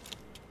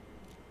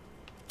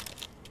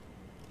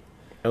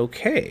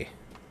 Okay.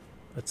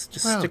 Let's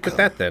just stick with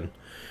that then.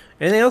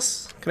 Anything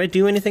else? Can I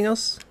do anything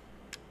else?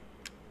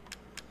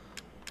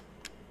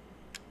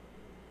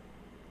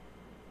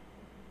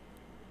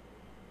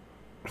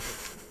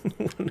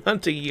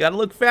 Hunting, you gotta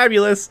look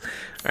fabulous.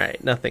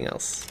 Alright, nothing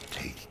else.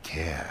 Take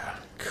care.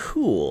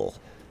 Cool.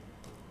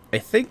 I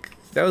think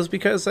that was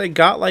because I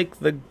got, like,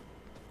 the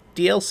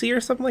DLC or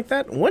something like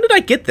that. When did I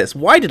get this?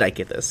 Why did I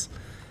get this?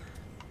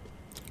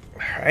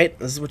 Alright,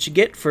 this is what you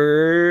get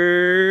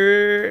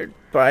for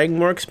buying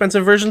more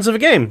expensive versions of a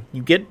game.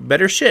 You get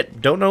better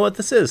shit. Don't know what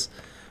this is.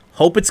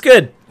 Hope it's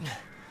good.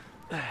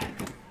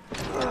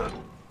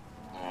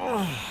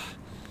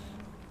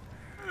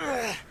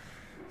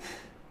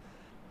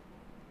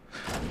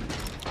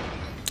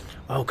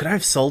 Oh, could I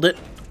have sold it?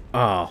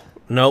 Oh,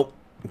 nope.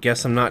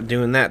 Guess I'm not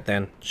doing that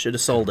then. Should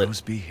have sold it. Rose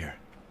be here.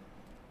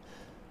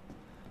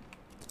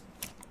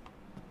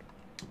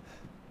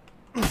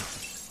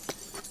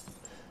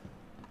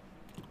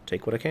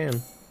 Take what I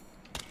can.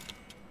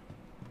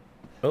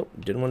 Oh,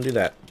 didn't want to do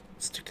that.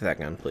 Stick to that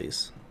gun,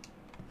 please.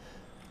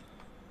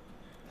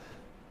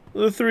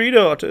 The three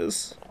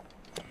daughters.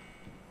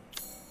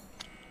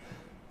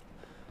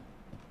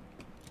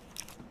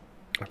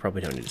 I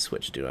probably don't need to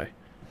switch, do I?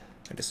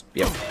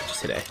 Yep,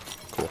 just hit A.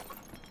 Cool.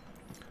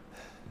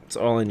 That's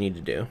all I need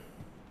to do.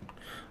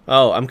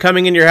 Oh, I'm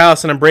coming in your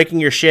house and I'm breaking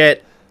your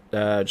shit.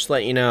 Just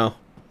let you know.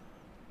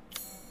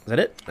 Is that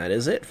it? That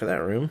is it for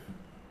that room.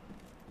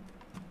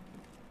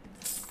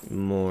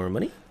 More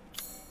money.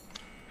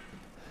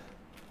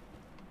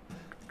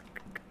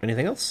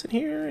 Anything else in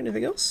here?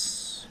 Anything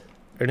else?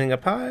 Anything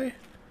up high?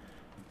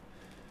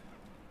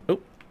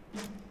 Oh.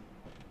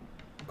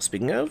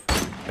 Speaking of,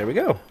 there we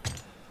go.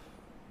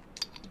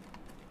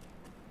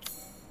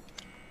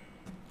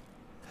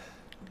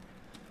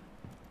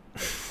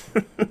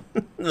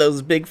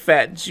 Those big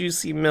fat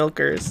juicy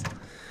milkers.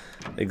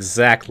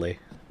 Exactly.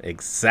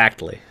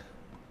 Exactly.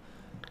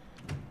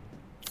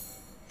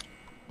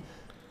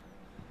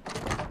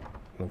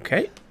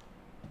 Okay.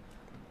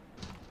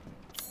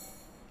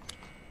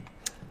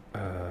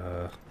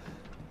 I'm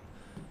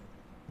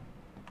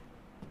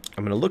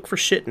gonna look for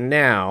shit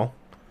now.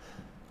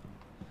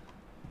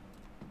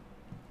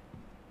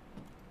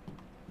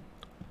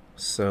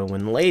 So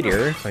when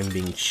later, if I'm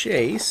being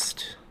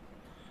chased,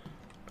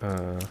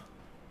 I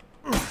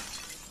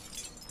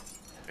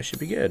should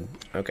be good.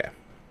 Okay.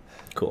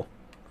 Cool.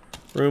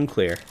 Room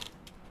clear.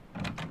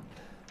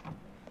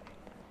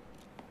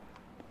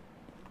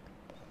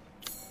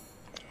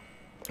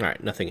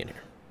 Alright, nothing in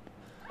here.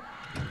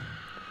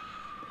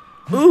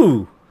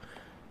 Ooh!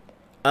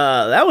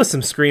 That was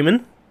some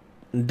screaming.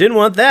 Didn't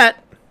want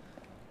that.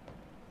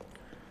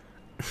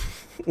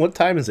 What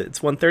time is it? It's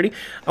 1:30.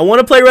 I want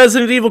to play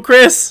Resident Evil,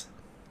 Chris!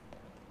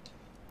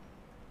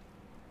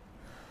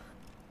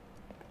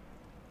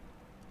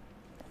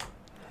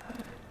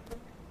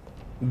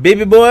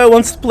 Baby boy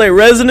wants to play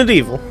Resident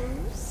Evil.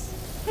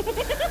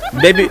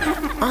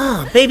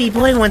 Baby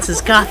boy wants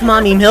his goth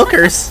mommy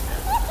milkers.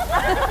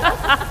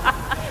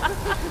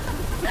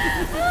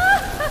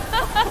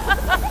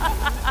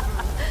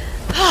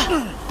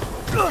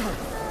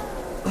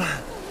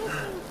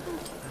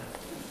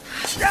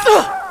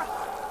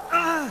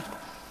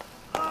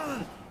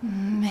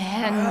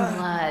 Man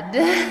blood.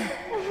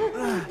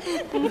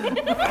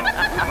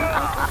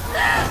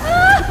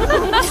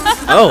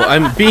 Oh,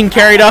 I'm being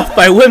carried off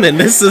by women.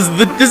 This is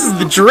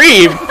the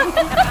dream.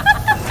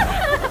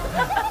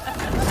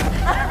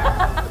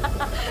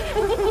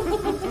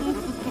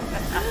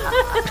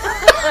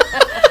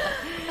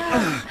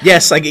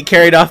 Yes, I get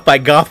carried off by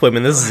goth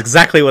women. This is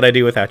exactly what I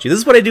do without you. This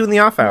is what I do in the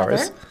off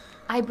hours. Mother,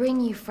 I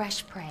bring you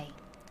fresh prey.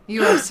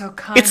 You are so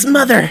kind. It's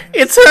Mother.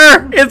 It's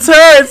her. It's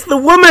her. It's the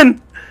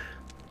woman.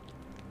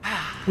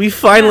 We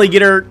finally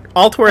get her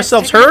all to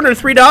ourselves. Her and her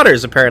 3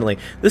 daughters, apparently.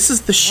 This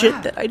is the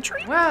shit that I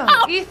dream.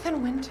 Well,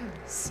 Ethan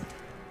Winters,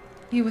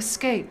 you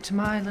escaped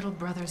my little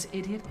brother's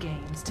idiot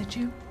games, did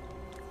you?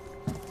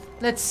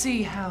 Let's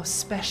see how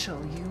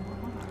special you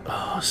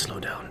are. Oh,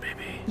 slow down,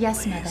 baby.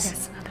 Yes, Mother.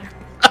 Yes, Mother.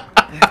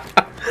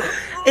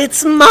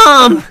 It's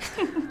Mom!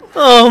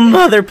 Oh,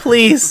 Mother,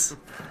 please.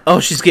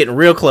 Oh, she's getting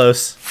real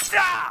close.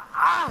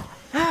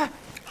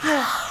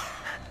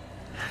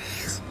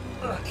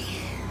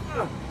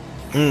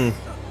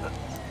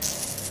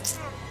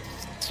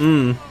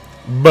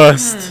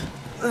 Bust.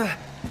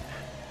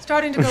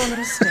 Starting to go a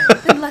little stale.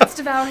 Then let's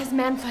devour his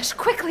man flesh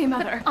quickly,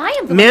 Mother. I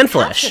am the Man one who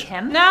flesh. captured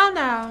him.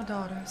 Now,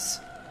 daughters.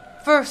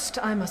 First,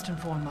 I must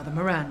inform Mother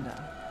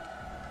Miranda.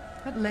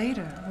 But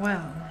later,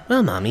 well...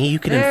 Well, Mommy, you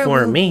can there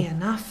inform will me. be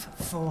enough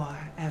for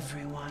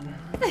everyone.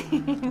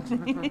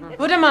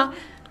 Put him up.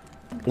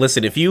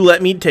 Listen, if you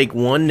let me take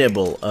one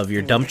nibble of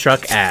your dump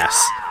truck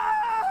ass.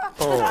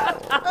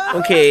 Oh,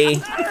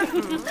 okay.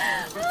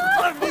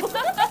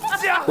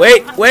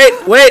 Wait.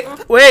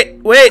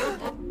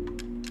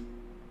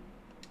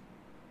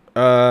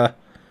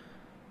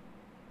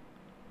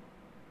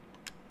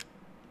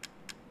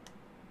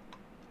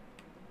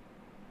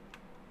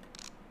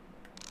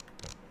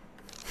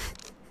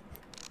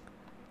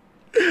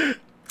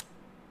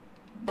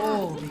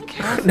 Oh, be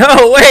careful.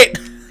 No, wait.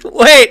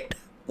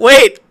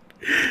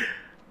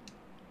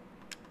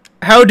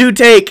 How do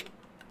take?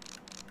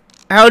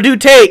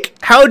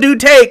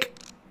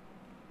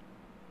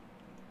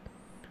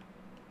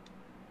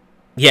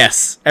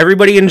 Yes,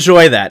 everybody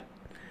enjoy that.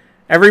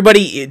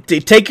 Everybody,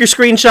 take your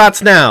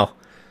screenshots now.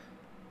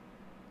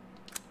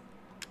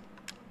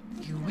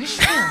 You wish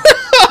for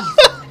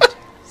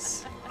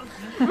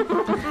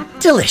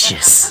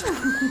Delicious.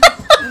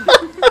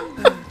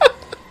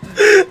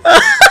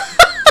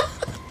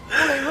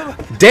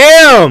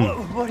 Damn!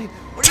 What are you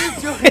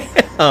doing?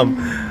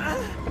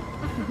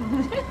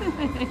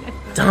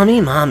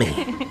 Dommy mommy.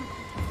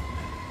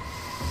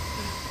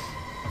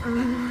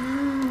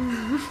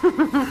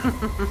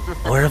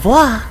 Au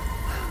revoir.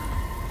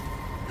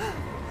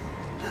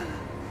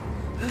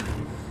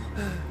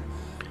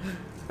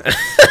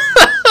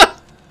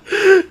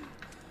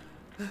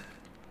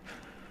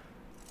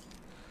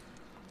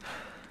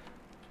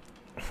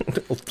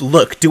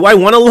 Look, do I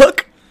want to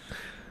look?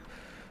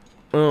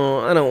 Oh,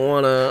 I don't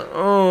want to.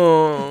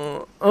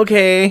 Oh,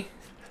 okay.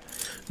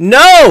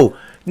 No!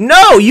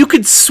 No, you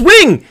could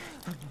swing!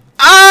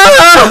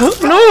 Ah!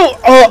 No!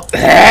 Oh!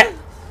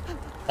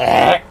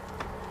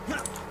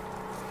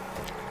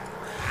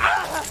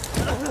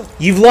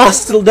 You've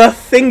lost enough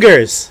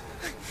fingers.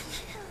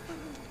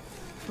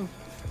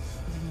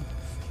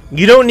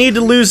 You don't need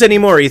to lose any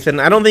more, Ethan.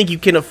 I don't think you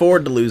can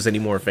afford to lose any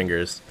more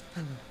fingers.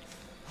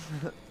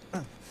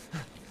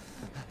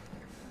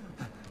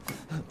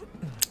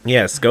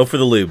 Yes, go for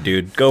the lube,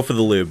 dude. Go for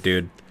the lube,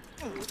 dude.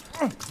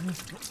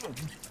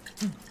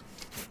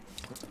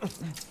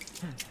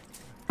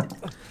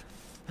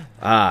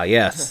 Ah,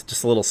 yes.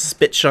 Just a little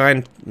spit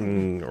shine.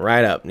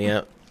 Right up.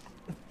 Yep.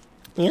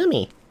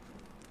 Yummy.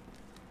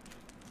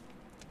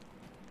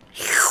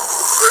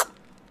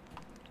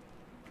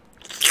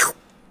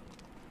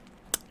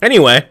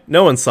 Anyway,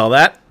 no one saw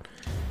that.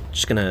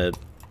 Just gonna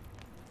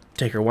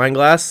take her wine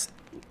glass.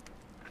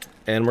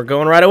 And we're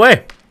going right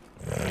away.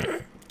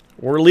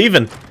 We're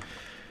leaving.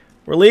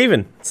 We're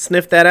leaving.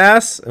 Sniff that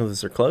ass. Oh,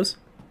 those are closed.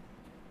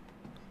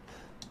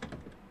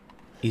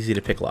 Easy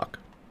to pick lock.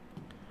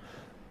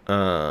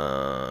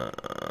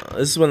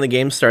 This is when the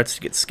game starts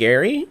to get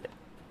scary.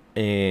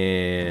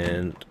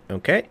 And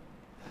okay.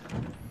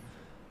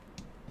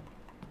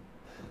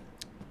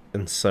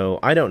 And so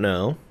I don't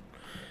know.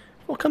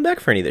 We'll come back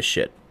for any of this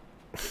shit.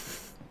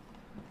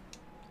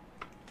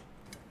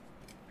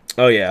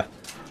 Oh yeah.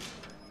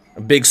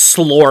 A big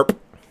slurp.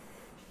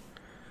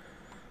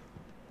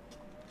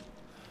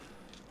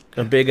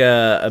 A big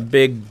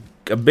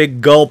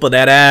gulp of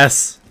that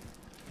ass.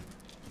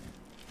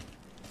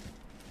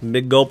 A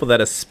big gulp of that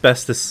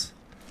asbestos.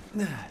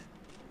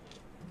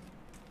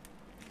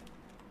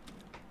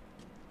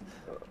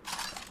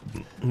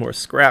 More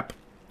scrap.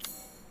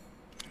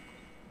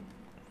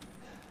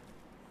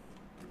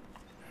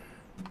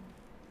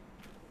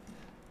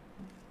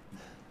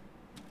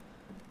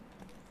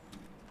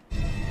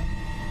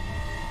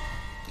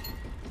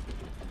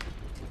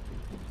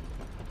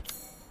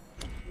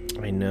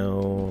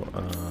 know.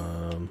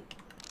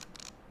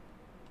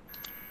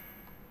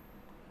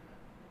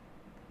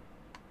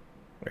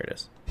 Where it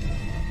is.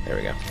 There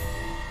we go.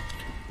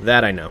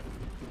 That I know.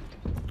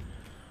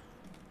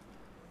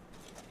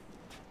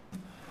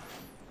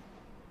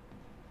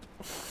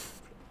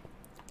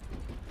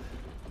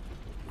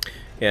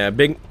 Yeah,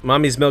 big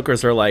mommy's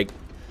milkers are like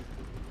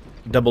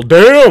double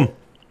damn.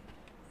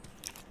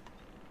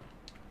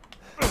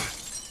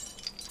 There's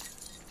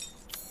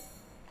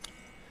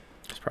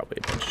probably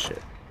a bunch of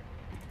shit.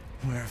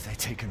 Where have they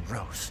taken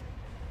Rose?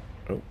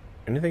 Oh,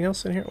 anything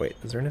else in here? Wait,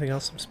 is there anything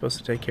else I'm supposed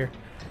to take here?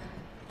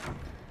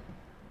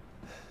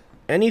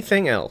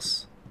 Anything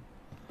else?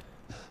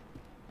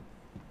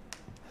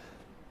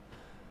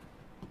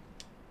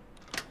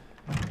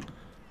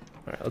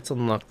 Alright, let's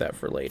unlock that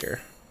for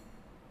later.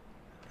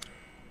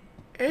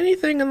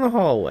 Anything in the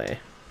hallway?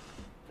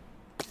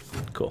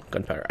 Cool,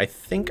 gunpowder. I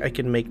think I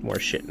can make more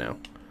shit now.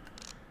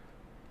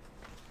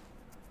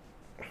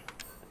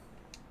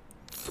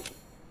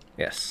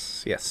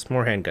 Yes, yes,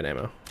 more handgun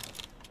ammo.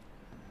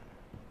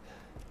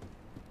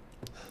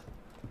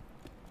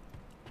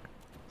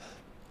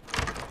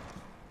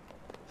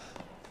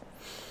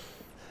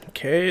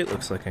 Okay,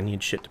 looks like I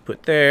need shit to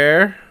put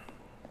there.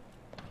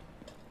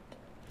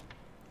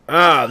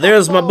 Ah,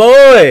 there's my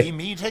boy! We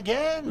meet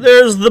again.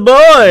 There's the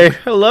boy!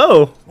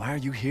 Hello! Why are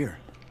you here?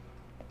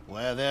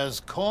 Where there's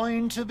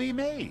coin to be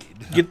made.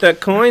 Get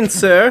that coin,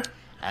 sir.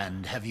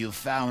 And have you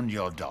found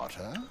your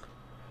daughter?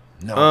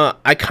 No.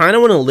 I kind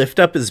of want to lift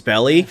up his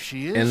belly If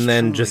she is and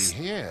then truly just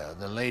here,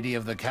 the lady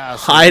of the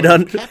castle hide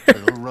under kept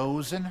little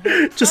Rose in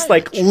her just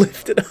like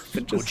lift it up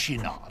and Would just... she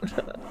not?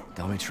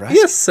 Dommy trust?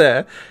 Yes,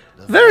 sir.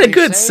 The Very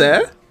good,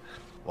 same. sir.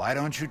 Why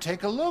don't you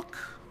take a look?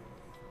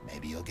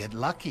 Maybe you'll get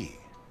lucky.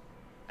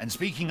 And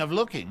speaking of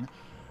looking,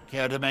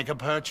 care to make a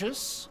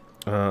purchase?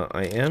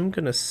 I am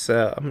gonna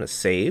sell... I'm gonna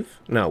save.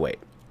 No, wait.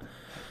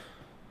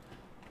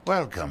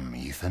 Welcome,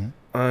 Ethan.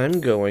 I'm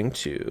going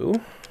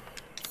to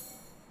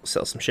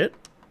sell some shit.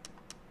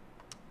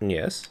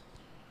 Yes.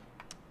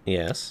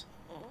 Yes.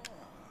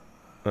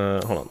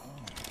 Hold on.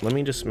 Let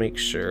me just make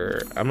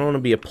sure. I don't want to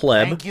be a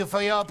pleb. Thank you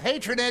for your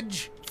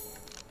patronage.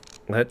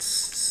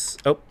 Let's...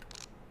 Oh.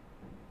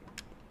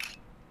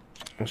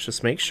 Let's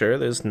just make sure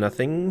there's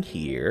nothing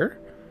here.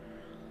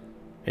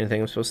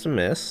 Anything I'm supposed to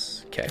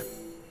miss? Okay.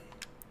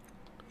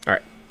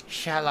 Alright.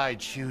 Shall I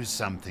choose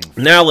something?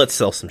 Now let's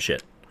sell some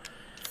shit.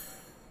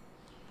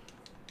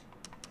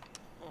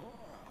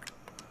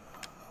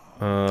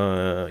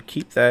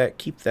 Keep that,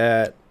 keep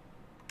that.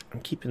 I'm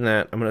keeping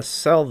that. I'm gonna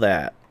sell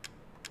that.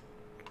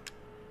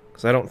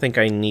 Because I don't think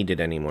I need it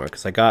anymore.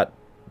 Because I got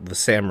the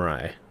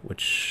samurai,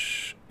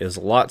 which is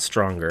a lot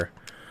stronger.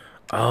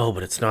 Oh,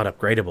 but it's not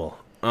upgradable.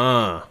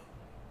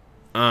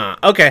 Okay.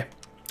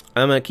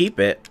 I'm gonna keep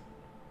it.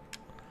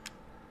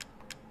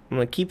 I'm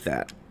gonna keep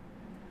that.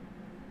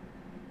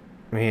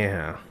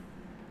 Yeah.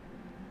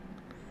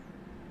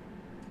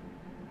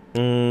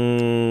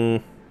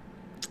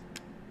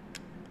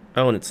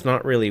 Oh, and it's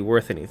not really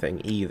worth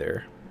anything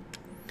either.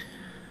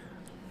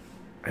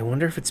 I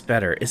wonder if it's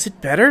better. Is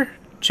it better?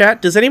 Chat,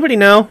 does anybody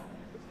know?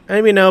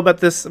 Anybody know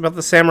about this, about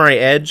the samurai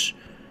edge?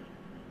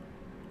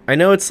 I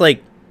know it's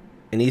like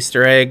an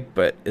Easter egg,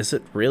 but is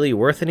it really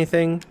worth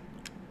anything?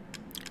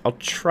 I'll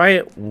try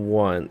it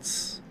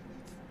once.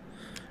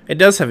 It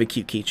does have a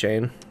cute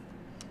keychain.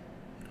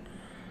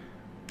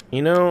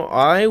 You know,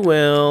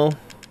 I'll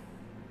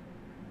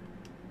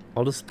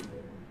just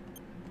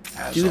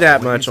do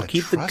that much. I'll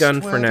keep the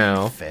gun for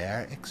now.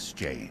 Fair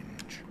exchange.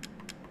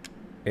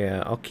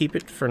 Yeah, I'll keep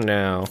it for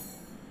now.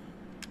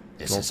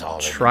 This is all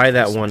try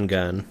that one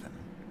gun.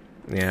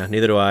 Yeah,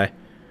 neither do I.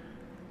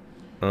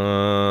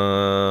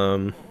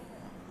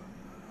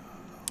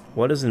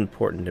 What is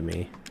important to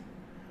me?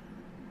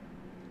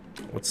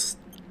 Let's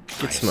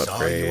get some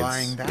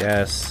upgrades.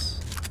 Yes.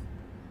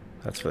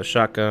 That's for the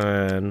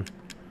shotgun.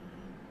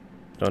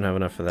 Don't have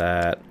enough of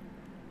that.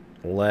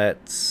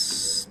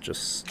 Let's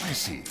just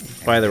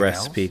buy the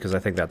recipe because I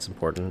think that's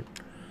important.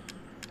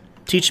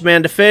 Teach a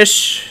man to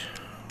fish.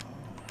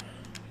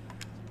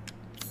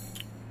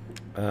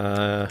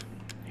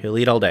 He'll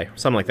eat all day.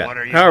 Something like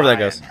that. However that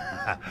goes.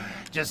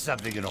 Just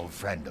something an old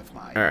friend of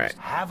mine. All right.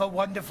 Have a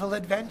wonderful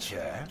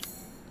adventure.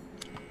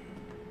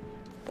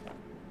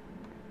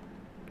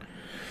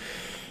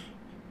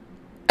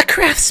 A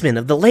craftsman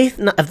of the late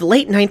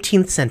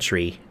 19th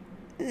century,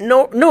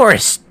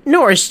 Norris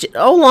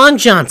Long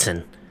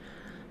Johnson,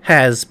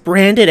 has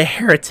branded a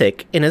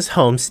heretic in his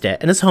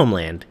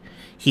homeland.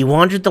 He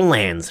wandered the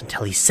lands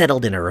until he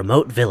settled in a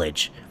remote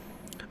village.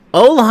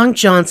 Long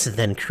Johnson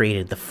then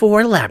created the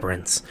 4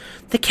 labyrinths,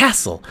 the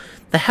castle,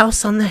 the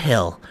house on the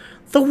hill,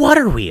 the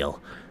water wheel,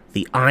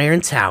 the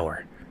iron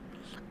tower.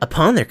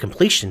 Upon their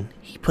completion,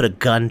 he put a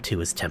gun to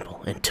his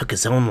temple and took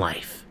his own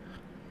life.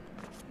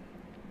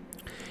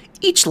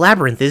 Each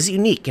labyrinth is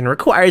unique and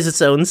requires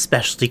its own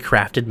specialty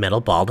crafted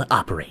metal ball to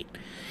operate.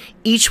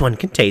 Each one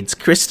contains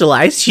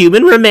crystallized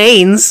human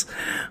remains,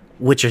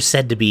 which are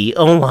said to be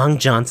Long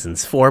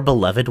Johnson's 4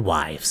 beloved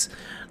wives.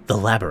 The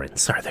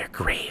labyrinths are their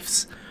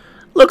graves.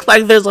 Looks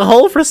like there's a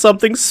hole for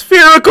something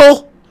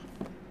spherical.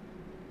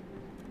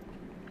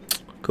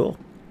 Cool.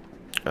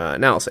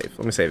 Now I'll save.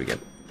 Let me save again.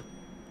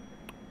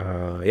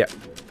 Yeah.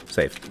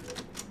 Save.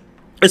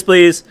 Yes,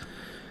 please.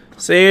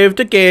 Save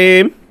the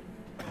game.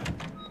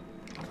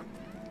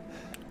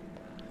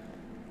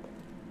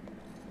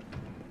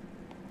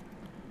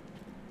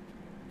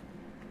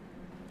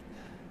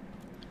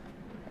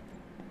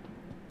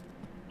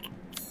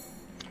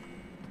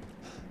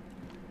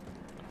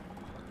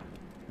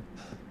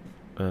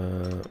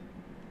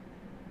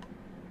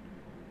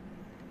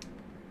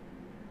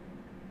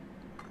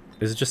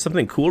 Is it just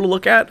something cool to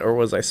look at, or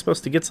was I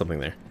supposed to get something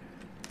there?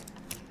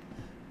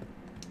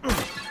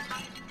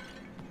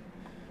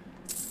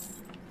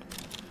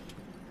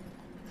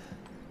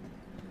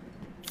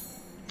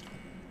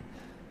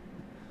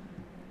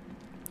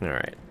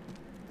 Alright.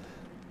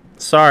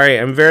 Sorry,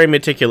 I'm very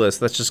meticulous.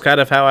 That's just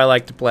kind of how I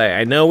like to play.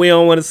 I know we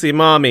all want to see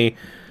Mommy,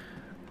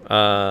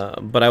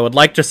 but I would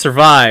like to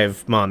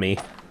survive Mommy.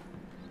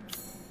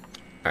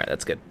 Alright,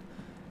 that's good.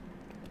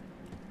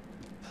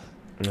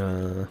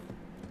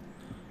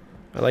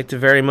 I like to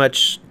very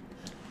much...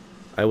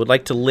 I would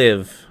like to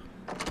live.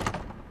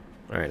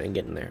 Alright, I'm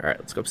getting there. Alright,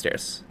 let's go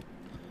upstairs.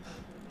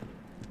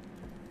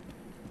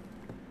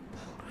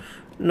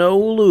 No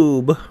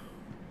lube.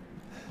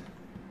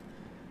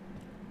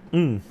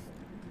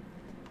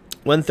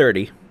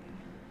 130.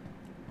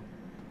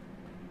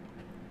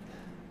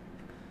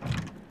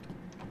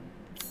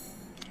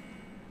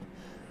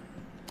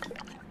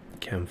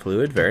 Chem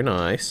fluid, very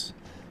nice.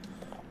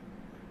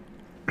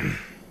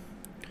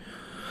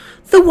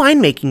 The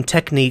winemaking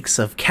techniques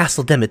of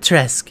Castle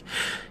Dimitrescu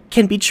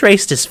can be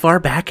traced as far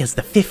back as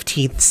the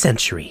 15th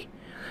century,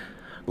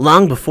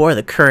 long before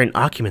the current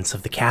occupants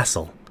of the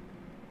castle.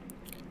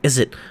 Is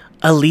it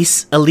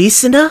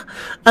Alicina?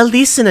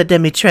 Alicina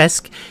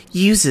Dimitrescu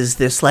uses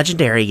this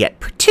legendary yet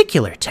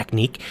particular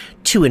technique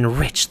to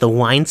enrich the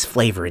wine's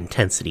flavor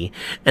intensity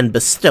and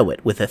bestow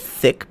it with a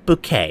thick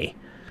bouquet.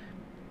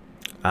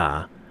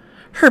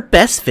 Her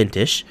best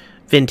vintage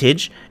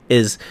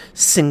is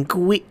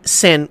Sanguis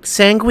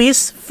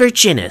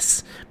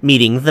Virginis,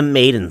 meaning the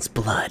maiden's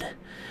blood.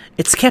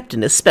 It's kept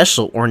in a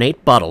special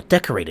ornate bottle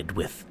decorated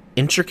with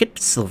intricate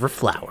silver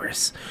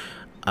flowers,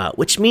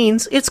 which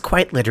means it's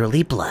quite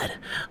literally blood.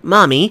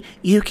 Mommy,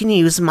 you can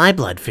use my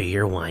blood for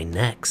your wine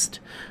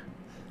next.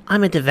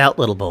 I'm a devout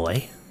little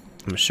boy.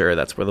 I'm sure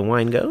that's where the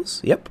wine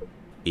goes. Yep.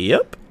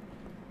 Yep.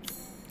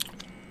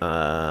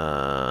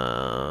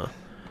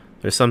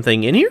 There's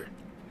something in here?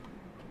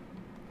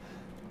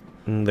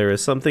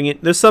 There's something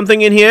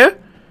in here?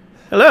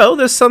 Hello,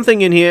 there's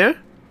something in here.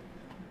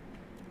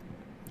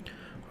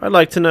 I'd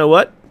like to know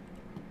what.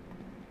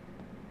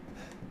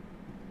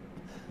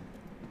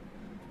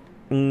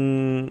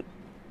 I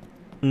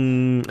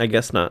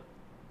guess not.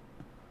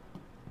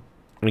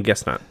 I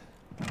guess not.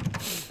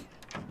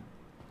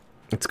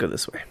 Let's go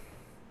this way.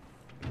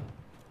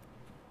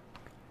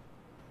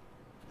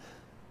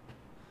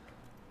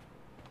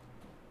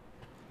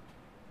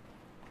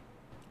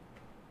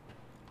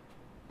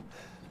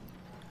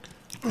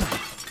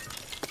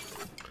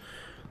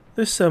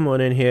 There's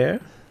someone in here.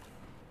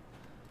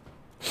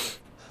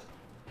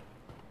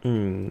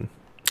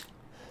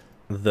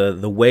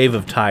 The wave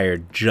of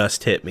tired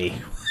just hit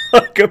me.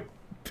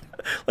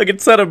 like a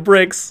set of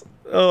bricks.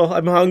 Oh,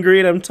 I'm hungry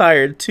and I'm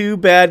tired. Two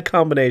bad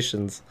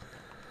combinations.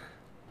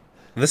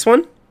 This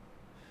one?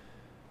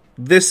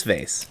 This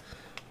vase.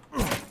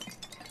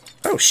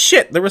 Oh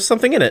shit, there was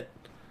something in it.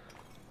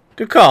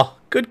 Good call.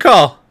 Good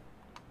call.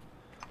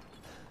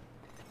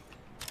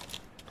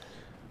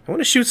 I want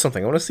to shoot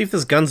something. I want to see if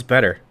this gun's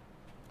better.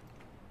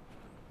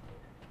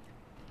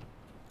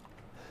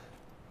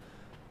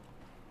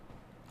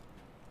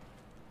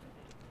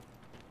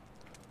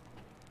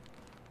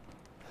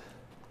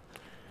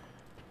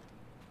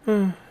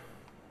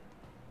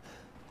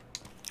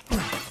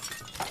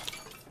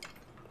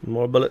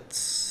 More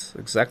bullets.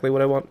 Exactly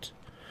what I want.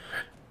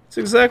 It's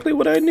exactly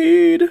what I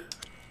need.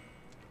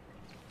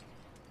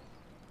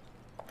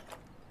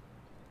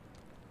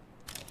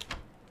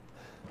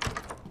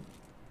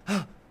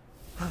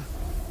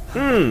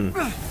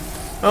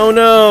 Oh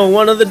no,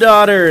 one of the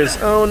daughters.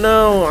 Oh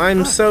no,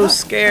 I'm so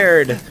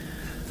scared.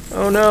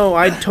 Oh no,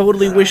 I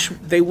totally wish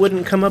they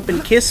wouldn't come up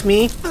and kiss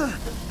me.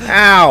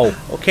 Ow.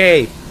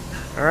 Okay.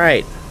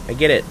 Alright, I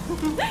get it.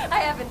 I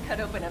haven't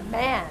cut open a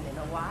man in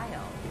a while.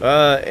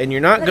 And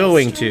you're not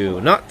going to.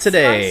 Not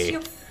today.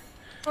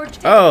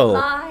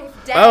 Oh.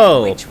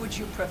 Oh. Which would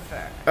you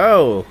prefer?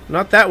 Oh,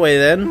 not that way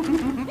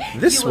then.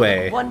 This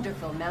way.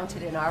 Wonderful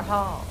mounted in our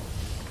hall.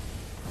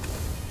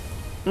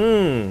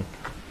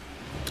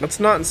 Let's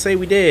not say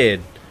we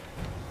did.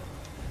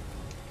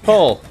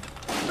 Pull.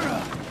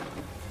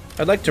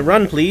 I'd like to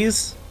run,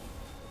 please.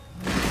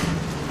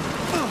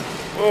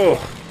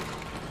 Oh.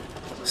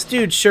 This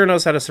dude sure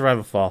knows how to survive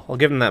a fall. I'll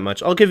give him that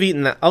much. I'll give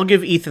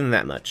Ethan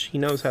that much. He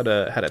knows how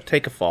to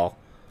take a fall.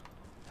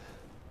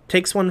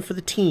 Takes one for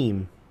the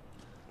team.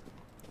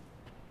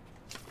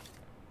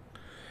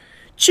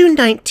 June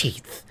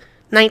 19th,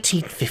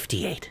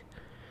 1958.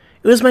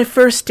 It was my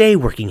first day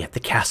working at the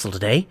castle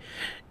today.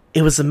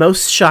 It was the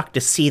most shocked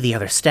to see the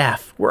other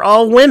staff were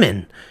all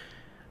women.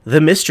 The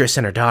mistress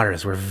and her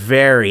daughters were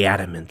very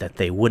adamant that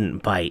they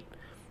wouldn't bite.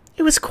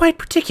 It was quite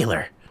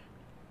particular.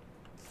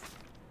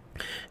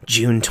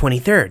 June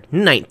 23rd,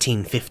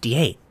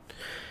 1958.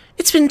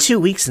 It's been 2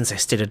 weeks since I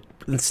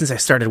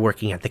started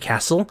working at the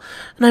castle,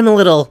 and I'm a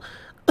little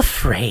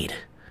afraid.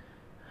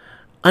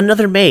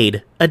 Another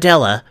maid,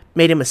 Adela,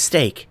 made a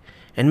mistake,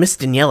 and Miss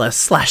Daniela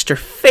slashed her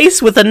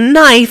face with a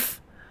knife.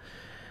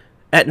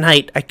 At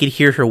night, I could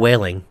hear her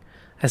wailing,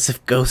 as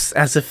if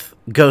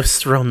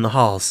ghosts roam the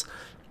halls.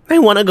 I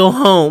want to go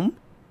home.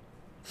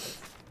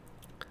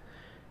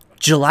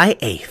 July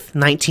 8th,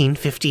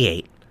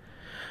 1958.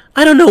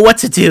 I don't know what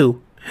to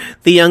do.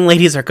 The young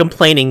ladies are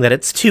complaining that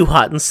it's too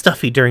hot and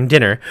stuffy during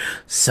dinner,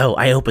 so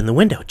I opened the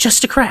window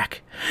just a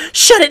crack.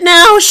 Shut it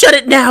now! Shut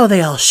it now!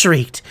 They all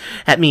shrieked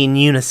at me in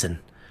unison.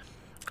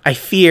 I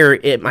fear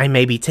I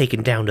may be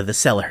taken down to the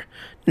cellar,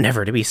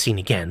 never to be seen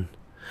again.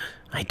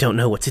 I don't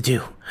know what to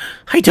do.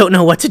 I don't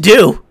know what to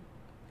do!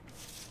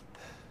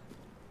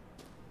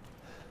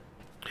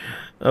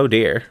 Oh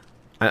dear.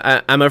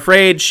 I'm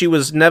afraid she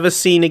was never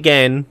seen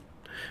again.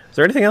 Is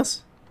there anything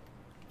else?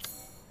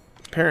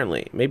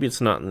 Apparently. Maybe it's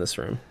not in this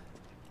room.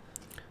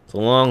 It's a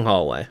long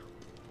hallway.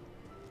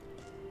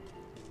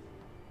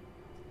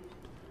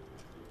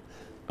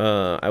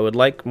 I would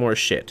like more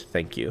shit.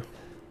 Thank you.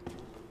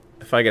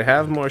 If I could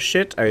have more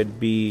shit, I would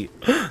be...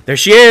 There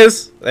she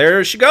is!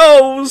 There she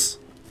goes!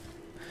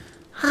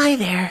 Hi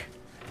there.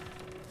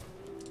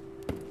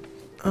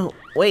 Oh,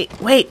 wait.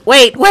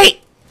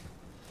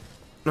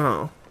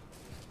 Oh.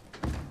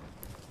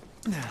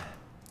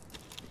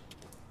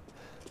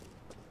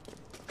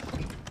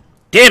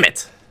 Damn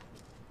it!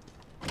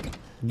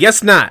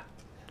 Guess not.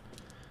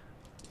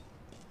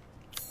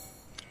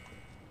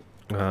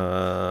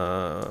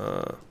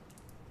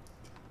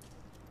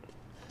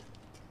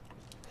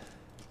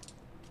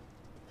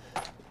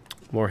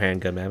 More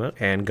handgun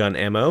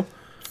ammo.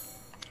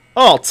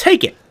 Oh, I'll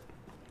take it.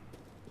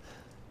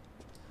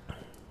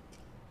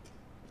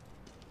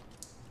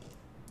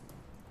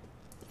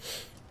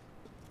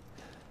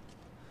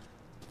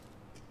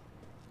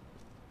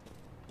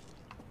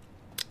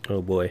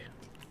 Oh boy.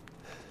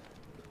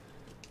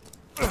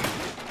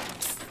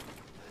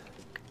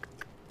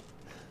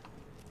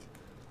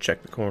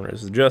 Check the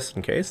corners just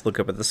in case. Look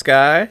up at the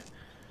sky.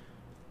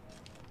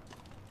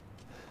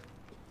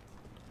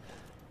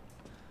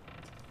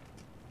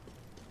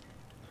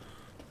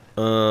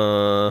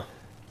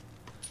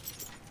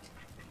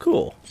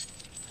 Cool.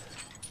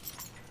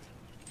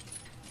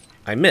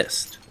 I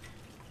missed.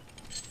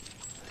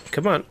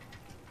 Come on.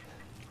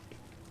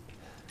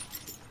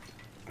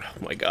 Oh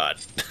my god.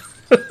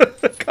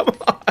 Come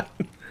on.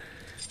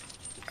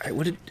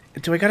 Alright,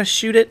 do I gotta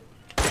shoot it?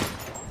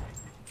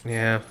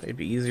 Yeah, it'd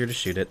be easier to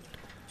shoot it.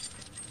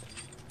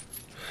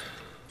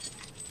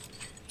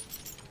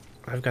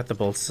 I've got the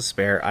bolts to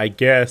spare, I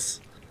guess.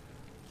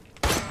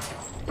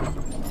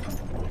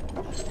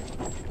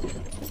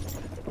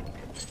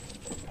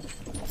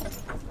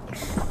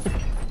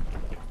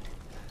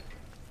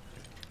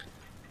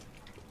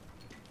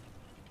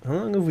 How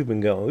long have we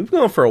been going? We've been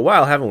going for a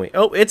while, haven't we?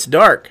 Oh, it's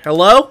dark.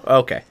 Hello?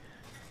 Okay.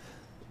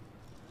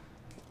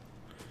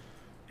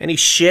 Any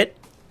shit?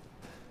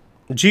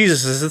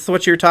 Jesus, is this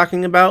what you're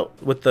talking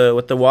about with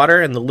the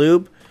water and the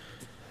lube?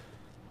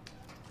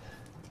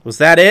 Was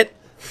that it?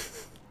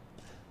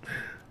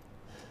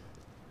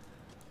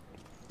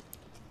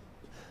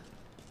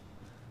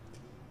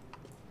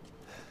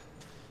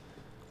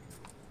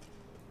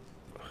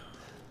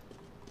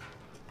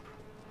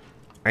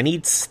 I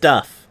need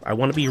stuff. I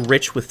want to be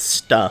rich with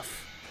stuff.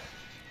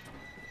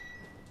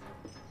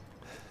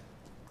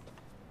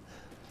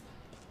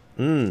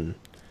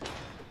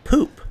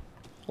 Poop.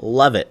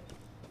 Love it.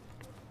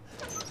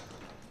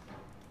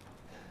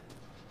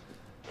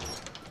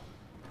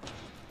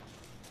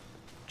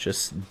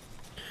 Just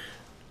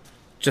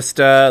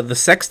the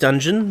sex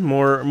dungeon,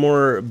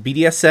 more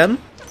BDSM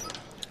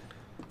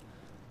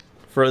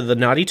for the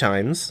naughty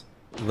times,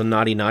 the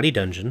naughty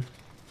dungeon.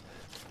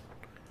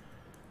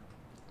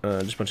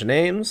 Just a bunch of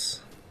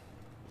names.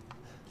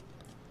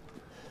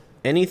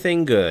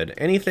 Anything good?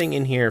 Anything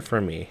in here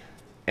for me?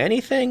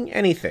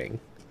 Anything?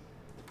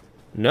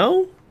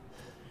 No?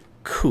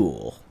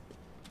 Cool.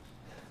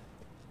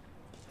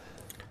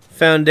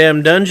 Found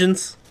damn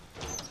dungeons.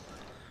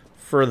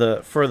 For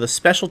the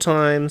special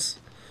times.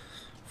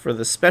 For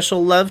the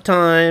special love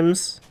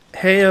times.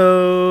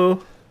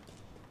 Heyo.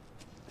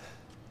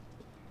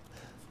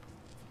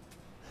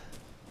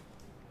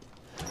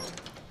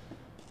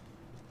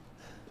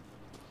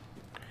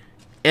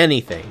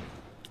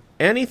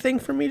 Anything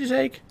for me to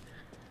take?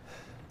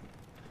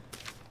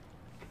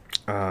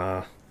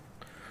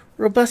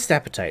 Robust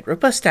appetite.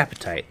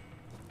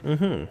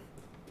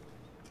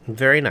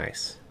 Very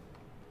nice.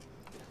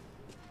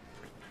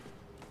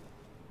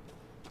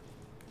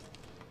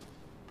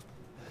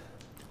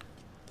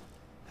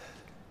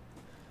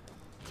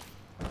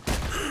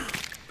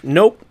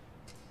 Nope.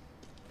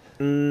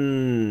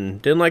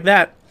 Didn't like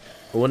that.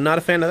 I was not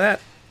a fan of that.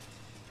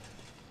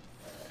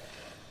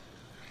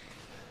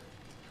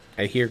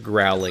 I hear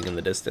growling in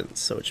the distance,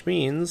 so which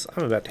means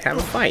I'm about to have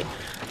a fight.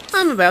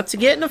 I'm about to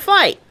get in a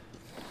fight!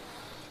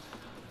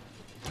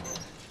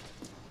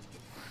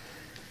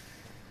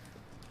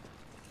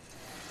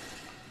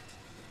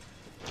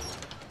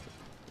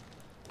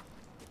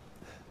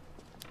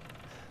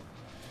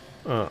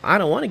 I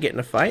don't want to get in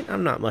a fight.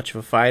 I'm not much of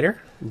a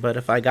fighter. But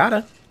if I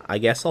gotta, I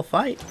guess I'll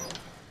fight.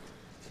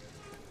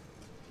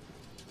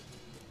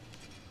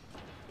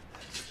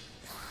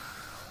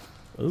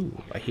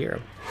 Ooh, I hear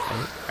them.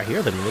 I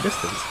hear them in the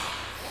distance.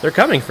 They're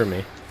coming for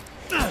me.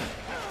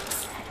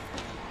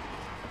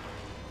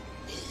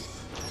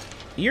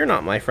 You're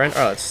not my friend.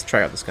 Oh, let's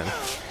try out this gun.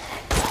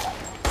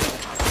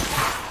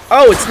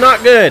 Oh, it's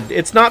not good.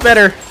 It's not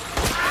better.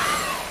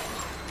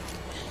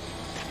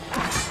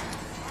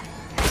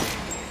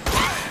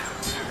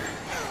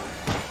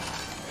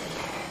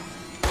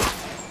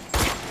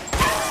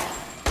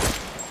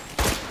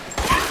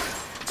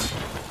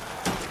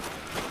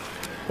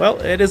 Well,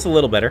 it is a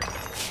little better.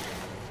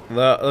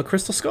 The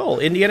Crystal Skull,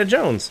 Indiana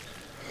Jones.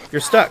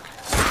 You're stuck.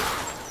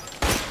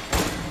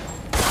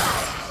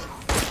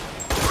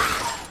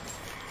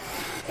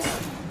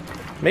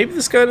 Maybe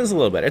this gun is a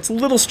little better. It's a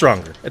little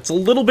stronger. It's a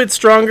little bit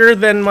stronger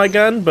than my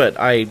gun, but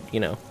you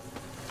know.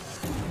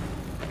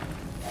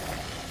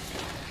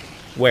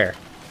 Where?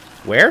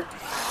 Where?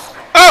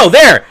 Oh,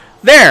 there!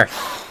 There!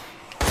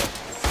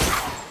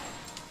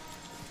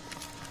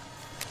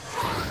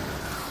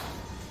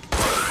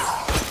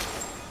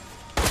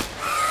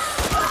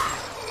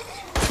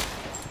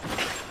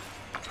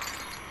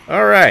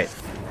 Alright.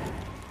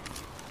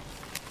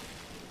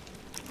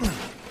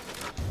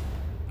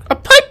 A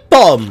pipe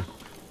bomb!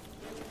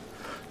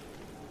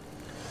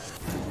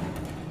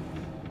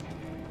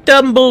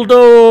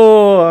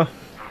 Dumbledore!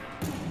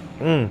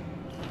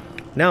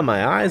 Now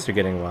my eyes are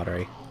getting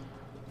watery.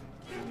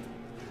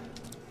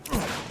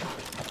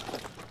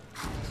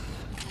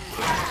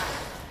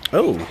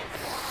 Oh.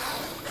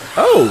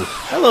 Oh!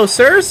 Hello,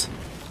 sirs!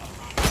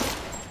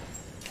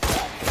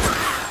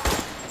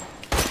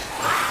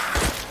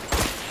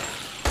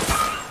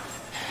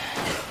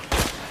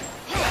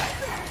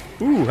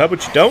 Ooh, how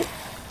about you don't?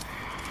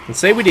 And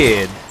say we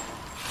did.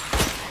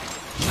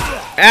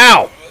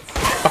 Ow!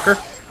 Fucker.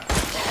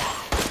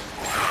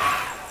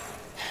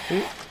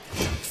 Ooh.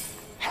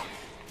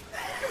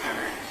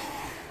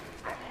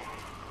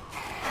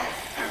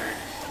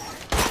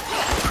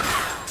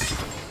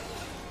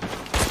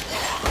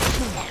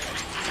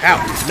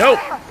 Ow! No!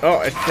 Oh,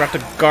 I forgot to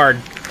guard.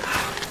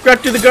 Forgot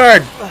to do the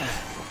guard!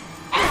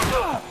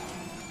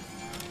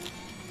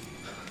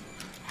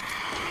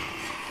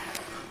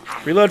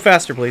 Reload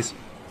faster, please.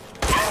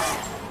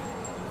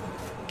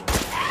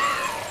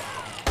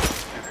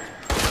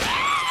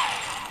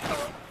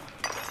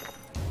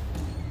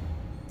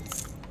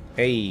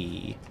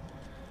 Hey.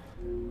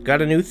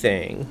 Got a new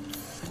thing.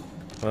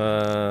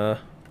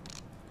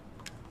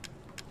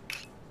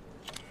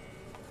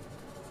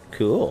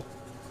 Cool.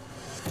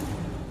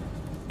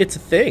 It's a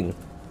thing.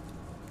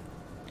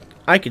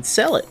 I could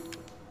sell it.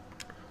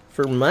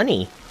 For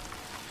money.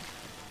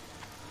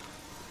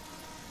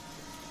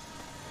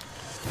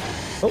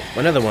 Oh,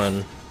 another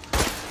one.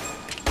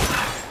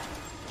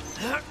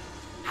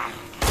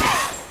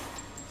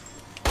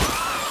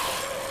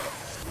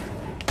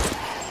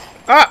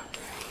 Ah!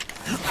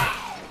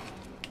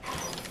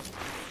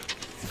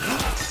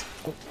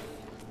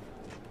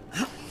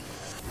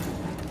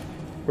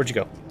 Where'd you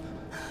go?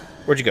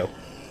 Where'd you go?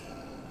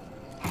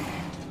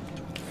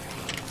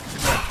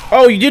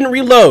 Oh, you didn't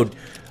reload!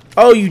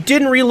 Oh, you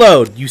didn't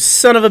reload! You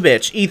son of a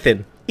bitch.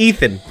 Ethan.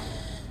 Ethan.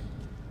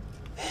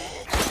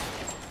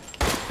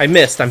 I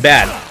missed. I'm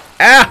bad.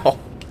 Ow!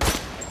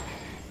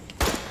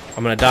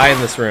 I'm gonna die in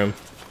this room.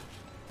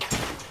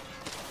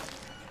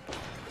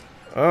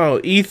 Oh,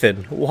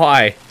 Ethan.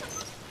 Why?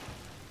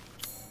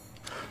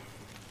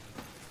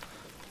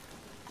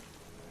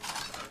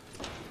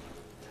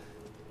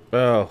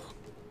 Oh.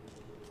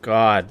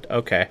 God.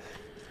 Okay.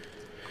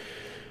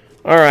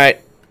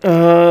 Alright.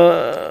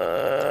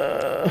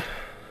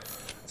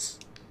 Let's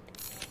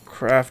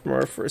craft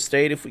more first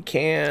aid if we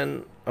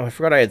can. Oh, I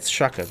forgot I had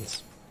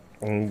shotguns.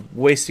 I'm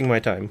wasting my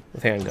time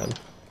with handgun.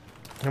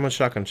 How much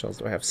shotgun shells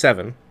do I have?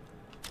 7.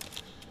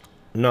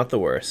 Not the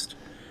worst.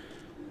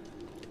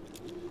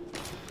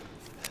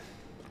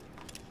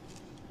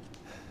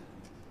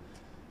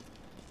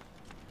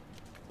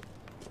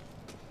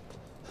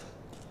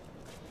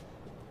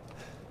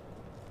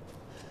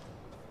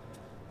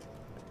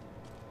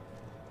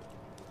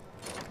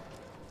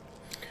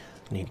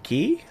 Need a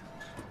key?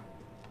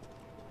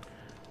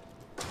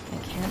 I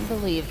can't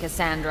believe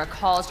Cassandra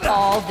caused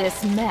all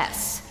this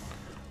mess.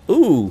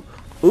 Ooh,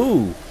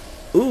 ooh,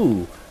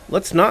 ooh.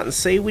 Let's not and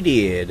say we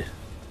did.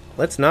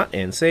 Let's not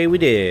and say we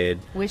did.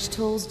 Which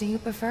tools do you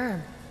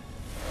prefer?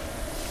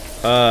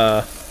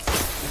 Don't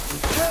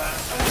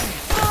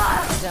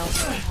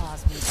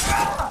pause me.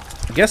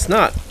 Guess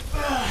not.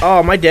 Oh,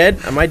 am I dead?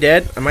 Am I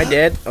dead? Am I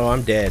dead? Oh,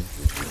 I'm dead.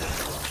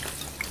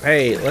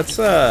 Hey, let's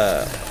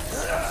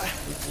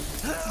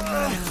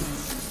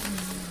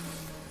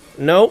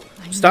Nope.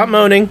 Stop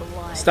moaning.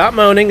 Stop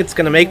moaning. It's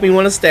gonna make me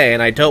want to stay,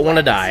 and I don't want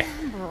to die.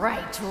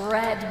 Bright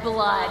red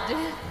blood.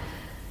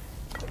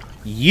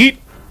 Yeet.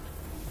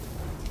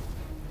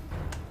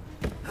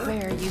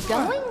 Where are you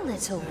going,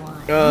 little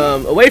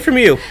one? Away from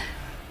you.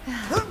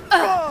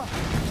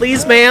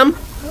 Please, ma'am.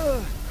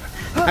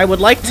 I would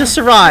like to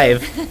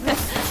survive.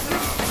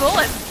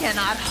 Bullets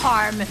cannot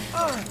harm.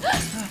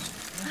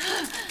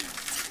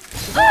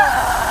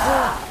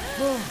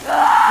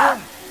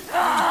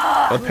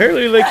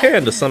 Apparently they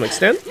can to some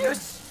extent. You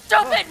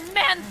stupid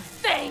man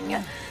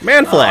thing!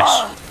 Man flesh.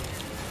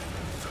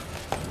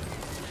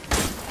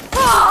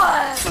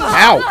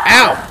 Ow,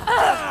 ow.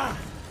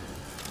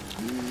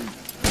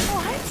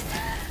 What?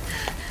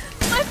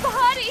 My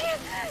body!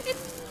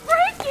 It's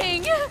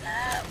breaking!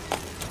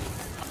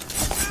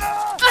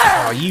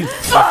 Oh, you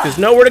fuck. There's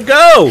nowhere to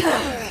go.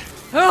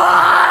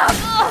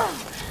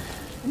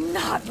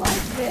 Not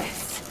like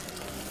this.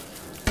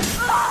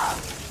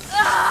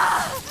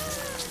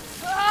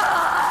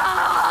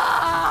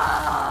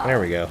 There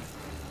we go.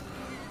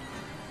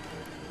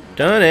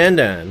 Done and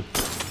done.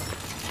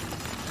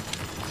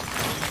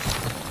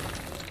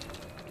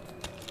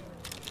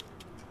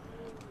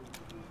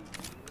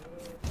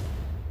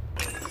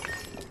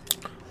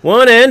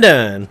 One and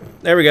done.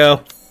 There we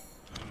go.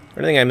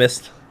 Anything I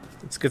missed?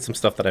 Let's get some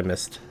stuff that I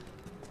missed.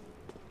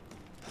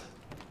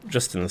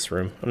 Just in this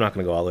room. I'm not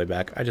going to go all the way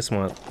back. I just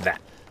want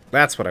that.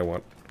 That's what I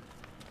want.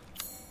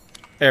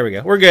 There we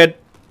go. We're good.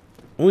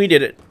 We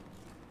did it.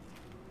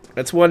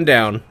 That's one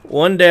down.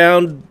 One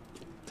down,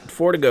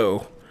 4 to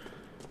go.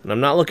 And I'm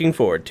not looking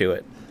forward to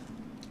it.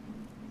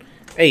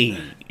 Hey,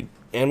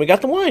 and we got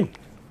the wine.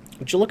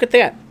 Would you look at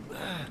that?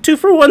 2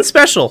 for 1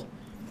 special.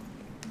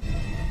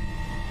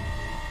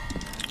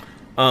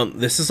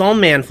 This is all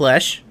man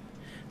flesh.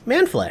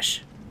 Man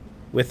flesh.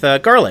 With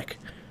garlic.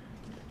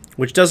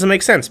 Which doesn't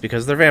make sense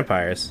because they're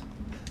vampires.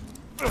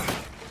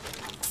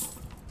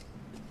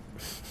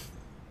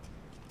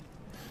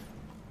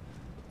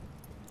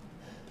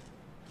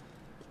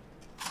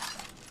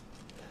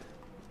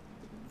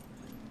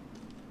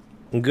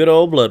 Good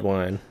old blood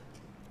wine.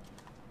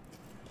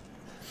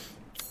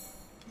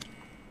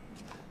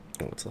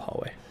 Oh, what's the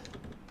hallway?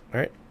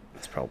 Alright,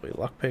 it's probably a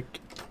lockpick.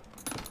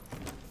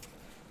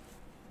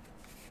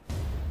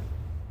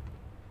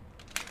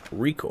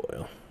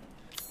 Recoil.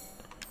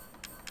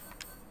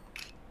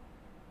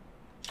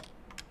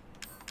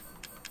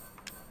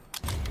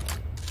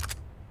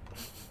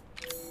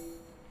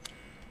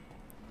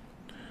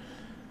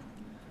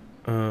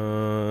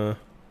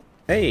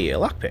 Hey, a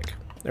lockpick.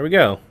 There we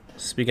go.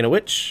 Speaking of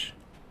which,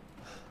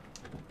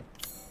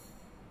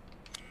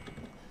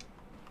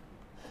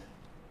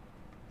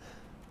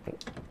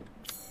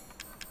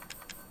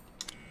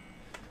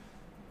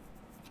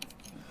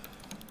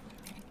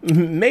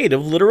 made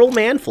of literal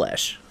man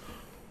flesh.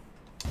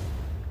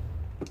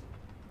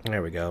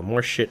 There we go.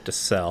 More shit to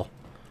sell.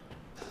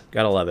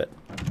 Gotta love it.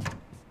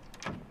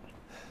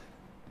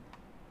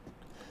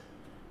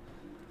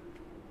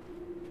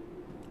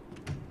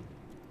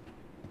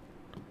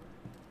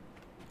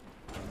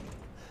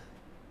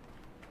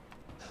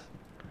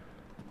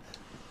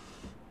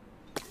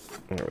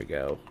 There we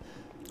go.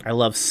 I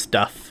love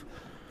stuff.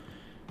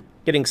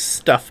 Getting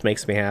stuff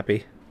makes me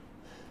happy.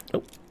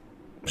 Oh,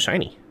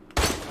 shiny.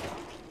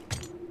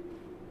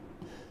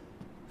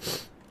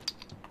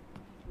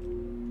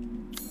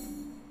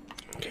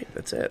 Okay,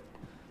 that's it.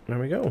 There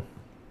we go.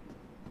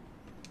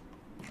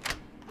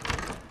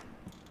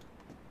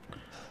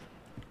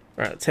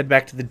 Alright, let's head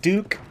back to the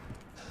Duke.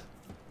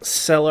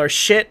 Sell our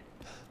shit.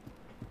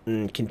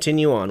 And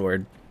continue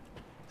onward.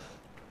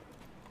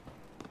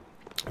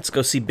 Let's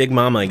go see Big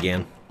Mama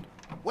again.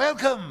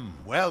 Welcome,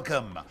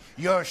 welcome.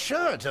 You're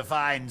sure to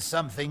find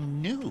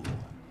something new.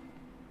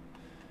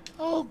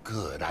 Oh,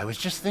 good. I was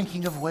just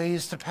thinking of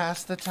ways to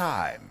pass the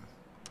time.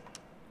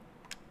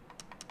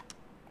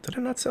 Did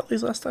I not sell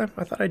these last time?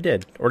 I thought I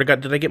did. Or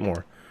did I get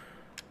more?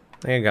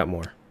 I think I got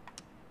more.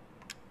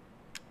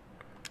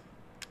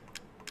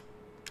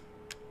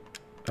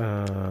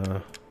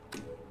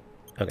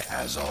 Okay.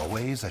 As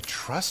always, a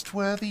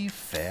trustworthy,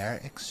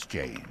 fair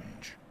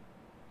exchange.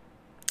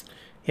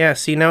 Yeah,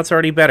 see, now it's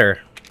already better.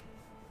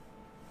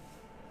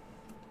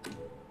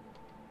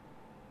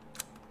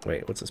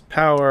 Wait, what's this?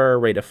 Power,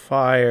 rate of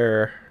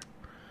fire,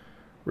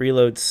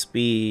 reload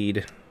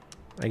speed.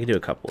 I can do a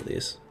couple of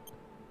these.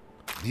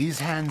 These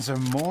hands are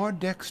more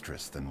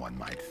dexterous than one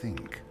might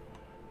think.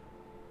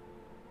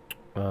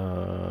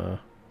 Let's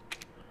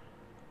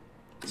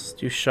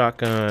do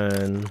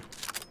shotgun.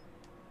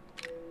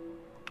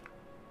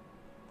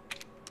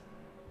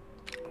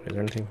 Is there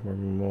anything for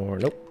more?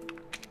 Nope.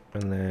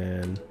 And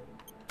then...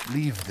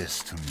 Leave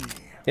this to me.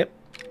 Yep.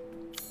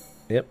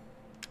 Yep.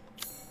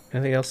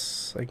 Anything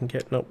else I can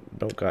get? Nope.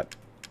 Don't got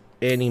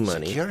any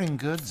money. Securing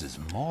goods is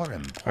more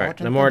important. Alright,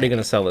 and I'm already going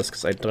to sell this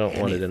because I don't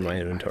want it in my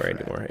inventory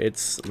anymore.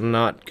 It's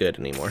not good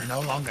anymore. You no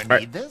longer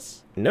need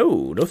this?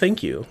 No, no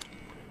thank you.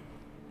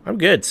 I'm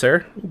good,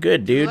 sir. I'm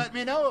good, dude. Let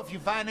me know if you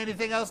find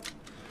anything else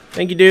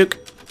Thank you, Duke.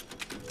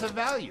 to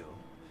value.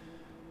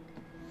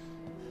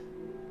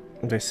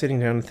 By sitting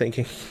down and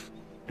thinking.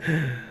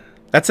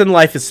 That's in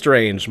Life is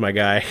Strange, my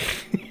guy.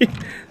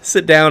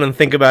 Sit down and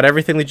think about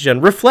everything that you've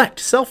done. Reflect.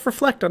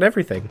 Self-reflect on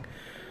everything.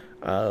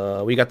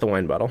 We got the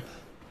wine bottle.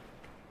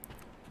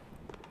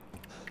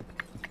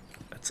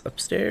 That's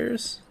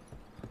upstairs.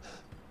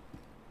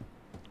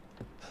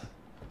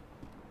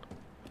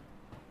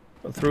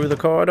 Through the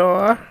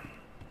corridor.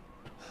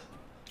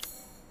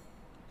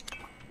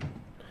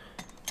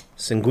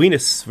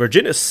 Sanguinus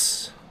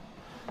Virginis.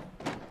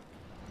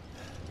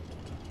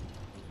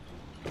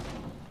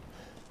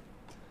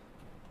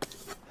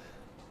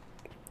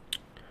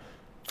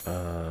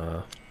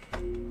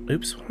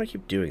 Oops, why do I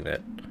keep doing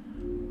that?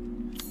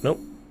 Nope,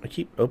 I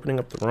keep opening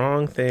up the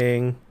wrong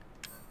thing.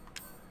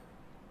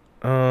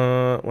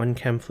 One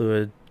chem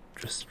fluid,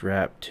 just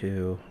wrap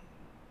 2.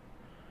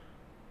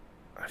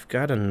 I've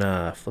got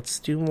enough. Let's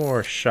do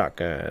more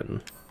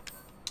shotgun.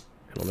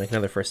 And we'll make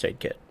another first aid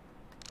kit.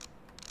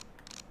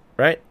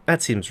 Right?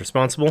 That seems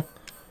responsible.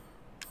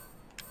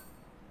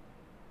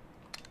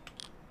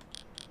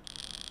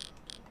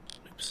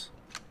 Oops.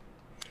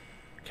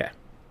 Okay.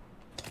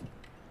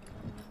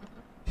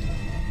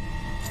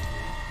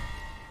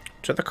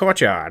 To the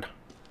courtyard.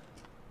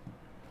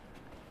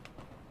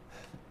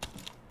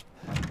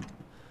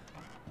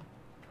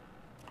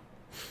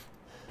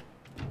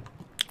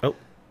 Oh.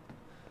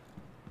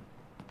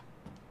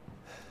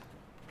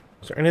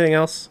 Is there anything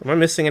else? Am I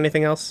missing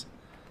anything else?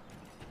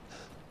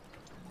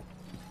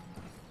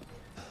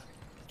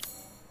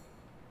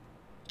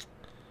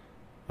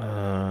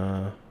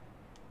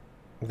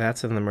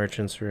 That's in the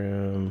merchant's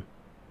room.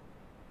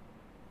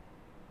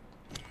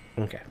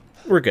 Okay.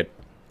 We're good.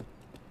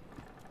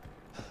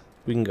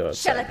 We can go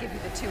outside. Shall I give you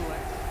the tour?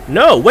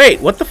 No, wait,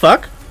 what the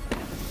fuck?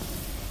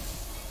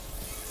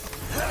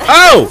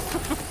 Oh!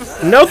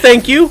 No,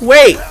 thank you.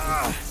 Wait.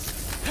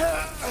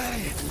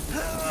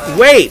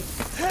 Wait.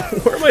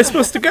 Where am I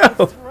supposed to go?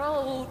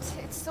 Throat,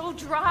 it's so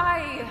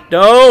dry.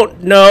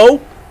 Don't.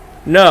 No.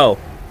 No.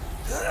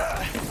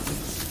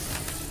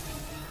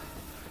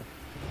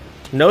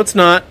 No, it's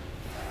not.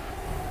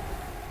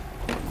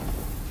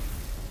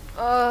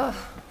 Ugh,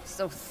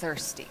 so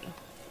thirsty.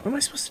 What am I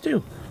supposed to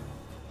do?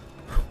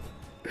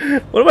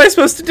 What am I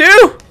supposed to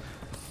do?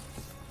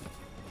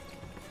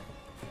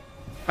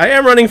 I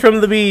am running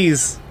from the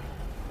bees.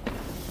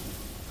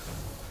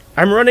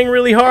 I'm running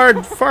really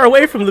hard, far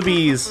away from the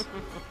bees.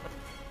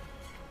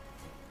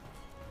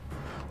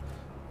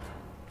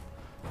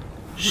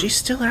 She's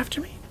still after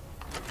me?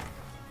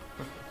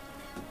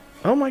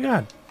 Oh my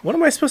god. What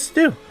am I supposed to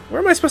do?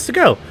 Where am I supposed to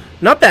go?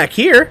 Not back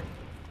here.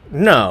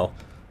 No.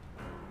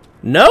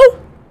 No?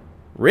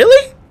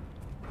 Really?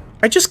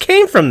 I just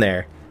came from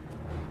there.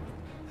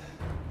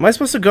 Am I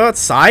supposed to go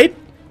outside?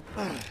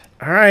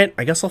 Alright,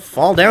 I guess I'll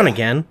fall down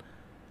again.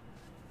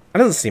 That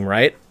doesn't seem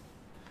right.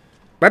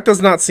 That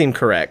does not seem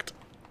correct.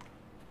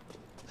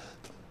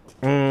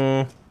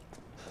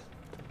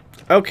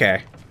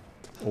 Okay.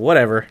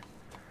 Whatever.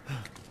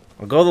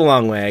 I'll go the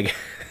long way,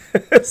 I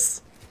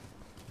guess.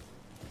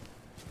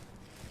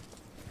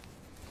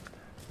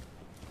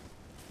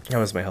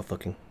 How is my health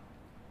looking?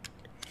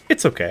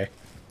 It's okay.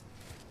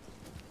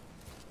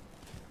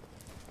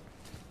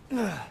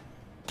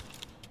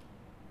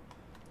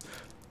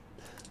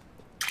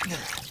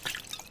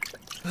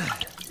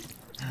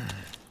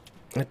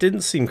 That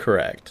didn't seem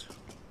correct.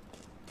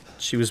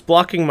 She was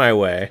blocking my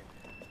way.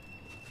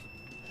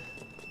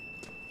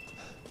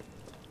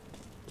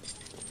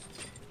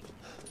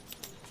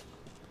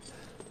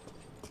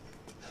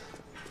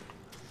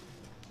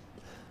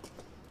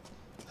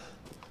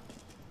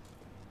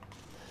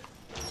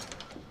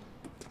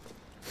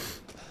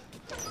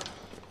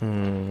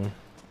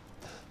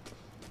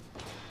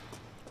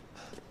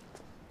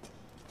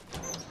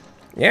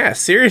 Yeah,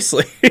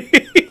 seriously.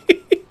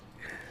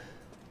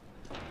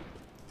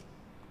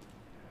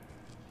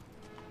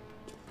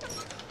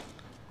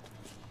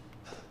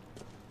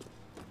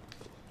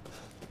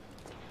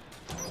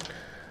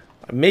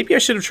 Maybe I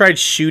should have tried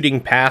shooting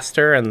past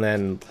her and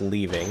then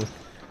leaving.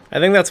 I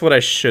think that's what I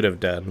should have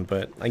done,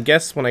 but I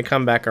guess when I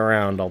come back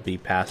around, I'll be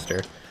past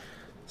her.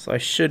 So I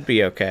should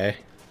be okay.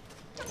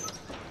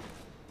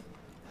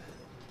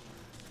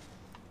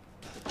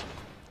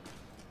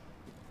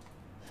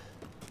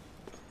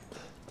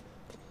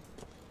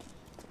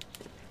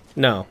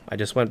 No, I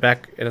just went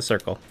back in a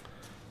circle.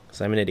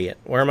 Because I'm an idiot.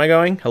 Where am I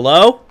going?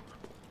 Hello?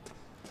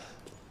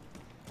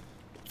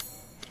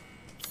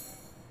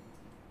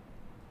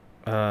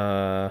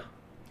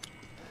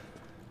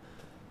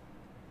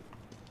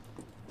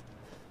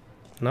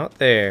 Not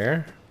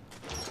there.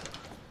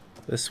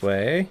 This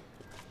way.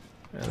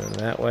 And then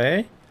that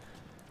way.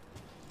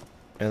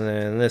 And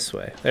then this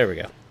way. There we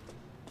go.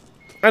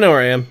 I know where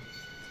I am.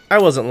 I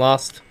wasn't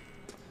lost.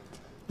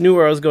 Knew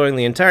where I was going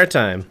the entire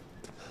time.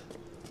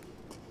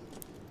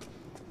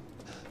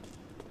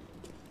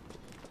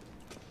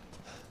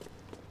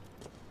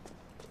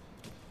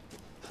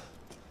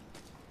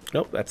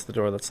 Nope, that's the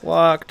door that's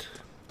locked.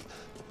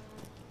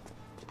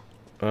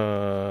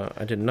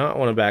 I did not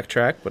want to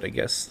backtrack, but I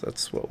guess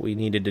that's what we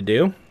needed to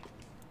do.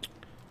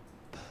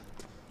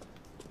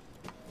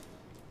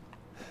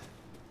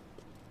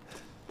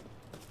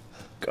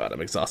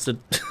 I'm exhausted.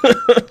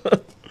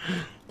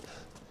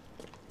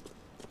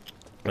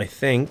 I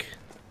think.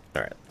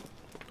 All right.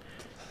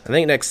 I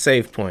think next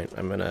save point.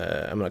 I'm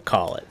gonna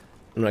call it.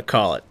 I'm gonna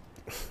call it.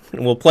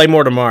 And we'll play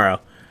more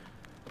tomorrow.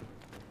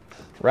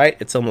 Right?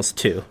 It's almost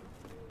 2.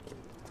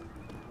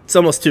 It's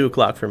almost 2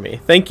 o'clock for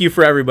me. Thank you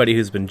for everybody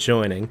who's been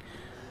joining,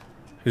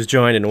 who's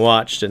joined and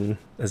watched, and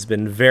has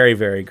been very,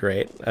 very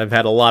great. I've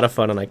had a lot of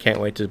fun, and I can't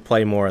wait to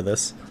play more of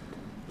this.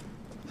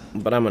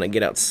 But I'm gonna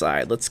get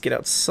outside. Let's get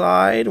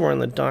outside. We're in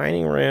the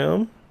dining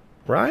room.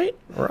 Right?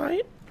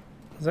 Right?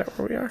 Is that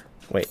where we are?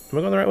 Wait, am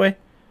I going the right way?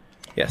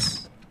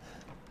 Yes.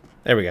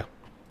 There we go.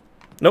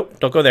 Nope,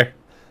 don't go there.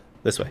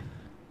 This way.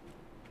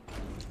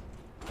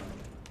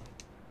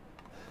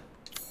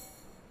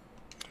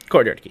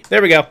 Courtyard key.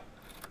 There we go.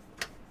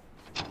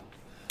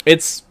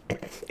 It's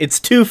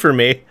 2 for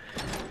me.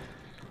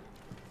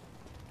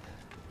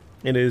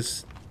 It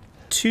is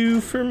 2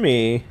 for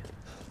me.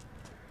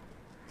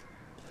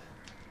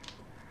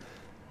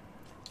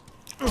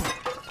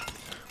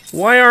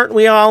 Why aren't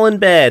we all in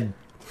bed?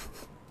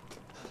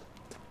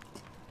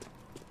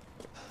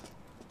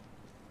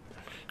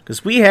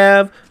 Because we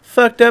have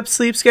fucked up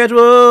sleep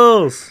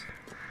schedules.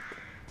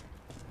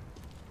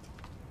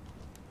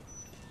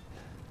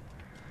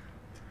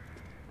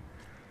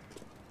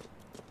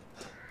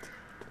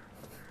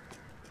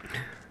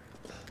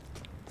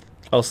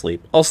 I'll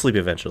sleep. I'll sleep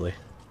eventually.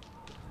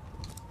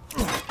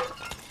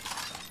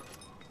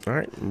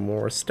 Alright,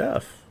 more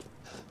stuff.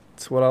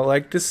 That's what I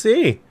like to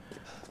see.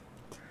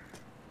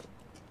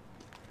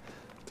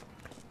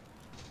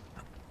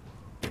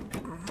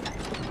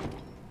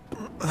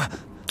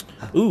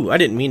 Ooh, I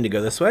didn't mean to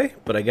go this way,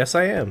 but I guess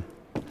I am.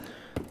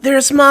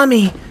 There's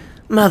Mommy!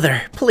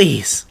 Mother,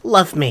 please,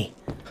 love me.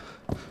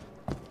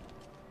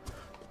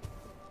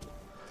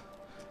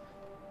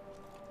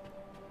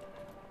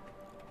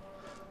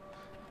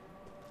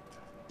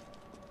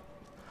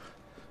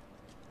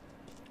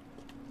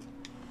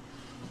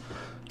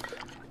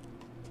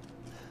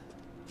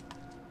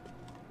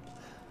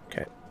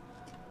 Okay.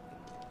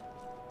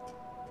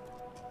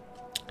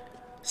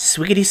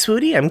 Swiggity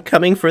swooty, I'm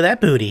coming for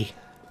that booty.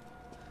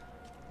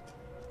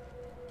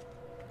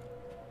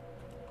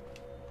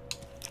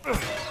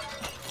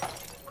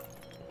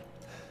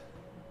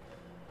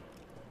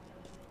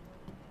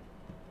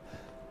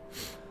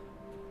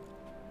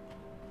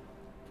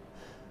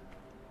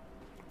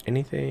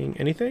 Anything?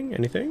 Anything?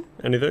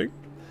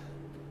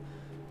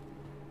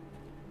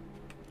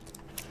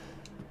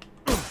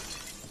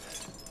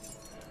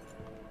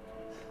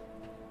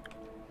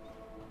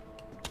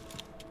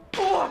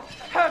 What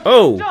have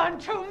Oh. you done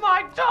to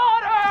my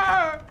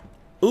daughter?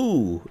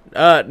 Ooh,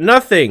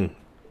 nothing.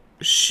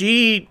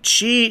 She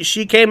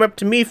came up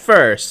to me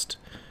first.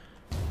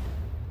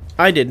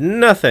 I did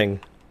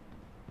nothing.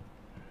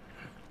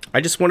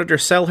 I just wanted to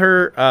sell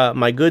her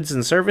my goods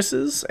and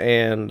services,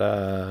 and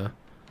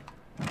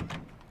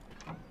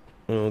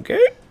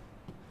okay.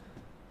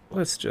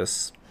 Let's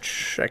just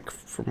check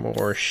for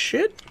more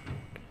shit.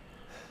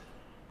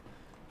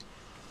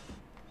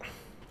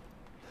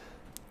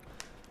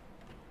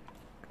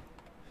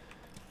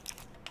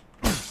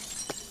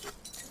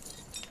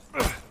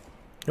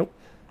 Nope,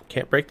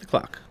 can't break the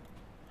clock.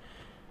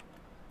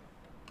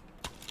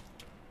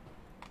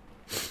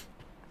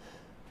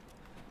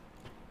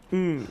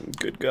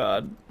 Good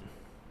God.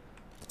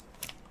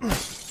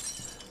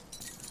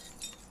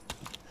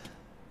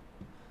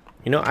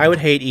 You know, I would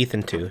hate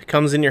Ethan too. He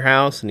comes in your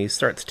house and he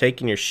starts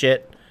taking your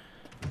shit.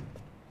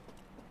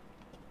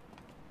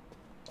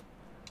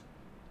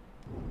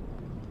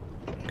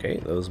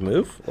 Okay, those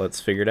move. Let's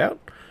figure it out.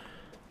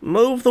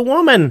 Move the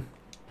woman!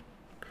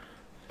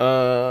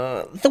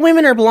 The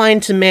women are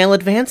blind to male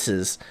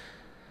advances.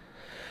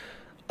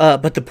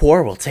 But the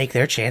poor will take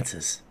their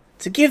chances.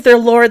 To give their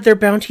lord their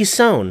bounty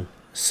sown.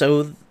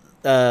 So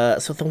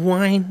the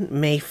wine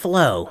may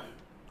flow.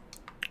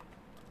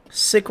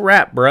 Sick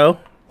rap, bro.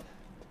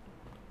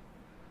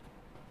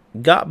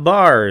 Got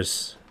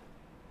bars.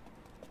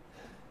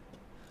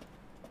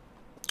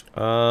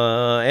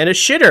 And a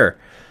shitter.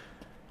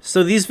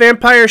 So these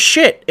vampires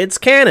shit. It's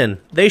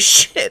canon. They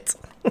shit.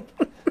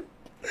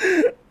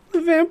 The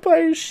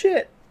vampires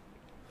shit.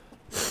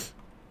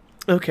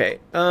 Okay.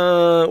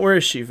 Where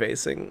is she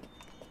facing?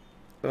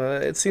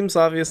 It seems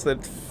obvious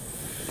that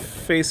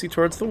facing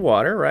towards the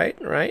water, right?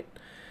 Right.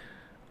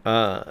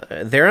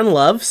 They're in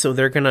love, so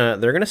they're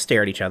gonna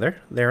stare at each other.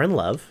 They're in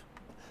love.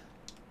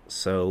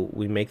 So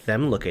we make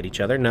them look at each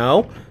other.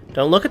 No,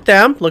 don't look at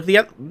them.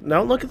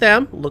 Don't look at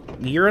them. Look,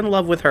 you're in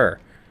love with her.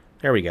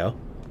 There we go.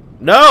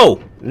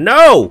 No,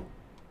 no.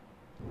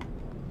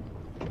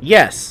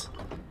 Yes.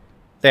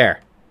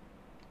 There.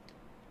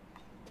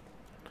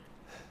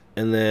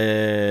 And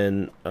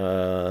then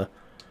the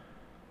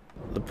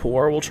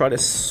poor will try to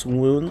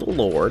swoon the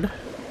Lord.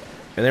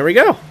 And there we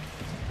go.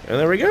 And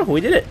there we go.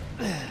 We did it.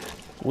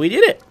 We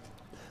did it.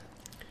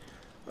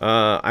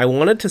 I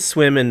wanted to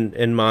swim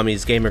in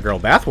Mommy's Gamer Girl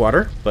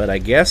bathwater, but I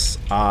guess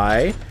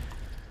I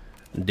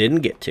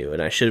didn't get to,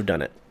 and I should have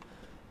done it.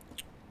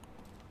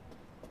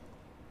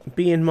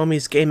 Be in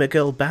Mommy's Gamer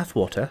Girl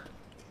bathwater.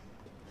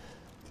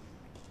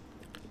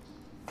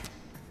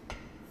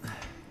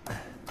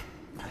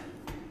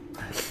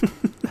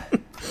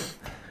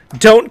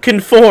 Don't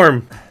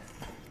conform.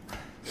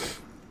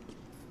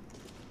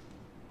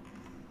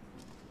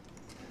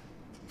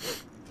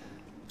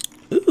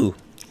 Ooh.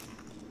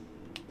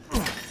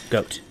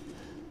 Goat.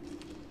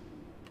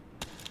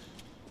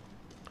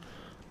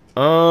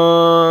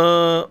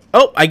 Oh,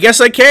 I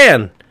guess I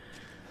can.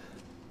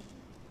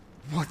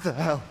 What the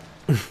hell?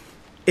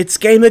 It's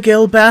Gamer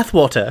Girl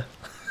bathwater.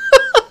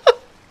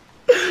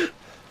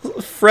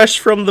 Fresh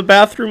from the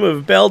bathroom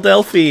of Belle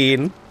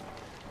Delphine.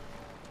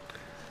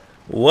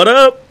 What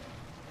up?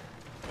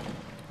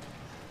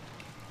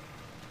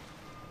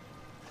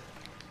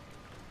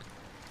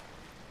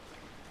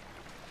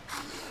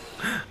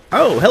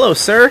 Oh, hello,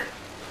 sir.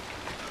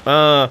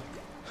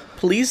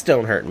 Please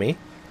don't hurt me.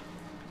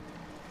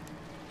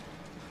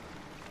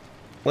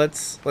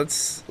 Let's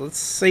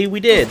say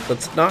we did.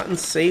 Let's not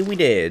say we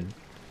did.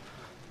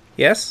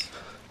 Yes?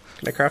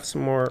 Can I craft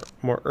some more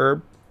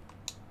herb?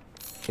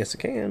 Yes, I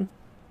can.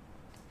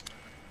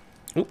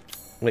 Oop.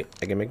 Wait,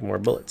 I can make more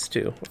bullets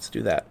too. Let's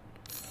do that.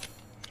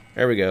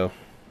 There we go.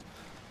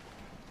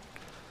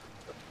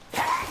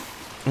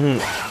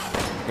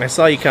 I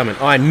saw you coming.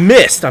 Oh, I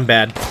missed! I'm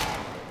bad.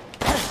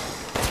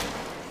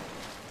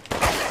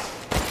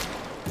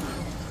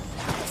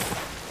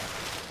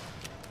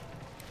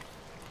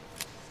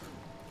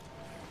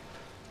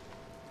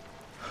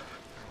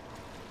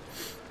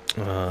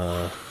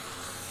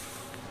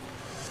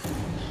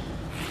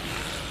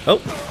 Oh,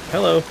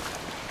 hello. You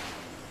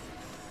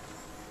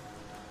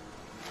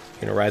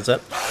gonna rise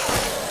up?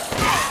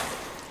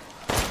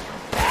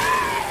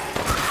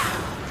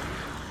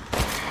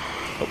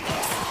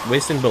 Oh,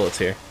 wasting bullets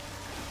here.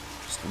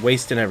 Just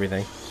wasting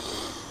everything.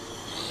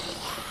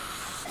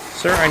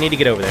 Sir, I need to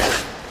get over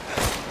there.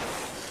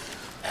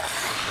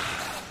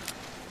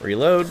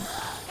 Reload.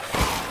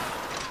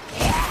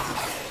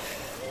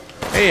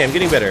 Hey, I'm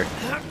getting better.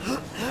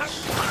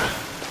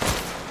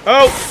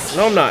 Oh,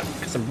 no I'm not,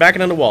 because I'm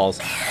backing into walls.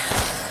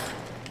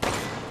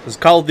 This is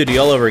Call of Duty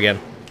all over again.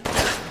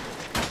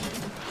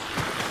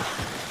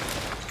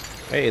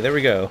 Hey, there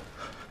we go.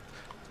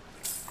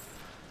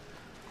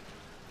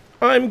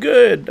 I'm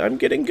good. I'm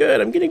getting good.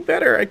 I'm getting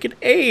better. I can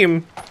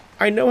aim.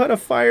 I know how to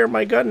fire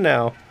my gun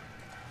now.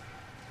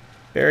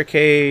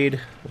 Barricade.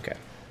 Okay.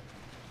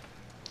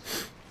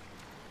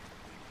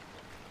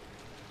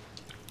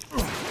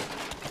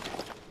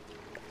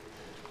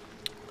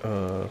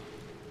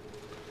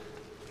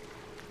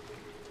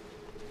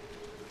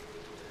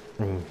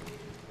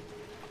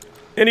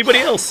 Anybody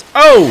else?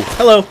 Oh,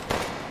 hello.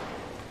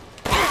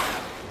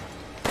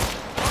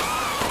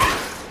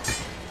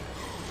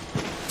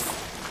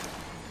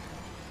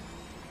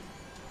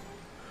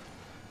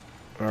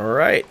 All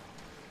right.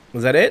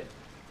 Was that it?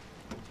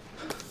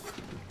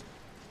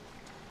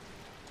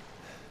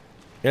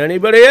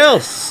 Anybody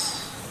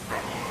else?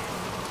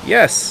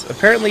 Yes,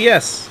 apparently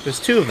yes. There's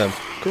two of them.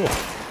 Cool.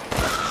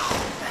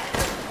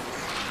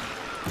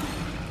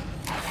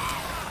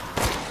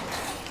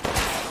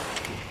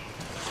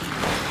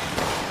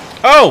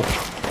 Oh!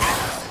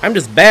 I'm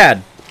just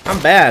bad.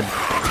 I'm bad.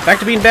 Back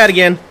to being bad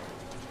again.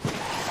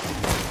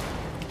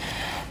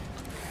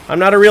 I'm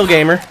not a real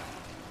gamer.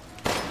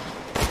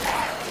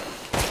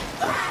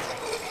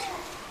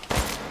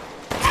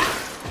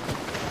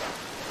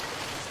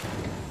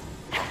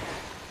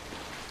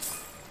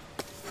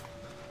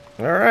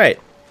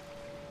 Alright.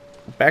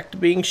 Back to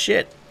being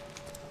shit.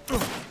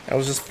 I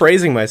was just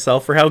praising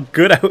myself for how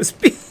good I was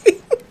being.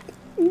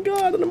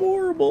 God, and I'm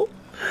horrible.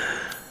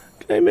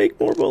 Can I make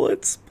more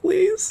bullets,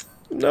 please?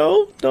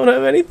 No? Don't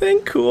have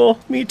anything? Cool.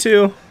 Me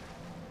too.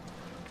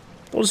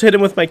 I'll just hit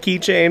him with my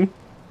keychain.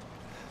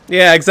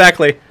 Yeah,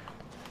 exactly.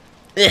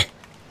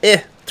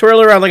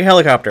 Twirl around like a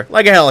helicopter.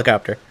 Like a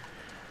helicopter.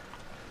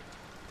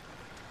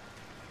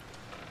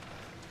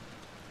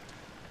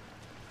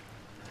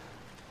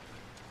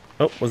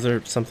 Oh, was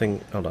there something?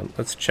 Hold on.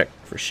 Let's check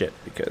for shit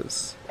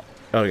because...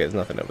 Oh, okay, there's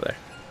nothing over there.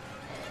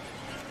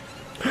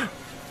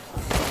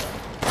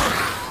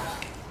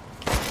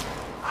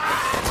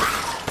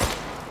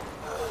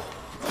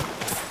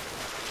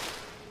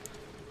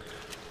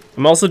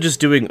 I'm also just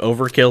doing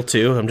overkill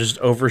too. I'm just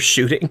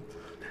overshooting.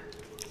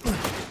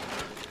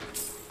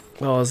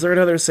 Well, is there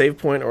another save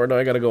point or do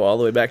I gotta go all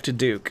the way back to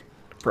Duke?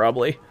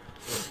 Probably.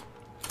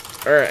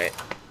 Alright.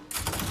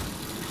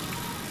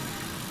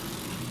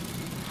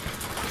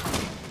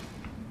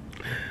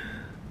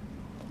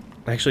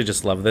 I actually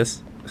just love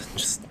this.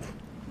 Just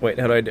wait,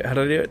 how do I do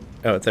it?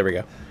 Oh, there we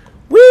go.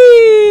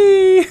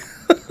 Whee!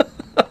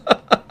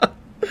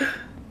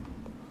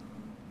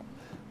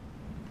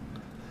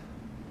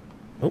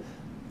 Oh.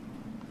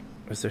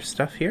 Is there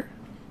stuff here?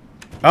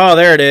 Oh,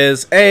 there it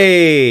is.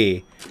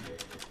 Hey!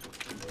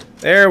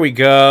 There we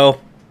go.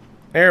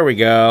 There we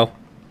go.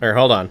 Or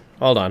hold on.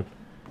 Hold on.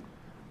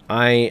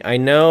 I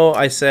know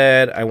I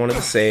said I wanted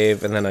to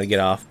save and then I'd get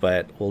off,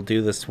 but we'll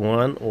do this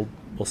one.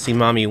 We'll see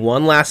Mommy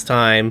one last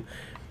time,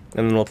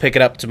 and then we'll pick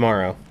it up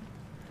tomorrow.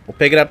 We'll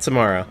pick it up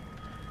tomorrow.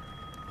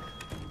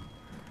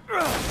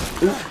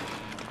 Ooh.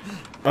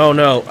 Oh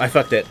no, I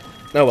fucked it.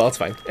 Oh well, it's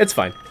fine. It's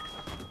fine.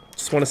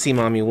 Just want to see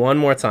Mommy one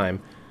more time.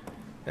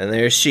 And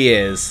there she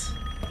is.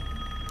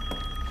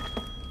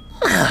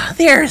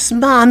 there's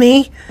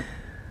Mommy.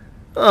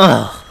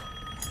 Oh,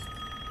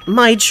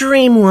 my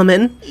dream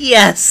woman.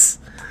 Yes.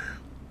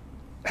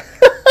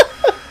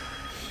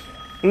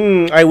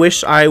 I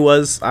wish I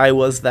was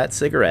that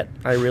cigarette.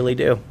 I really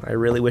do. I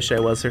really wish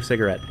I was her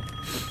cigarette.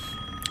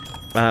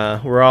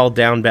 We're all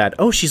down bad.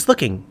 Oh, she's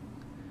looking.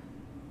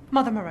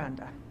 Mother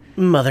Miranda.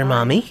 Mother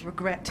Mommy. I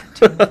regret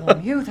to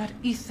inform you that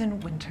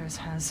Ethan Winters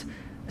has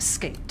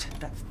escaped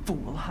that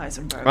fool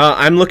Heisenberg.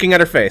 I'm looking at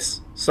her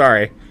face.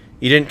 Sorry.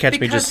 You didn't catch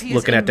me just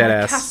looking at that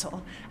ass.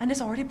 Castle and has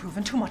already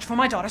proven too much for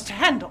my daughters to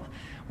handle.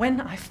 When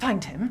I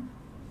find him...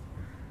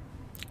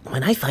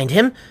 When I find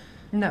him?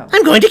 No.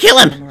 I'm going to kill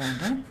him!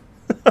 Miranda.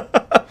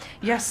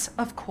 Yes,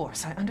 of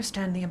course, I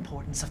understand the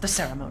importance of the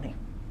ceremony.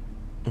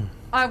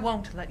 I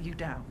won't let you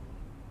down.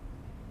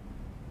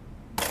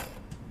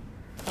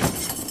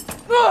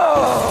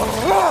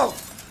 Oh!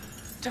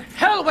 To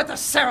hell with the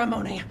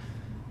ceremony!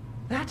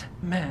 That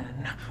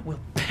man will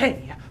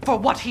pay for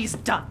what he's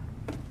done.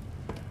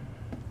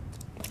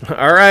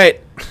 All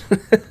right.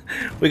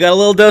 We got a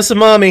little dose of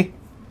Mommy.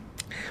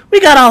 We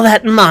got all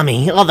that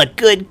Mommy. All the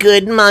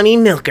good Mommy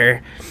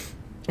milker.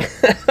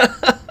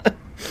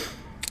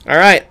 All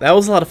right. That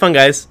was a lot of fun,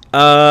 guys.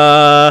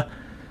 Yeah,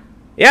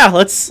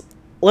 let's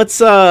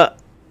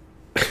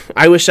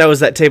I wish I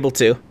was at table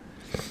 2.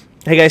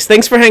 Hey, guys,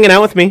 thanks for hanging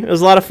out with me. It was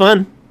a lot of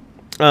fun.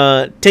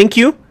 Thank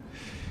you.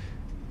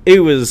 It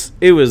was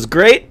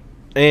great,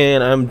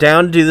 and I'm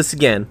down to do this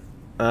again.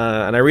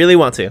 And I really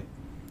want to.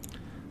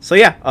 So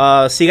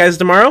yeah, see you guys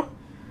tomorrow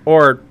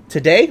or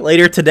today,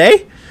 later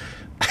today.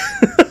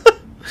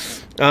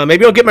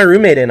 Maybe I'll get my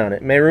roommate in on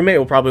it. My roommate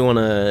will probably want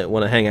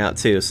to hang out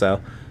too, so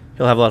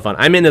he'll have a lot of fun.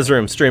 I'm in his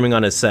room streaming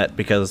on his set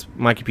because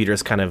my computer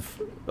is kind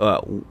of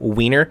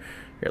wiener.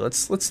 Here,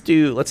 let's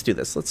do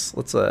this.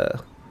 Let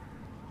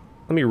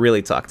me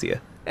really talk to you.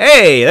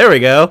 Hey, there we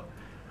go.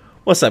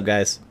 What's up,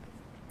 guys?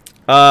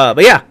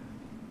 But yeah.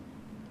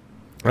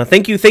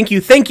 Thank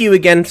you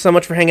again so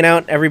much for hanging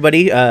out,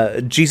 everybody.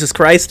 Jesus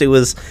Christ, it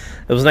was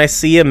nice to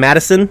see you.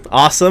 Madison,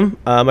 awesome.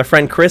 My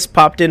friend Chris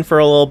popped in for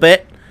a little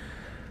bit.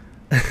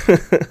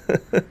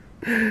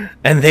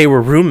 And they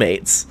were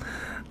roommates.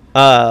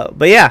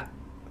 But yeah.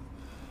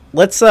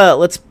 Let's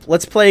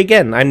play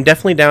again. I'm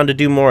definitely down to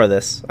do more of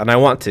this, and I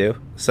want to.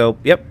 So,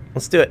 yep,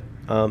 let's do it.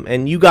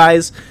 And you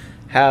guys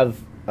have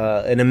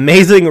an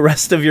amazing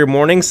rest of your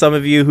morning. Some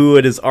of you who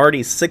it is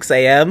already 6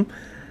 a.m.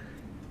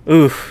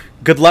 Oof.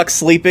 Good luck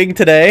sleeping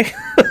today.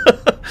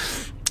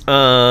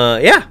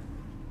 Yeah.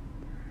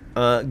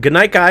 Good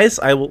night, guys.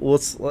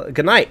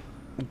 Good night.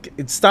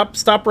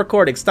 Stop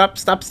recording. Stop.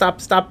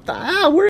 Ah, where